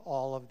includes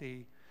all of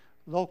the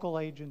local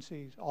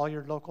agencies, all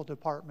your local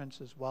departments,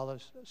 as well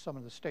as some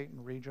of the state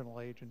and regional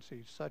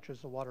agencies, such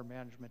as the Water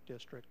Management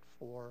District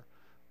for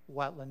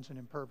wetlands and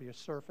impervious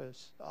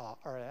surface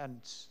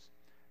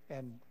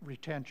and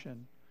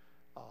retention,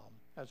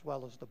 as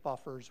well as the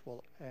buffers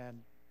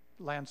and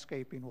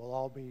landscaping will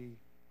all be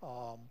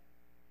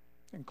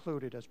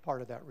included as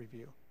part of that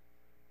review.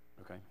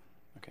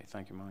 Okay,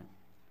 thank you, Mike.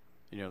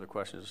 Any other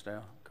questions of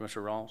staff?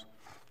 Commissioner Rawls?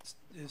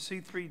 Is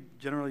C3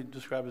 generally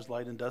described as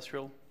light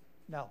industrial?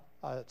 No,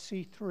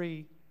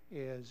 C3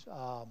 is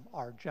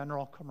our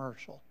general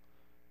commercial.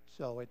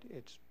 So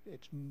it's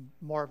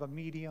more of a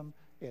medium.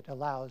 It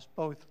allows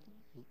both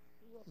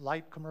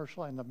light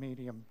commercial and the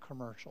medium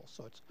commercial.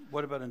 So it's.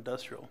 What about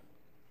industrial?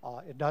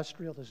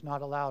 Industrial is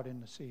not allowed in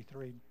the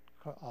C3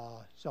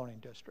 zoning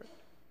district.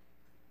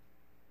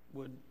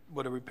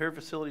 Would a repair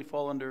facility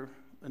fall under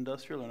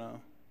industrial or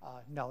no?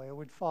 No, it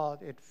would fall.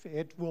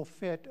 It will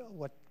fit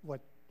what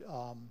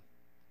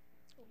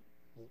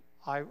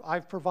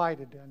I've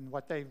provided and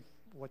what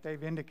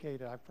they've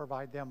indicated. I've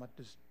provided them with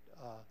this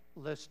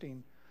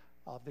listing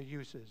of the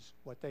uses.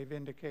 What they've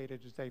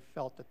indicated is they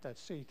felt that that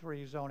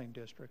C3 zoning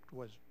district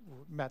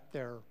met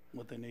their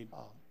what they need.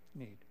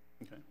 Need.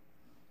 Okay.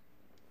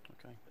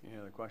 Any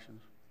other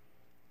questions?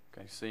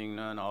 Okay. Seeing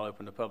none, I'll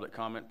open the public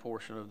comment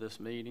portion of this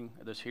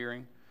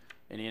hearing.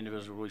 Any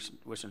individual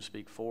wishing to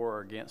speak for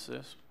or against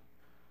this?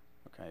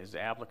 Okay. Is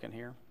the applicant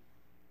here?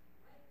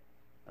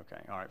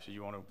 Okay. All right. So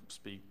you want to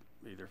speak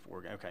either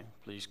for? Okay.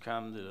 Please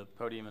come to the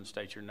podium and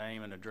state your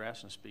name and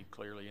address and speak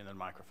clearly into the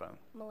microphone.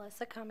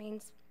 Melissa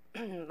Cummings.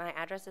 My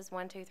address is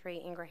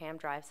 123 Ingraham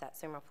Drive,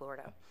 Satsuma,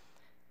 Florida.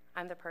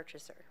 I'm the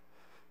purchaser.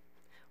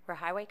 We're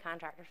highway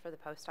contractors for the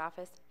post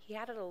office. He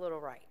had it a little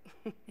right.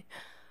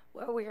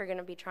 What we are going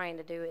to be trying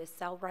to do is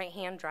sell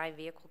right-hand drive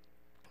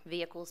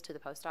vehicles to the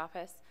post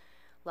office.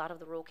 A lot of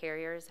the rural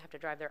carriers have to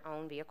drive their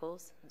own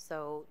vehicles,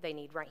 so they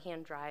need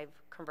right-hand drive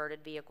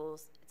converted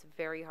vehicles. It's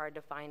very hard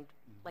to find,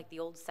 like the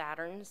old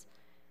Saturns,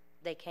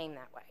 they came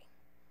that way.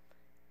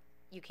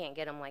 You can't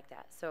get them like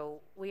that.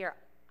 So we are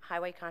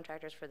highway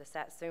contractors for the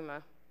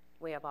Satsuma.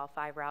 We have all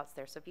 5 routes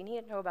there. So if you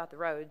need to know about the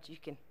roads, you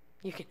can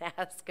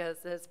ask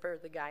us as per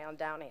the guy on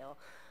downhill.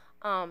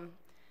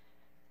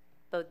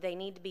 But they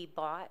need to be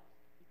bought.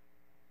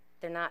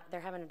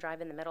 They're having to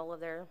drive in the middle of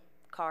their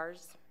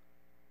cars.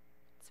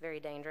 It's very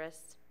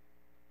dangerous.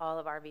 All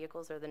of our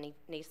vehicles are the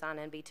Nissan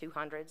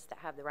NV200s that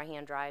have the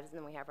right-hand drives, and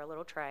then we have our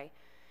little tray.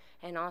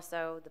 And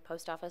also, the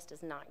post office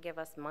does not give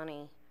us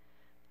money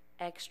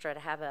extra to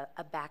have a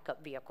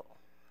backup vehicle.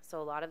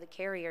 So a lot of the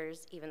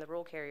carriers, even the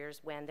rural carriers,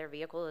 when their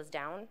vehicle is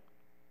down,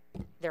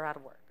 they're out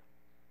of work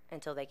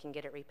until they can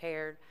get it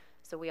repaired.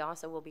 So we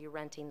also will be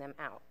renting them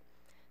out.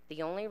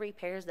 The only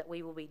repairs that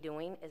we will be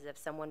doing is if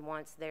someone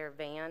wants their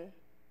van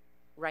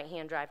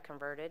right-hand drive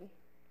converted,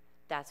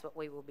 that's what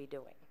we will be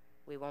doing.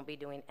 We won't be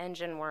doing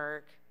engine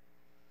work,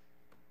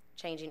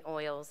 changing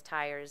oils,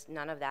 tires,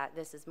 none of that.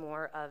 This is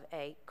more of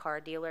a car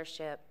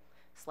dealership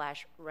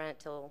 /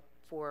 rental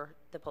for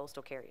the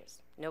postal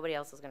carriers. Nobody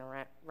else is going to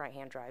rent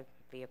right-hand drive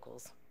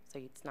vehicles. So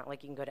it's not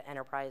like you can go to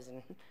Enterprise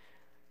and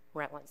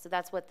rent one. So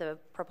that's what the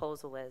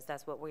proposal is.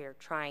 That's what we are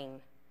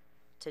trying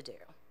to do.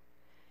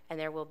 And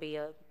there will be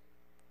a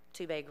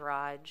 2-bay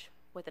garage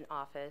with an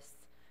office,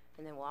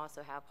 and then we'll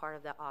also have part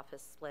of the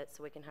office split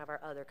so we can have our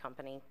other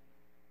company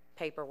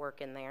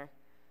paperwork in there.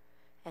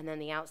 And then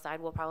the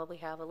outside will probably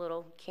have a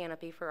little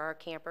canopy for our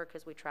camper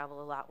because we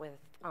travel a lot with,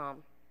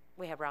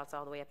 we have routes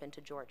all the way up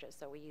into Georgia,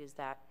 so we use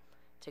that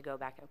to go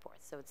back and forth.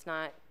 So it's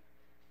not,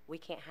 we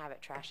can't have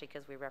it trashy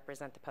because we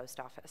represent the post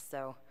office.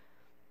 So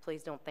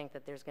please don't think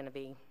that there's going to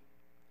be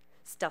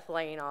stuff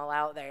laying all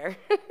out there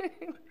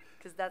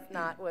because that's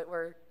not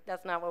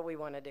what we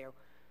want to do.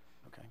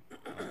 Okay,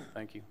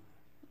 thank you.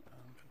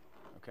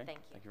 Okay, Thank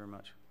you very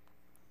much.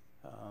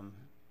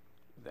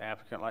 The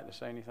applicant like to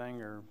say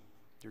anything, or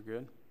you're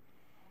good?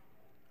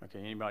 Okay,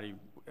 anybody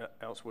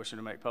else wishing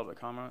to make public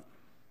comment?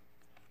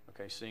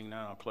 Okay, seeing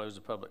none, I'll close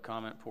the public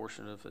comment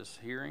portion of this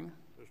hearing.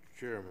 Mr.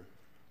 Chairman,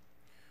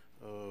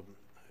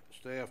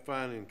 staff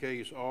finding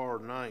case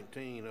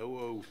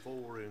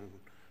R-19-004 in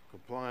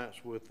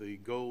compliance with the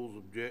goals,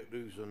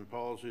 objectives, and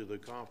policy of the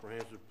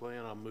comprehensive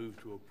plan, I move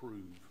to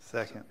approve.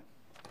 Second.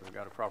 We've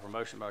got a proper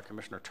motion by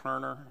Commissioner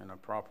Turner and a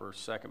proper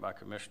second by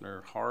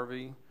Commissioner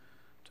Harvey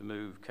to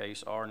move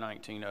case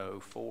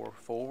R-19-004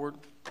 forward.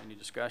 Any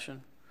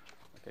discussion?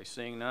 Okay,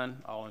 seeing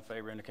none, all in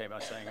favor indicate by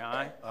saying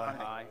aye. Aye.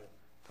 Aye.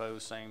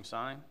 Opposed, same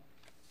sign.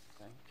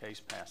 Okay, case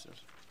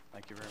passes.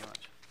 Thank you very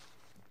much.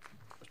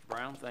 Mr.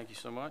 Brown, thank you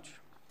so much.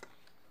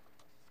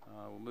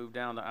 We'll move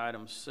down to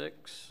item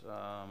 6.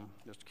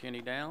 Mr.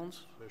 Kenny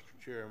Downs. Mr.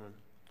 Chairman,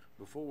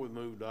 before we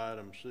move to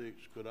item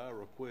 6, could I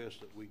request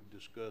that we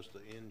discuss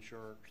the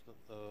insurance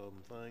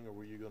thing, or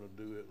were you going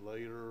to do it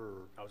later?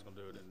 Or? I was going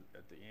to do it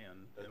at the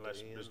end, At unless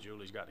the end? Ms.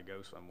 Julie's got to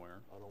go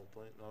somewhere. I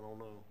don't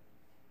know.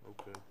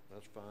 Okay,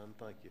 that's fine,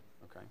 thank you.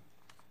 Okay.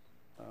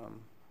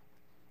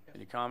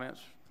 Any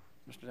comments,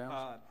 Mr.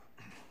 Downs?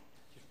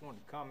 Just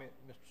wanted to comment,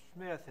 Mr.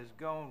 Smith has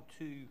gone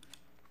to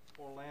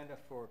Orlando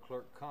for a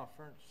clerk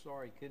conference.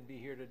 Sorry he couldn't be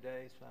here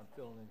today, so I'm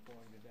filling in for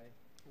him today.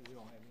 We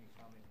don't have any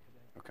comment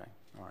today. Okay,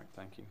 all right,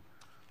 thank you.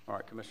 All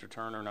right, Commissioner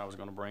Turner, and I was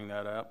going to bring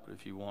that up, but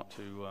if you want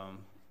to,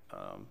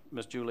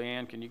 Ms.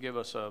 Julianne, can you give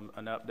us an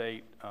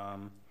update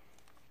on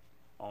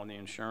the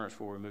insurance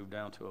before we move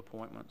down to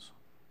appointments?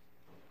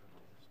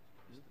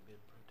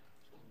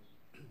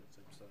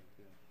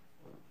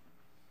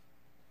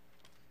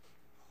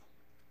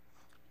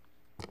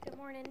 Good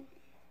morning.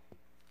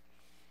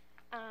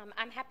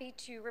 I'm happy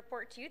to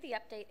report to you the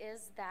update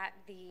is that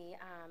the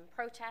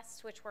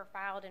protests which were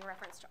filed in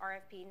reference to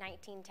RFP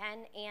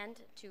 1910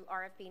 and to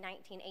RFP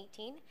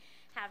 1918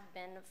 have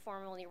been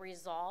formally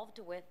resolved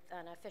with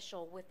an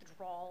official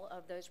withdrawal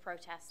of those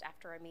protests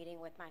after a meeting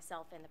with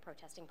myself and the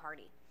protesting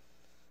party.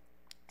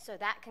 So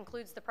that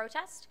concludes the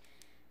protest.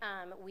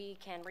 We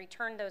can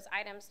return those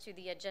items to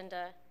the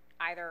agenda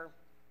either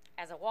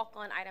as a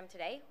walk-on item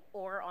today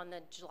or on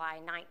the July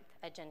 9th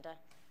agenda,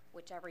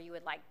 whichever you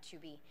would like to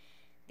be.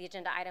 The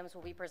agenda items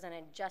will be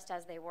presented just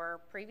as they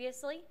were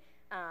previously.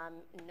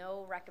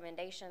 No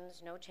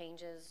recommendations, no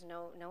changes,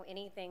 no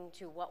anything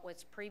to what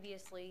was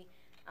previously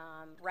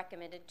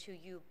recommended to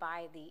you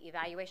by the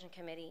evaluation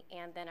committee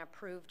and then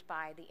approved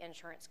by the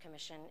insurance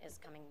commission is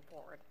coming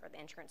forward, or the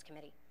insurance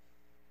committee.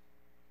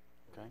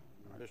 Okay.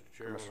 Mr.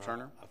 Chairman, Mr.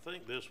 Turner? I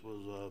think this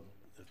was,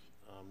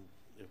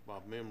 if my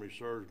memory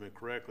serves me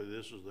correctly,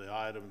 this is the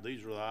item,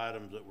 these are the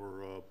items that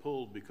were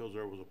pulled because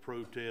there was a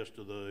protest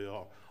to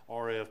the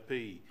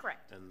RFP.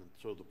 Correct. And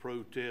so the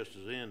protest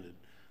has ended.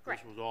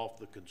 Correct. This was off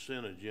the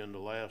consent agenda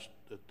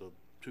at the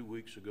 2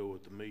 weeks ago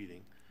at the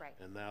meeting. Right.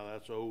 And now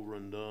that's over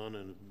and done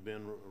and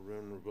been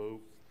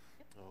revoked.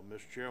 Yep.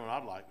 Mr. Chairman,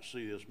 I'd like to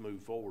see this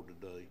move forward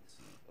today.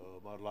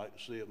 I'd like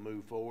to see it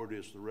move forward.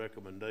 It's the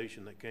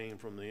recommendation that came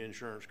from the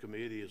insurance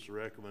committee. It's the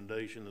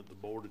recommendation that the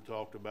board had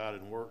talked about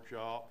in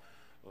workshop.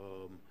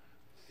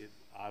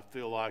 I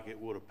feel like it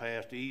would have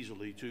passed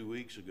easily 2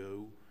 weeks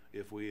ago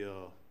if we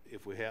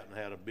hadn't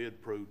had a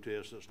bid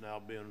protest that's now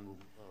been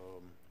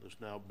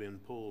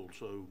pulled.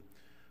 So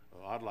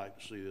I'd like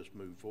to see this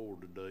move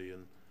forward today.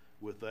 And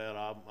with that,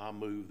 I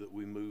move that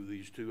we move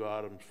these 2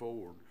 items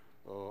forward,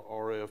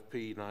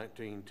 RFP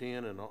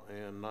 1910 and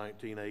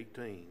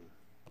 1918.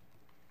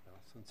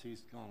 Since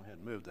he's gone ahead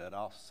and moved that,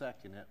 I'll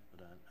second it,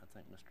 but I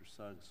think Mr.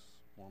 Suggs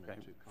wanted to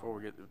comment. Before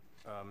we get to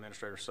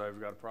Administrator Suggs,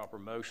 we've got a proper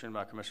motion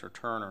by Commissioner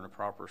Turner and a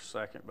proper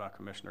second by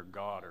Commissioner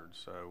Goddard.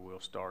 So we'll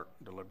start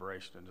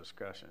deliberation and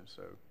discussion.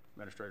 So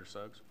Administrator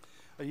Suggs?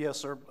 Yes,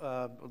 sir.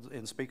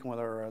 In speaking with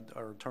our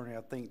attorney,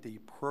 I think the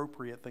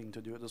appropriate thing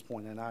to do at this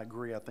point, and I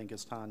agree, I think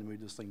it's time to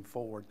move this thing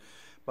forward,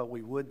 but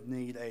we would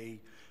need a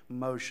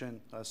motion,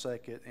 a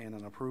second, and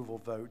an approval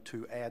vote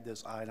to add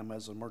this item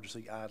as an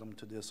emergency item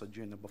to this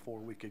agenda before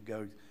we could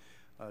go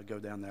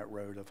down that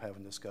road of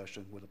having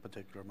discussion with a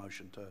particular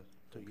motion to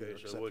either Okay,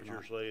 accept so or what not.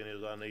 you're saying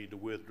is I need to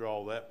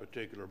withdraw that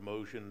particular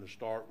motion and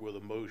start with a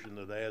motion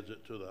that adds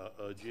it to the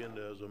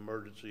agenda as an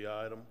emergency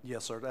item?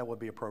 Yes, sir, that would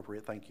be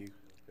appropriate. Thank you.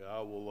 Okay,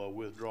 I will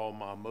withdraw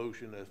my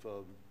motion if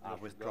I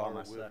Mr. withdraw Goddard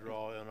my second.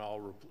 withdraw, and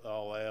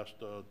I'll ask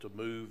to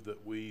move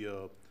that we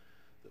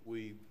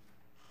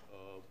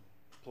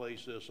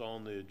place this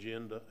on the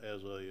agenda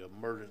as a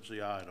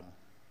emergency item.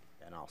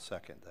 And I'll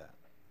second that.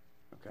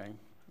 Okay,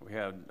 we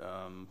had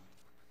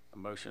a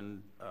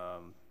motion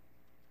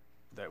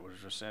that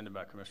was rescinded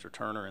by Commissioner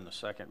Turner and the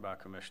second by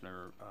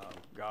Commissioner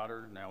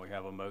Goddard. Now we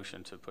have a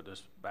motion to put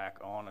this back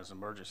on as an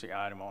emergency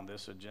item on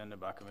this agenda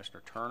by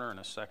Commissioner Turner and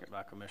a second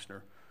by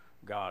Commissioner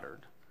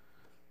Goddard.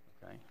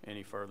 Okay,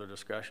 any further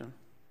discussion?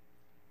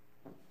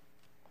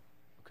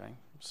 Okay,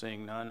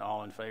 seeing none,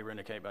 all in favor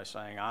indicate by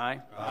saying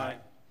aye. Aye.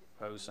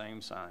 Opposed,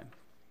 same sign.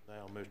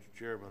 Now, Mr.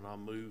 Chairman, I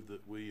move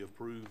that we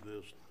approve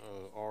this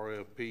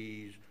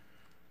RFPs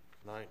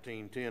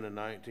 1910 and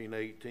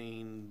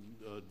 1918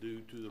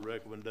 due to the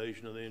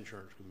recommendation of the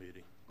Insurance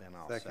Committee. And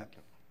I'll Second.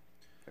 second.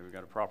 Okay, we've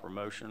got a proper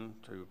motion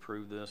to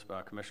approve this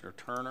by Commissioner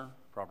Turner,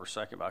 proper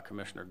second by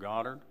Commissioner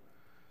Goddard.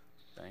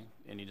 Okay,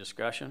 any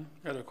discussion?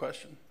 I have a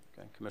question.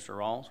 Okay, Commissioner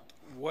Rawls?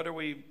 What are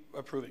we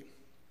approving?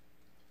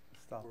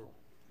 Stop.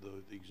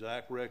 The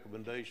exact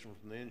recommendation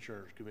from the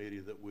Insurance Committee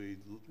that we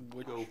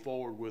go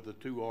forward with the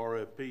two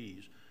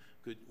RFPs.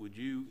 Would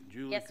you,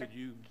 Julie, Yes, sir. could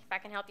you? If I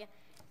can help you.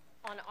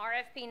 On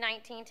RFP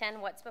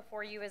 1910, what's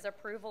before you is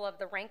approval of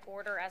the rank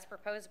order as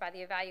proposed by the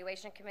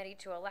Evaluation Committee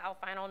to allow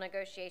final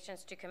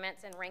negotiations to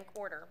commence in rank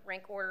order.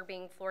 Rank order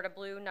being Florida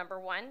Blue, number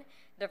 1,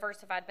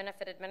 Diversified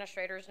Benefit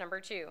Administrators, number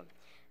 2.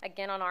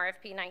 Again, on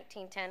RFP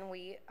 1910,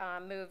 we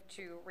moved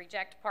to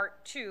reject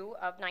Part 2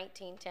 of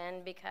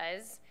 1910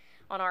 because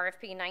on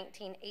RFP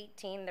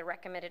 1918, the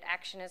recommended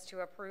action is to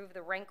approve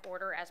the rank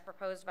order as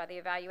proposed by the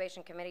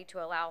Evaluation Committee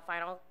to allow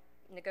final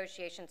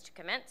negotiations to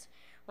commence.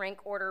 Rank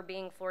order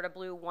being Florida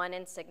Blue 1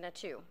 and Cigna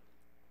 2.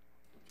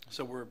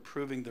 So we're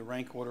approving the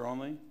rank order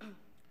only?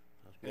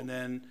 And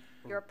then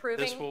You're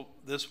approving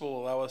this will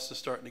allow us to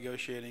start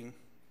negotiating.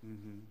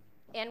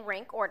 in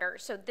rank order.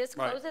 So this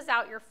Right. closes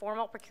out your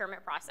formal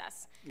procurement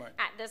process. Right.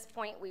 At this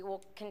point, we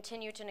will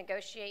continue to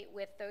negotiate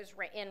with those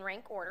in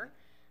rank order.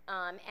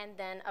 And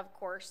then, of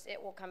course,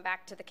 it will come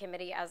back to the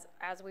committee as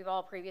we've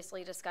all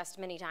previously discussed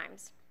many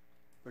times.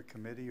 The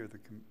committee or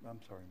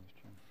I'm sorry,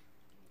 Mr. Chairman.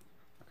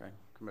 Okay,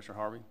 Commissioner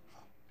Harvey?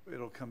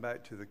 It'll come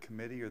back to the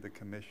committee or the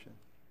commission?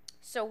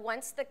 So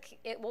once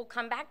it will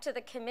come back to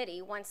the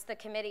committee, once the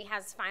committee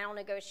has final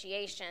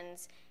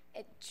negotiations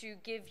to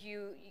give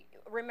you,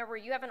 remember,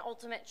 you have an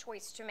ultimate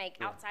choice to make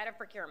outside of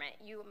procurement.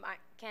 You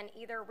can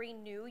either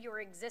renew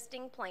your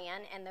existing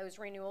plan, and those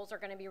renewals are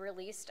going to be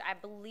released. I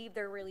believe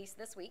they're released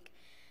this week.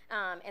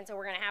 And so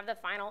we're going to have the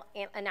final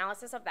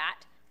analysis of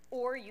that,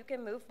 or you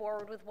can move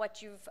forward with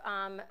what you've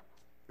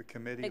The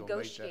committee will make that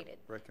negotiated.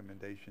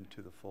 recommendation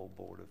to the full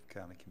Board of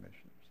County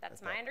Commissioners.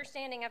 That's at my that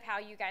understanding of how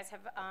you guys have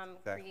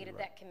Exactly created right.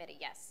 that committee,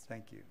 yes.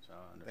 Thank you. So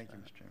I Thank you,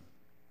 understand.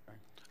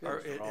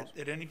 Mr. Chairman.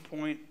 At any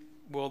point,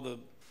 will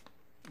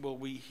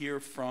we hear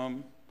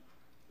from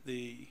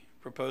the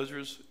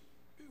proposers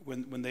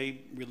when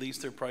they release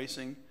their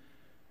pricing?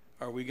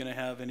 Are we going to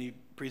have any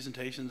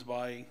presentations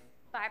by?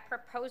 By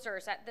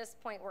proposers, at this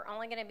point, we're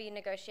only going to be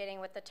negotiating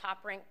with the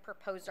top-ranked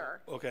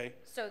proposer. Okay.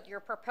 So your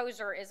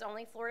proposer is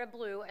only Florida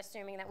Blue,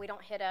 assuming that we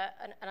don't hit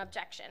an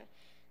objection.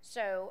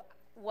 So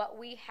what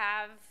we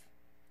have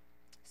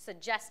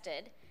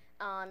suggested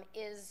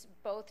is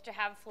both to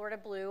have Florida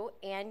Blue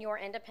and your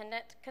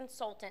independent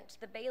consultant,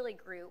 the Bailey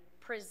Group,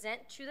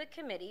 present to the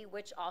committee,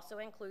 which also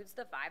includes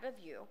the 5 of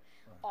you,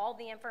 all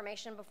the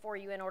information before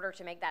you in order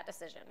to make that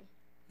decision.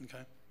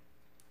 Okay.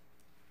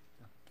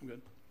 I'm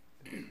good.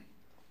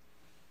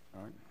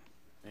 All right,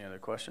 any other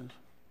questions?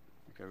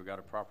 Okay, we got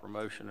a proper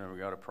motion and we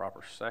got a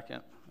proper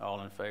second.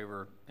 All in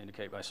favor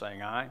indicate by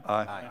saying aye.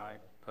 Aye. Aye.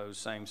 Opposed,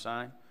 same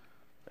sign.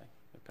 Okay,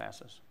 it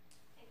passes.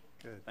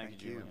 Good, Thank you,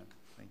 Julian.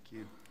 Thank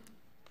you.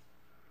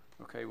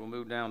 Okay, we'll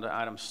move down to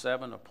item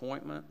 7,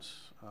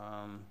 appointments.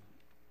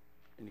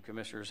 Any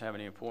commissioners have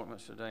any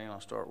appointments today? And I'll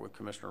start with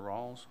Commissioner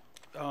Rawls.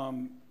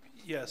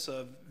 Yes,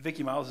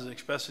 Vicki Miles has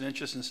expressed an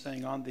interest in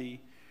staying on the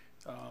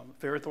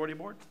Fair Authority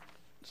Board.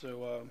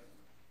 So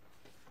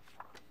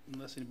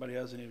unless anybody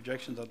has any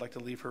objections, I'd like to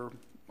leave her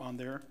on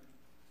there.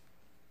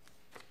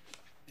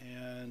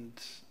 And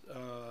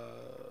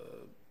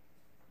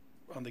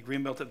on the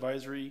Greenbelt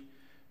Advisory,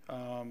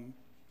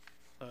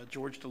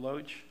 George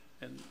Deloach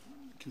and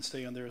can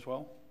stay on there as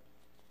well.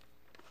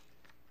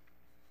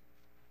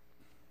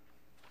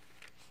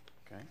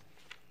 Okay.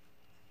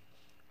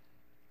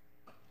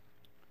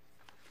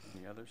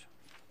 Any others?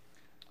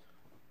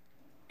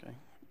 Okay.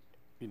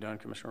 You done,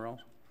 Commissioner Rawls?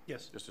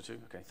 Yes. Just the two?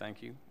 Okay,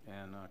 thank you.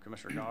 And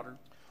Commissioner Goddard?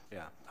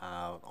 Yeah,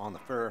 on the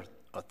Fair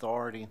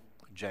Authority,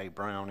 Jay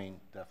Browning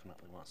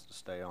definitely wants to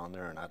stay on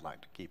there, and I'd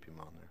like to keep him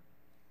on there.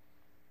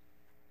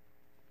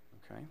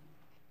 Okay.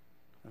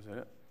 Is that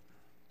it?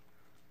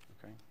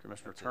 Okay.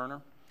 Commissioner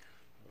Turner?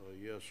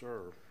 Yes,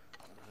 sir.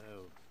 I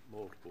have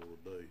multiple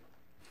today.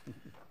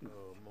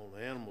 On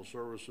the Animal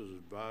Services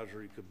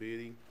Advisory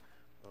Committee,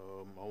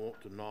 I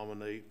want to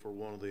nominate for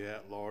one of the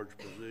at-large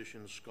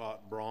positions,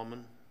 Scott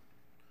Brahman.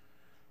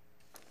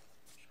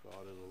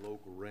 Scott is a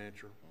local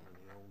rancher, and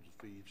he owns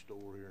a feed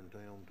store here in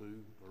town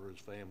too, or his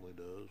family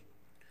does.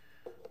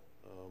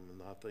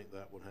 And I think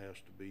that one has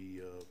to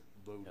be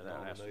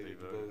nominated and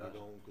voted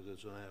on because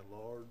it's an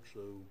at-large,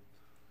 so.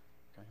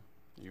 Okay.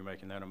 You're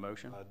making that a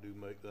motion? I do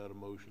make that a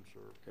motion, sir.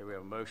 Okay, we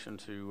have a motion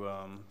to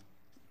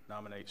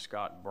nominate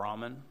Scott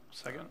Brahman.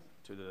 Second.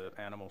 To the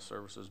Animal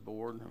Services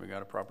Board. And we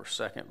got a proper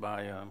second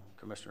by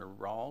Commissioner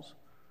Rawls.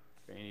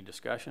 Okay, any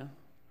discussion?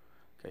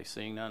 Okay,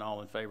 seeing none,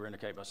 all in favor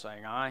indicate by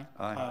saying aye.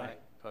 Aye. Aye.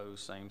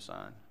 Opposed, same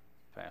sign.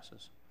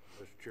 Passes.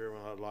 Mr.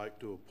 Chairman, I'd like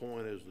to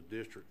appoint as the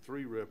District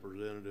 3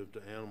 representative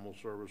to Animal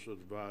Services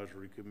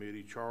Advisory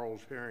Committee,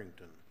 Charles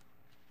Harrington.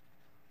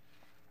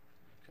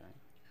 Okay.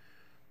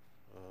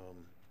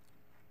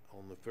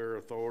 On the Fair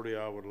Authority,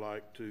 I would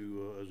like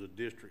to, as a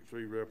District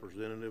 3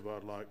 representative,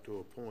 I'd like to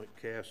appoint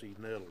Cassie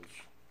Nettles.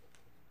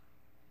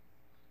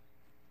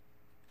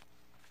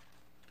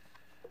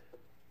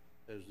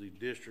 As the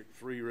District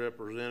 3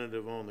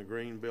 representative on the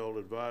Greenbelt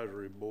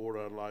Advisory Board,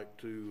 I'd like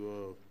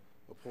to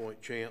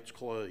appoint Chance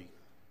Clay.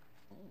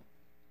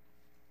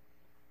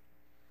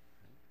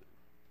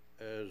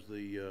 As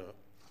the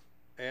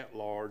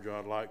at-large,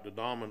 I'd like to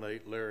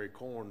nominate Larry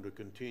Korn to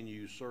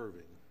continue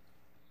serving.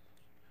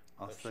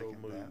 I'll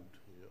second that.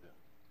 Yeah.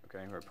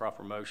 Okay, we have a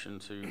proper motion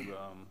to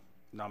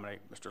nominate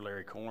Mr.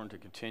 Larry Korn to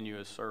continue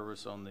his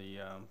service on the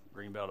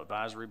Greenbelt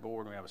Advisory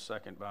Board. We have a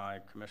second by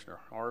Commissioner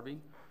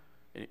Harvey.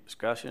 Any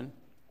discussion?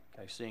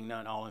 Okay, seeing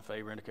none, all in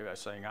favor indicate by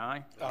saying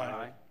aye.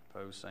 Aye.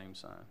 Opposed, same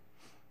sign.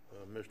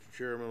 Mr.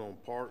 Chairman, on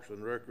Parks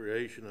and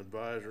Recreation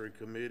Advisory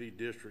Committee,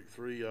 District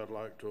 3, I'd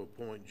like to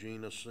appoint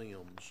Gina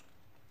Sims.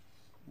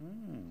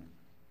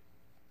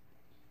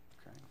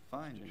 Okay.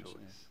 Fine Gina choice.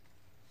 Sims.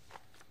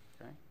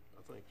 Okay.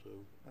 I think so.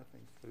 I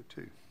think so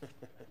too.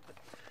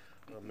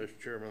 Mr.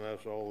 Chairman,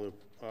 that's all that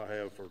I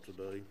have for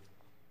today.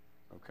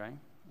 Okay,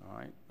 all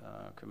right.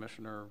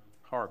 Commissioner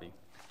Harvey.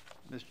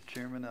 Mr.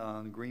 Chairman,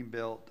 on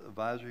Greenbelt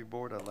Advisory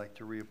Board, I'd like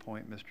to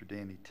reappoint Mr.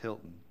 Danny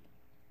Tilton.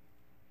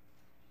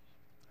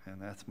 And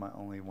that's my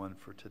only one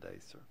for today,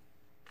 sir.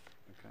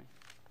 Okay.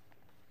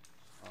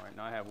 All right,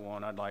 now I have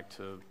one. I'd like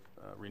to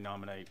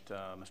renominate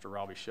Mr.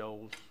 Robbie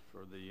Scholes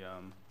for the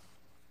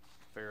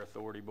Fair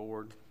Authority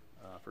Board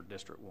for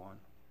District 1.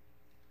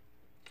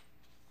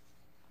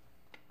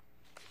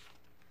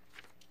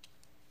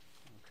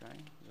 Okay,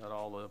 is that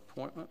all the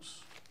appointments?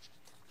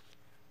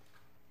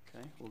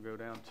 Okay, we'll go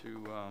down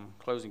to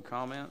closing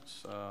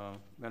comments.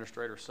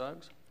 Administrator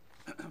Suggs.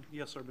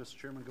 Yes, sir, Mr.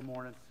 Chairman. Good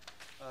morning.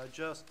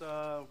 Just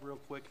real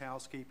quick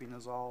housekeeping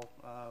is all.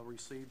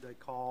 Received a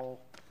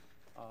call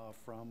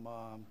from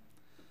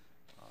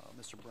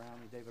Mr.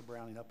 Browning, David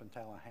Browning up in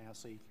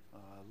Tallahassee.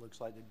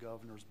 Looks like the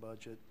governor's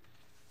budget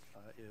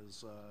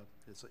is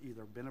it's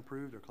either been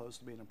approved or close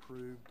to being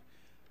approved.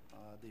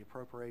 The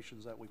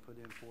appropriations that we put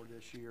in for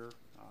this year,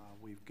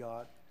 we've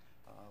got,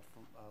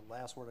 from,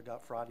 last word I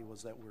got Friday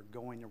was that we're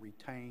going to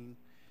retain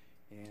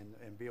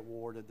and be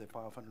awarded the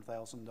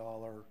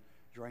 $500,000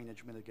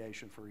 drainage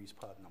mitigation for East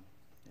Putnam,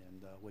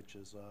 and which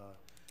is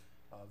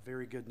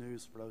very good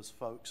news for those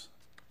folks,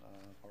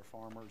 our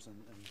farmers and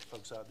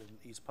folks out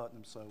in East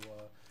Putnam. So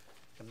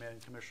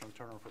commend Commissioner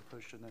Turner for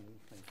pushing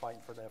and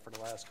fighting for that for the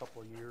last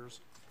couple of years.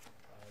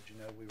 As you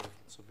know, we were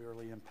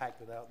severely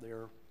impacted out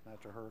there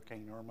after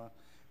Hurricane Irma,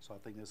 so I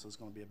think this is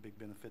going to be a big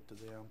benefit to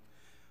them.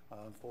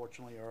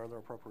 Unfortunately, our other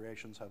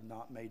appropriations have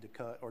not made the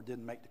cut, or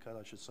didn't make the cut,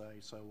 I should say.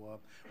 So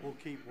we'll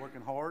keep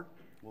working hard.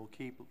 We'll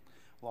keep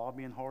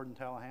lobbying hard in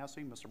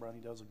Tallahassee. Mr.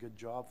 Browning does a good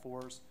job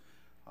for us.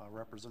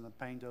 Representative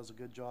Payne does a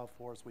good job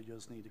for us. We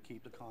just need to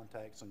keep the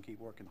contacts and keep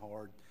working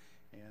hard.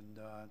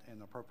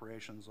 And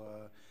appropriations,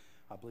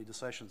 I believe the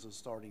sessions is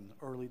starting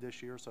early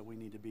this year, so we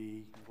need to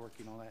be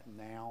working on that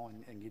now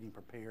and getting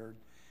prepared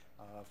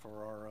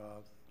for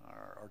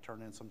our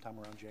turn-in sometime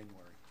around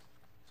January.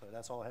 So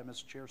that's all I have,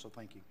 Mr. Chair, so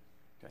thank you.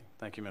 Okay,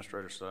 thank you,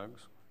 Administrator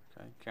Suggs.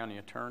 Okay, County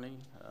Attorney,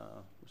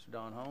 Mr.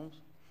 Don Holmes.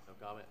 No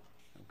comment.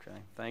 Okay,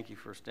 thank you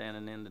for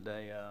standing in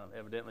today.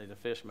 Evidently, the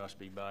fish must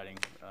be biting.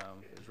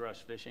 Is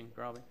Russ fishing,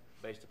 probably?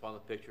 Based upon the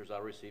pictures I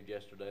received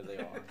yesterday, they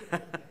are.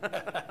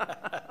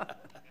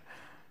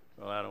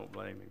 Well, I don't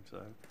blame him,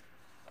 so.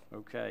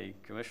 Okay,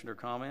 Commissioner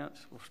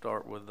comments. We'll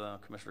start with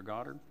Commissioner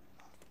Goddard.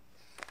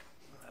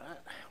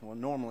 Well,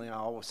 normally I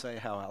always say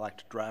how I like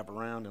to drive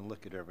around and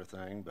look at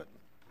everything, but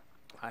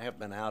I have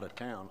been out of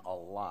town a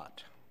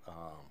lot.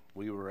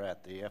 We were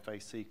at the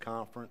FAC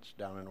conference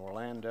down in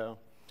Orlando,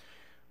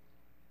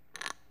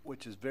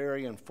 which is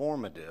very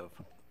informative,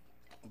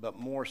 but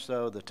more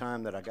so the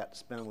time that I got to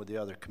spend with the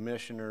other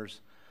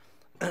commissioners.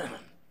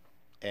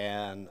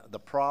 and the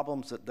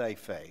problems that they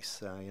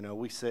face. You know,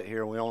 we sit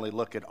here and we only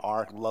look at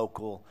our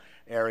local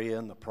area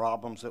and the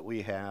problems that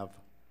we have,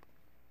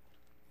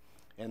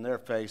 and they're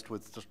faced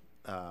with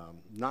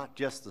not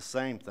just the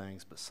same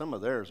things, but some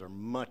of theirs are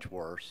much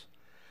worse,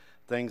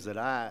 things that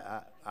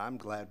I'm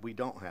glad we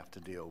don't have to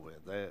deal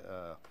with.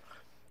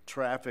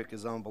 Traffic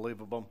is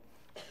unbelievable.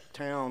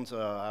 Towns,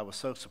 I was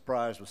so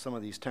surprised with some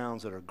of these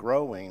towns that are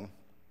growing,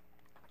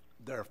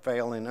 their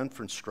failing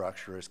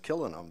infrastructure is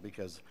killing them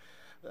because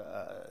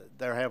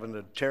they're having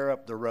to tear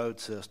up the road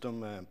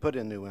system and put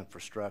in new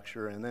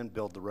infrastructure and then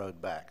build the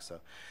road back. So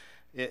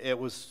it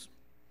was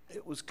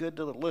good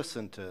to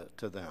listen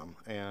to them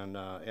and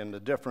the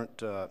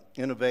different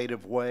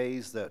innovative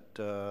ways that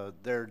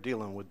they're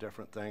dealing with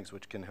different things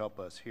which can help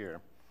us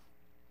here.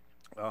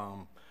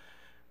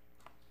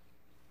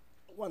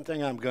 One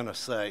thing I'm going to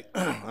say,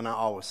 and I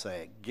always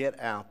say it, get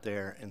out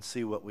there and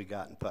see what we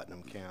got in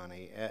Putnam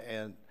County.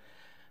 And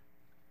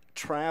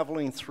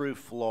traveling through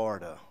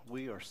Florida,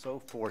 we are so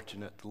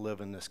fortunate to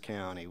live in this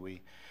county.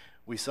 We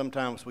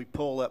sometimes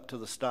pull up to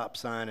the stop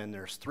sign and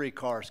there's 3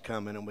 cars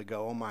coming and we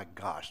go, oh my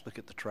gosh, look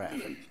at the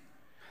traffic.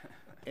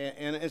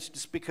 and it's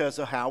just because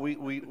of how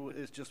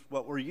it's just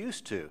what we're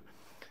used to.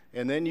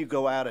 And then you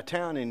go out of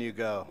town and you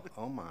go,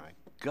 oh my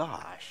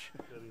gosh,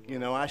 you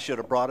know, I should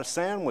have brought a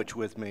sandwich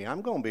with me.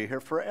 I'm going to be here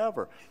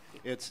forever.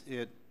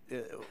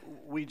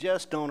 We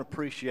just don't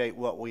appreciate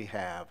what we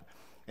have.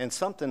 And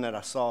something that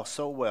I saw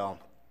so well,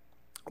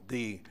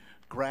 the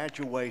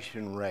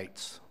graduation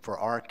rates for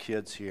our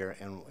kids here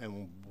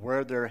and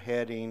where they're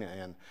heading,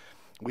 and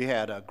we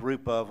had a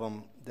group of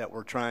them that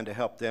were trying to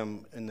help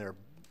them in their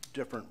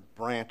different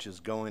branches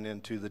going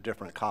into the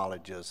different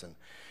colleges, and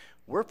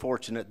we're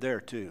fortunate there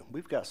too.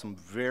 We've got some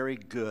very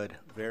good,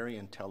 very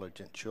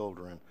intelligent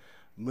children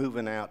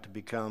moving out to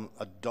become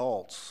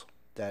adults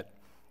that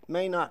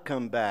may not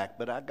come back,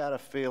 but I got a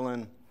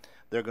feeling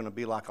they're going to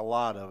be like a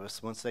lot of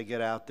us. Once they get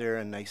out there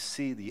and they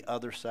see the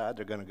other side,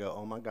 they're going to go,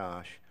 oh my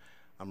gosh,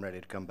 I'm ready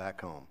to come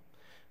back home.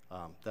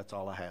 That's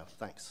all I have.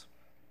 Thanks.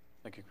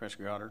 Thank you,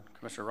 Commissioner Goddard.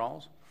 Commissioner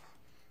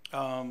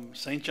Rawls?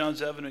 St.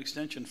 John's Avenue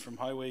Extension from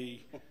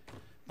Highway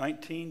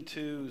 19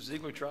 to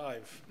Ziegler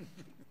Drive.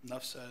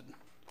 Enough said.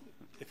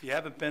 If you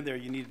haven't been there,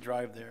 you need to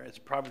drive there.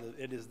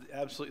 It is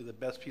absolutely the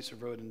best piece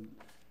of road in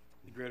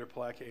the greater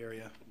Palatka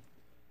area.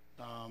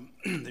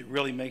 It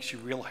really makes you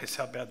realize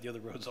how bad the other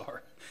roads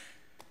are.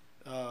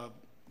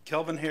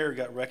 Kelvin Hare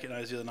got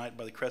recognized the other night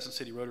by the Crescent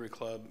City Rotary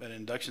Club at an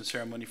induction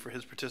ceremony for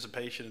his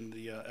participation in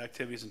the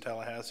activities in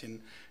Tallahassee,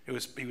 and he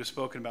was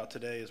spoken about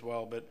today as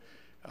well. But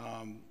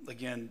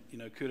again, you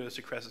know, kudos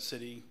to Crescent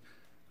City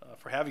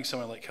for having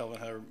someone like Kelvin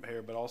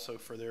Hare, but also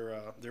for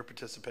their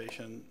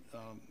participation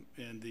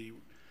in the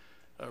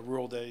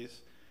rural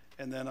days.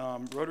 And then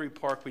Rotary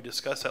Park, we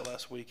discussed that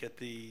last week at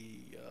the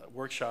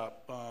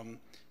workshop.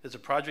 There's a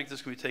project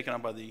that's going to be taken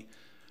on by the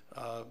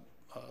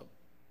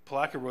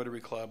Palatka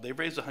Rotary Club. They've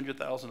raised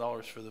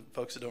 $100,000 for the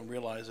folks that don't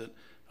realize it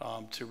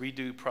to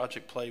redo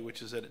Project Play,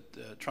 which is at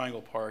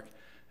Triangle Park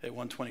at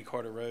 120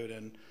 Carter Road.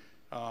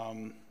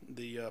 And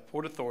the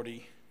Port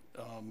Authority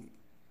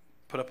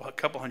put up a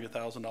couple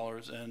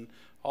 $100,000 and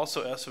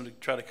also asked them to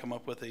try to come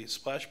up with a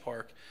splash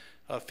park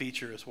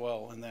feature as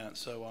well in that.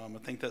 So I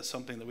think that's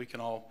something that we can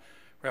all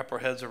wrap our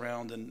heads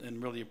around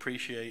and really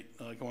appreciate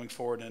going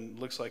forward. And it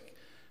looks like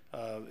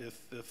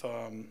if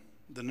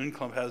the Noon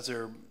Club has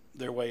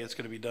their way, it's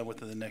going to be done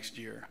within the next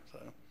year. So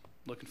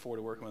looking forward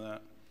to working with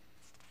that.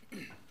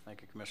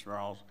 Thank you, Commissioner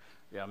Rawls.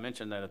 Yeah, I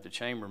mentioned that at the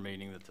chamber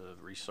meeting that the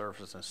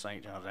resurface in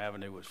St. John's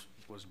Avenue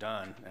was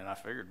done, and I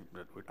figured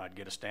that I'd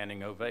get a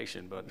standing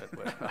ovation, but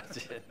I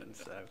didn't.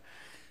 So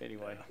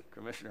anyway,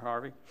 Commissioner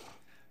Harvey?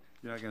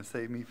 You're not going to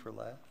save me for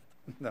last?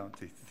 No, I'm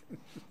teasing.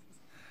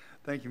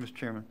 Thank you, Mr.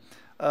 Chairman.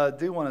 I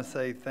do want to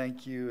say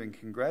thank you and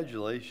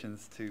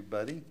congratulations to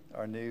Buddy,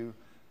 our new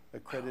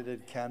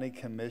accredited county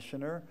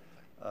commissioner.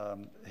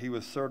 He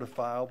was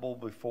certifiable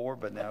before,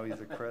 but now he's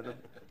accredited.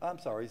 I'm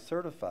sorry,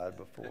 certified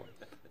before,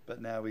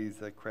 but now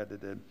he's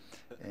accredited.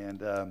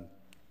 And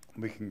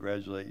we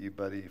congratulate you,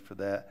 Buddy, for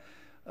that.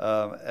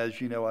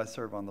 As you know, I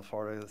serve on the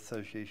Florida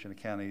Association of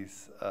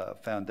Counties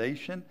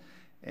Foundation,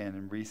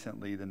 and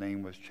recently the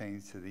name was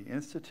changed to the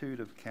Institute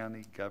of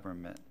County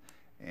Government.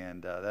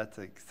 And that's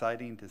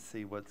exciting to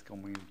see what's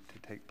going to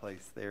take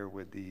place there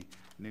with the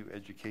new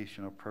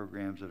educational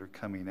programs that are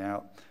coming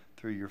out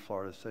through your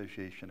Florida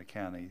Association of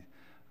County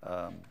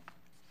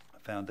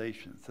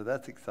Foundation. So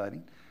that's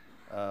exciting.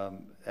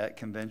 At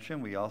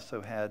convention, we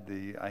also had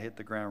I hit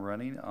the ground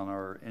running on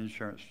our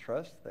insurance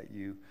trust that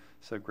you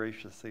so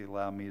graciously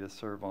allowed me to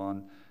serve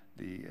on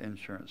the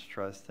insurance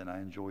trust, and I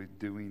enjoyed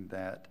doing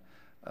that.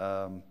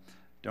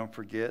 Don't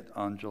forget,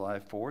 on July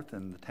 4th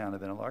in the town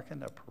of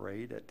Interlaken, a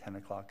parade at 10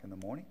 o'clock in the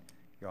morning.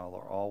 You all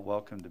are all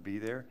welcome to be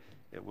there.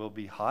 It will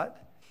be hot,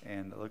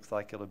 and it looks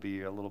like it'll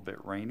be a little bit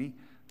rainy,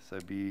 so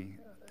be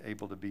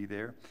able to be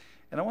there.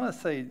 And I want to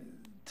say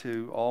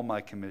to all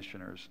my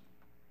commissioners,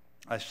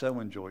 I so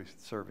enjoy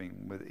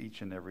serving with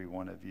each and every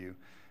one of you.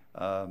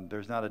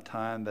 There's not a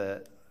time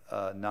that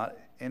not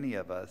any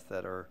of us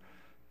that are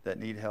that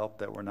need help,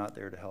 that we're not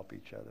there to help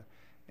each other.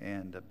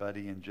 And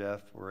Buddy and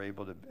Jeff were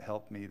able to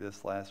help me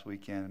this last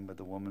weekend with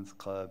the Women's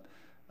Club.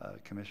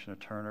 Commissioner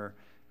Turner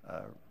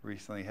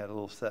recently had a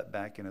little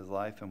setback in his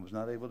life and was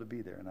not able to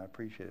be there, and I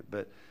appreciate it.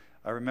 But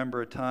I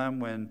remember a time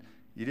when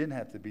you didn't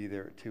have to be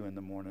there at 2 in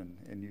the morning,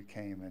 and you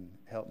came and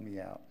helped me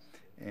out.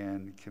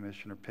 And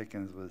Commissioner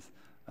Pickens was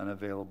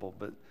unavailable.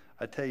 But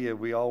I tell you,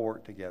 we all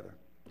work together,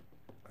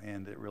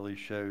 and it really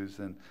shows.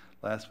 And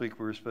last week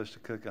we were supposed to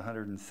cook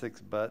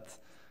 106 butts.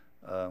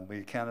 We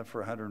accounted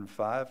for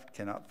 105.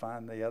 Cannot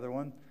find the other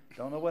one.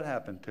 Don't know what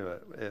happened to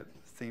it. It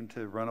seemed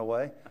to run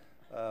away.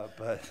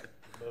 But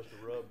you must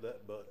have rubbed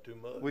that butt too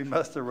much. We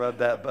must have rubbed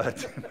that butt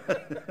too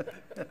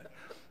much.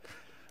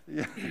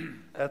 Yeah,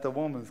 at the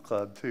Women's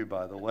Club too,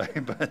 by the way.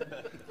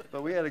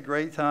 But we had a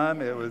great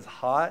time. It was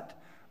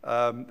hot.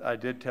 I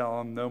did tell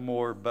them no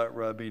more butt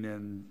rubbing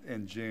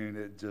in June.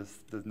 It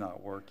just does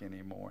not work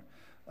anymore.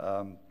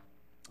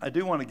 I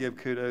do want to give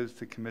kudos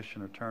to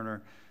Commissioner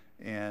Turner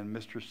and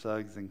Mr.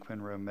 Suggs and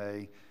Quinn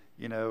Romay.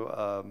 You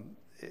know,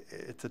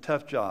 it's a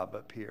tough job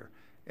up here,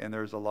 and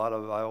there's a lot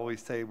of, I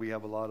always say we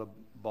have a lot of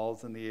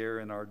balls in the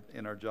air in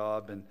our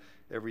job, and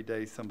every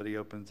day somebody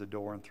opens the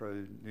door and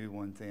throws new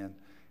ones in.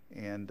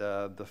 And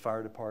the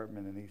fire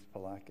department in East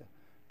Palatka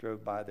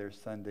drove by there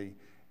Sunday,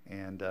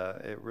 and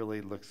it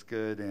really looks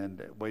good.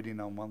 And waiting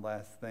on one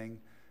last thing,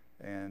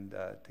 and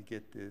to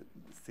get the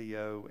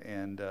CO.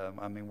 And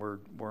I mean,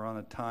 we're on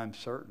a time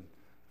certain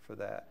for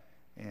that.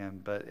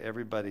 But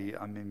everybody,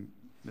 I mean,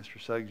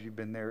 Mr. Suggs, you've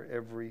been there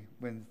every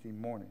Wednesday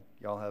morning.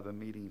 Y'all have a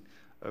meeting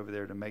over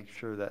there to make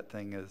sure that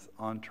thing is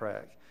on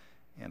track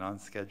and on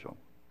schedule.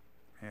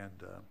 And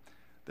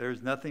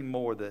there's nothing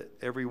more that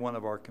every one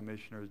of our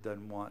commissioners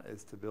doesn't want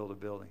is to build a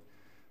building.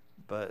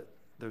 But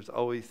there's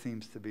always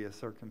seems to be a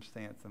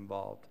circumstance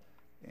involved.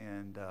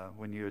 And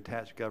when you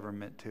attach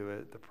government to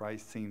it, the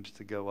price seems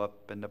to go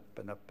up and up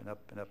and up and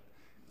up and up.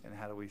 And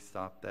how do we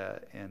stop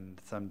that? And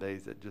some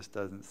days it just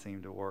doesn't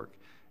seem to work.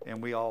 And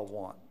we all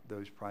want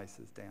those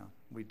prices down.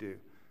 We do.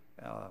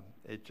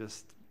 It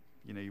just,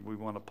 you know, we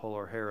want to pull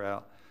our hair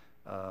out.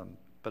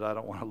 But I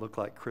don't want to look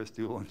like Chris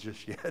Doolin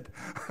just yet,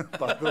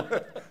 by the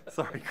way.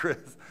 Sorry,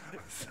 Chris.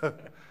 So,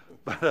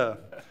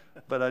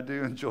 but I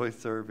do enjoy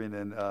serving,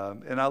 and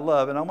I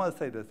love, and I want to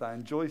say this, I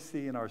enjoy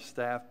seeing our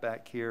staff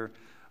back here.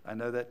 I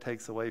know that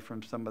takes away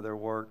from some of their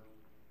work,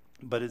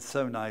 but it's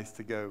so nice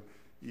to go,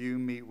 you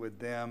meet with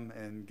them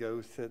and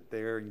go sit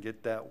there and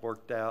get that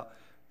worked out,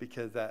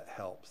 because that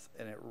helps,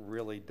 and it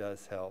really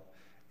does help.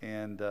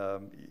 And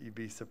you'd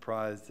be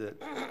surprised at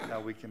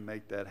how we can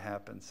make that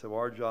happen. So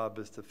our job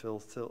is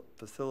to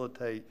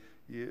facilitate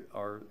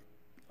our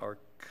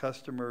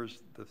customers,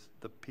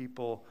 the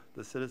people,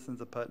 the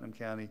citizens of Putnam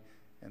County,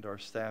 and our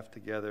staff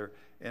together.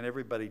 And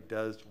everybody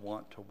does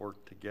want to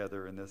work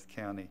together in this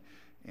county.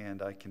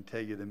 And I can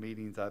tell you the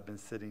meetings I've been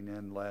sitting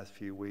in the last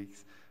few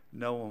weeks,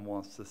 no one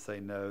wants to say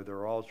no.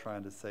 They're all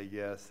trying to say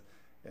yes.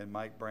 And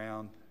Mike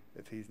Brown,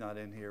 if he's not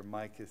in here,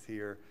 Mike is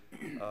here.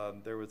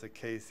 There was a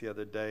case the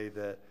other day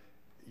that,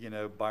 you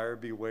know, buyer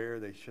beware.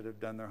 They should have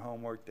done their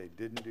homework. They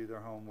didn't do their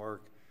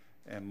homework.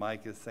 And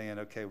Mike is saying,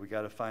 okay, we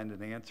got to find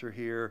an answer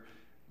here.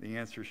 The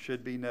answer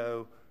should be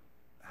no.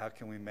 How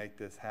can we make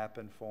this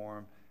happen for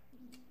him?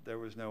 There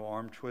was no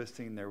arm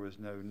twisting. There was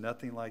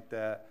nothing like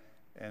that.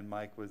 And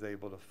Mike was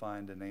able to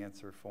find an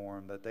answer for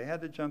him that they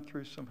had to jump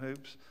through some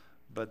hoops,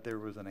 but there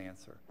was an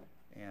answer.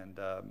 And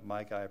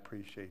Mike, I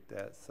appreciate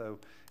that. So,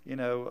 you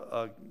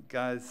know,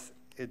 guys,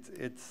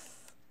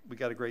 we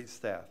got a great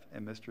staff.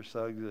 And Mr.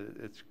 Suggs,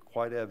 it's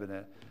quite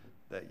evident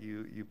that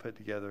you put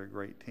together a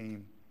great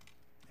team,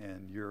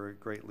 and you're a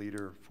great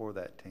leader for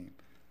that team.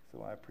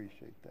 So I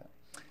appreciate that.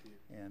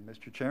 And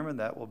Mr. Chairman,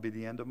 that will be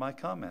the end of my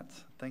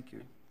comments. Thank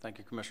you. Thank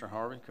you, Commissioner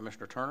Harvey.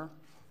 Commissioner Turner?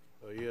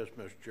 Yes,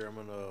 Mr.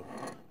 Chairman.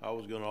 I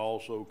was going to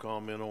also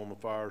comment on the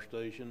fire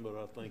station, but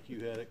I think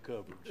you had it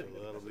covered. So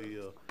that'll be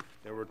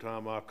every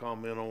time I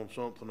comment on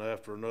something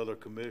after another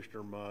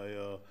commissioner, my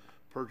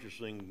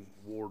purchasing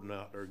warden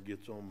out there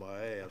gets on my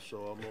ass. So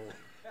I'm going to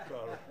try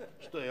to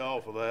stay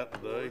off of that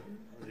today.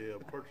 Yeah,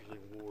 purchasing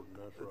warden,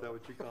 that's right. Is that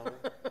what you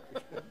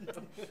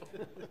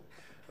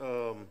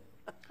call it?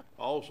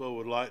 Also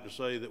would like to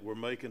say that we're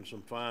making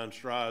some fine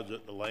strides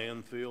at the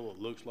landfill. It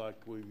looks like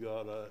we've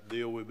got a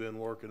deal we've been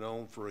working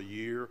on for a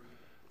year.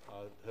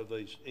 Have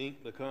they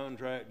inked the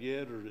contract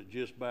yet, or is it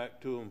just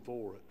back to them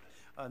for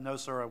it? No,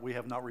 sir, we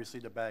have not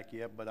received it back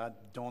yet, but I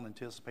don't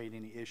anticipate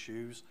any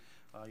issues.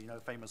 You know,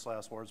 famous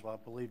last words, but I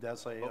believe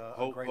that's a great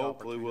opportunity.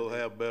 Hopefully we'll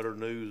have better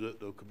news at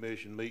the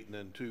commission meeting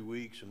in 2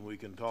 weeks, and we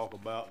can talk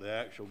about the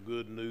actual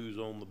good news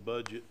on the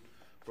budget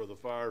for the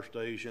fire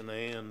station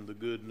and the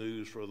good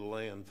news for the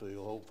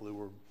landfill. Hopefully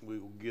we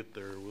will get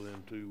there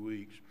within 2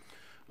 weeks.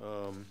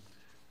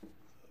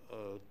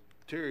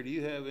 Terry, do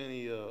you have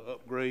any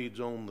upgrades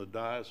on the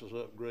diocese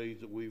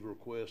upgrades that we've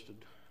requested?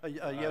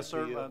 Yes,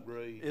 sir.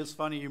 Upgrades? It's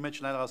funny you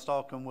mentioned that. I was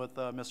talking with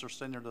Mr.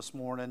 Senior this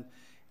morning,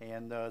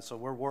 and so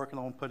we're working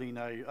on putting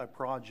a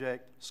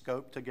project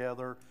scope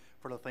together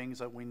for the things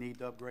that we need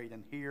to upgrade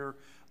in here,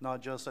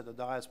 not just at the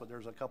dais, but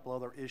there's a couple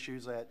other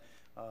issues that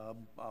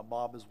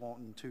Bob is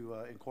wanting to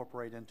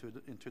incorporate into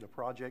the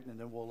project, and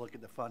then we'll look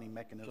at the funding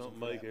mechanism. Something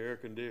for make that. the air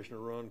conditioner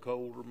run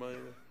colder, maybe?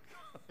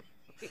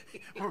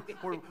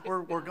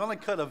 We're going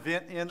to cut a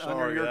vent in under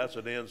Sorry, your. that's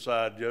an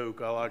inside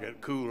joke. I like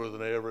it cooler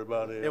than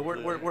everybody else. Yeah,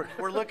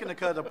 we're looking to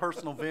cut a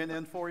personal vent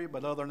in for you,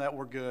 but other than that,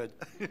 we're good.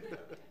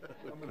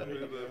 I'm gonna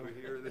move over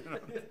here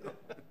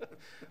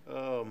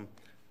then.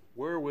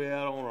 Where are we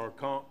at on our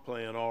comp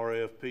plan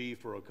RFP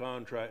for a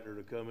contractor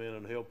to come in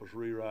and help us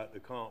rewrite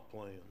the comp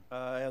plan?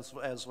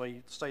 As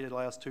we stated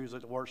last Tuesday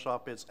at the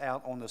workshop, it's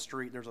out on the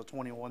street. There's a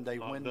 21-day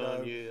Not window.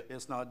 done yet.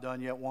 It's not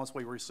done yet. Once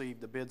we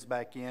receive the bids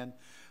back in,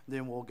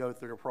 then we'll go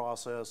through the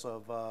process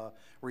of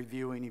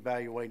reviewing,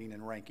 evaluating,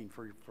 and ranking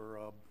for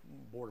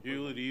board approval.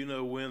 Julie, do you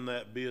know when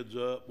that bid's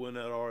up, when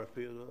that RFP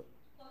is up?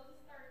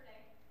 Closes Thursday.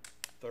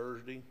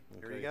 Thursday?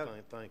 There you Okay,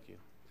 go. Thank you.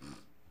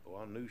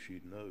 Well, I knew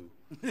she'd know.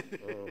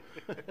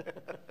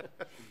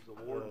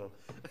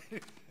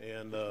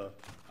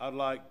 I'd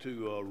like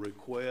to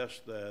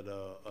request that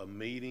a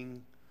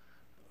meeting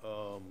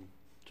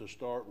to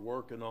start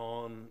working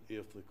on,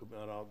 the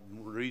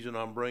reason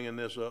I'm bringing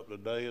this up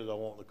today is I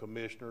want the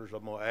commissioners,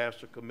 I'm going to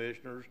ask the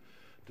commissioners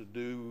to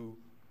do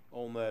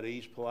on that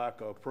East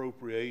Palaca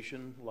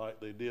appropriation like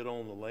they did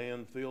on the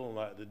landfill and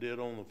like they did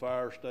on the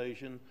fire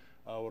station.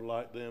 I would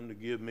like them to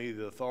give me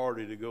the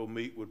authority to go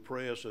meet with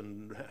press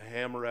and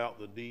hammer out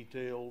the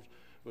details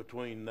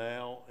between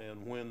now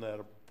and when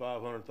that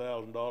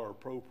 $500,000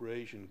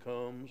 appropriation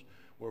comes,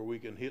 where we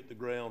can hit the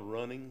ground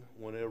running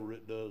whenever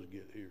it does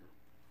get here.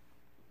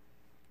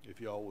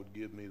 If y'all would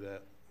give me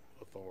that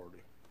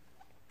authority.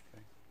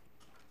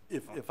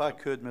 If I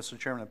could, Mr.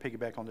 Chairman, to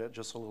piggyback on that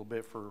just a little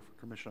bit for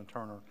Commissioner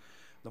Turner,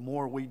 the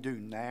more we do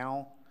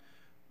now,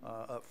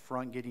 up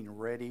front, getting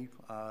ready,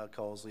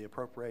 because the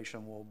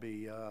appropriation will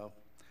be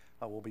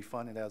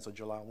funded as of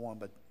July 1,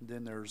 but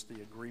then there's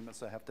the agreements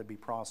that have to be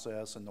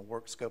processed and the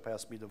work scope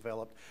has to be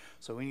developed.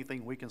 So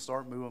anything we can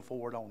start moving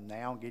forward on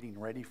now, getting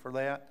ready for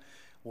that,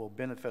 will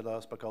benefit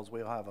us because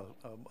we'll have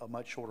a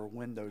much shorter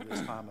window this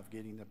time of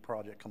getting the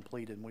project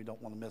completed, and we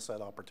don't want to miss that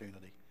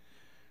opportunity.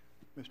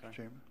 Mr.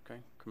 Chairman?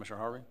 Okay, Commissioner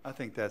Harvey? I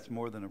think that's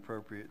more than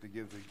appropriate to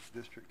give the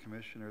district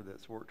commissioner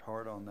that's worked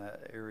hard on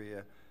that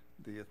area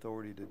the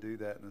authority to do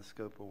that and the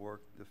scope of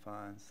work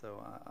defined,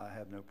 so I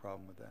have no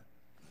problem with that.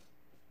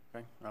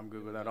 Okay, I'm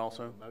good with that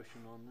also.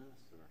 Motion on this,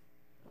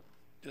 or?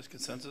 Just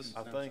consensus?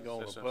 I think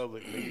on a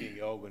public meeting,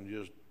 y'all can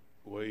just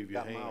wave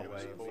your Got my hand. wave.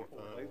 That'd be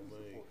fine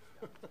with me.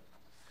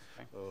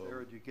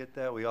 Sarah, did you get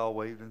that? We all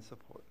waved in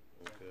support.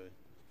 Okay,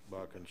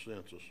 by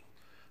consensus.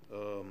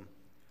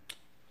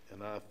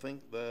 And I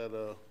think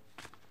that'll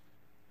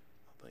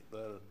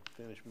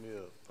finish me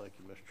up. Thank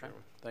you, Mr.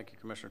 Chairman. Thank you,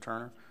 Commissioner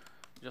Turner.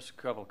 Just a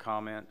couple of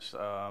comments.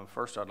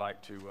 First, I'd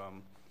like to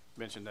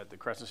mention that the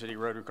Crescent City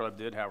Rotary Club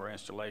did have our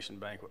installation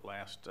banquet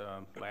last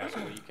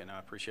week, and I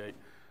appreciate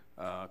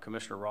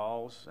Commissioner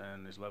Rawls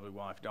and his lovely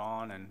wife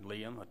Dawn and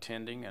Liam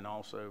attending, and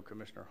also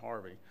Commissioner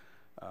Harvey.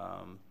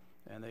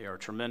 And they are a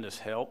tremendous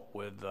help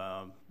with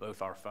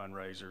both our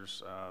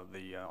fundraisers,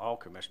 all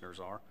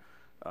commissioners are,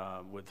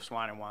 with the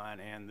Swine and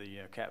Wine and the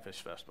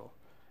Catfish Festival.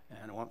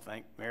 And I want to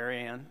thank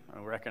Marianne. I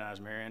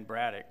recognize Marianne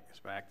Braddock is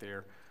back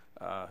there,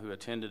 who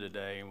attended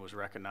today and was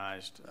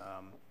recognized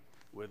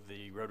with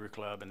the Rotary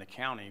Club and the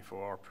county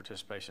for our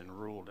participation in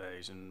Rural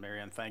Days. And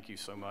Marianne, thank you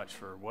so much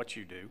for what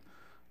you do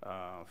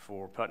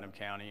for Putnam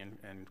County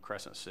and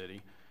Crescent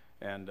City.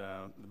 And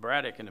the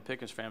Braddock and the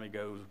Pickens family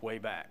goes way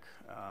back.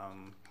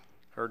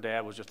 Her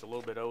dad was just a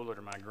little bit older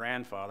than my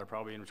grandfather,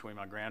 probably in between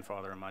my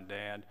grandfather and my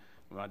dad.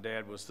 My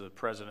dad was the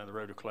president of the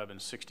Rotary Club in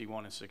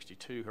 '61 and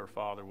 '62. Her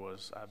father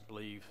was, I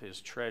believe, his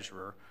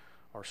treasurer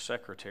or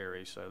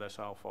secretary, so that's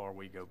how far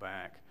we go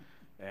back.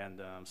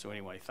 And so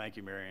anyway, thank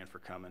you, Marianne, for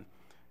coming.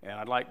 And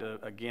I'd like to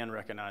again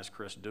recognize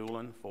Chris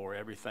Doolin for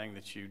everything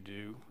that you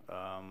do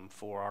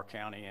for our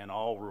county and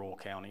all rural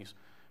counties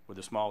with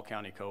the Small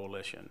County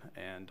Coalition.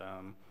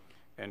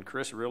 And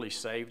Chris really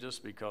saved us,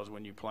 because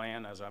when you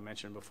plan, as I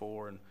mentioned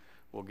before, and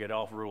we'll get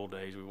off Rural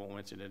Days, we won't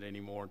mention it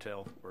anymore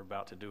until we're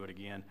about to do it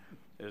again,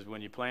 is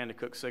when you plan to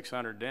cook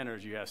 600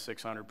 dinners, you have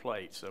 600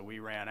 plates. So we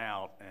ran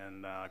out,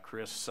 and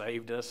Chris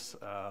saved us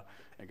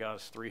and got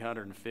us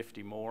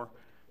 350 more.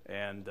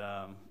 And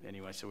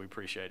anyway, so we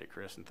appreciate it,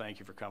 Chris, and thank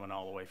you for coming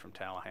all the way from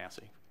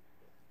Tallahassee.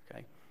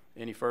 Okay.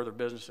 Any further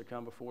business to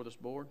come before this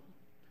board?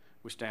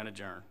 We stand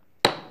adjourned.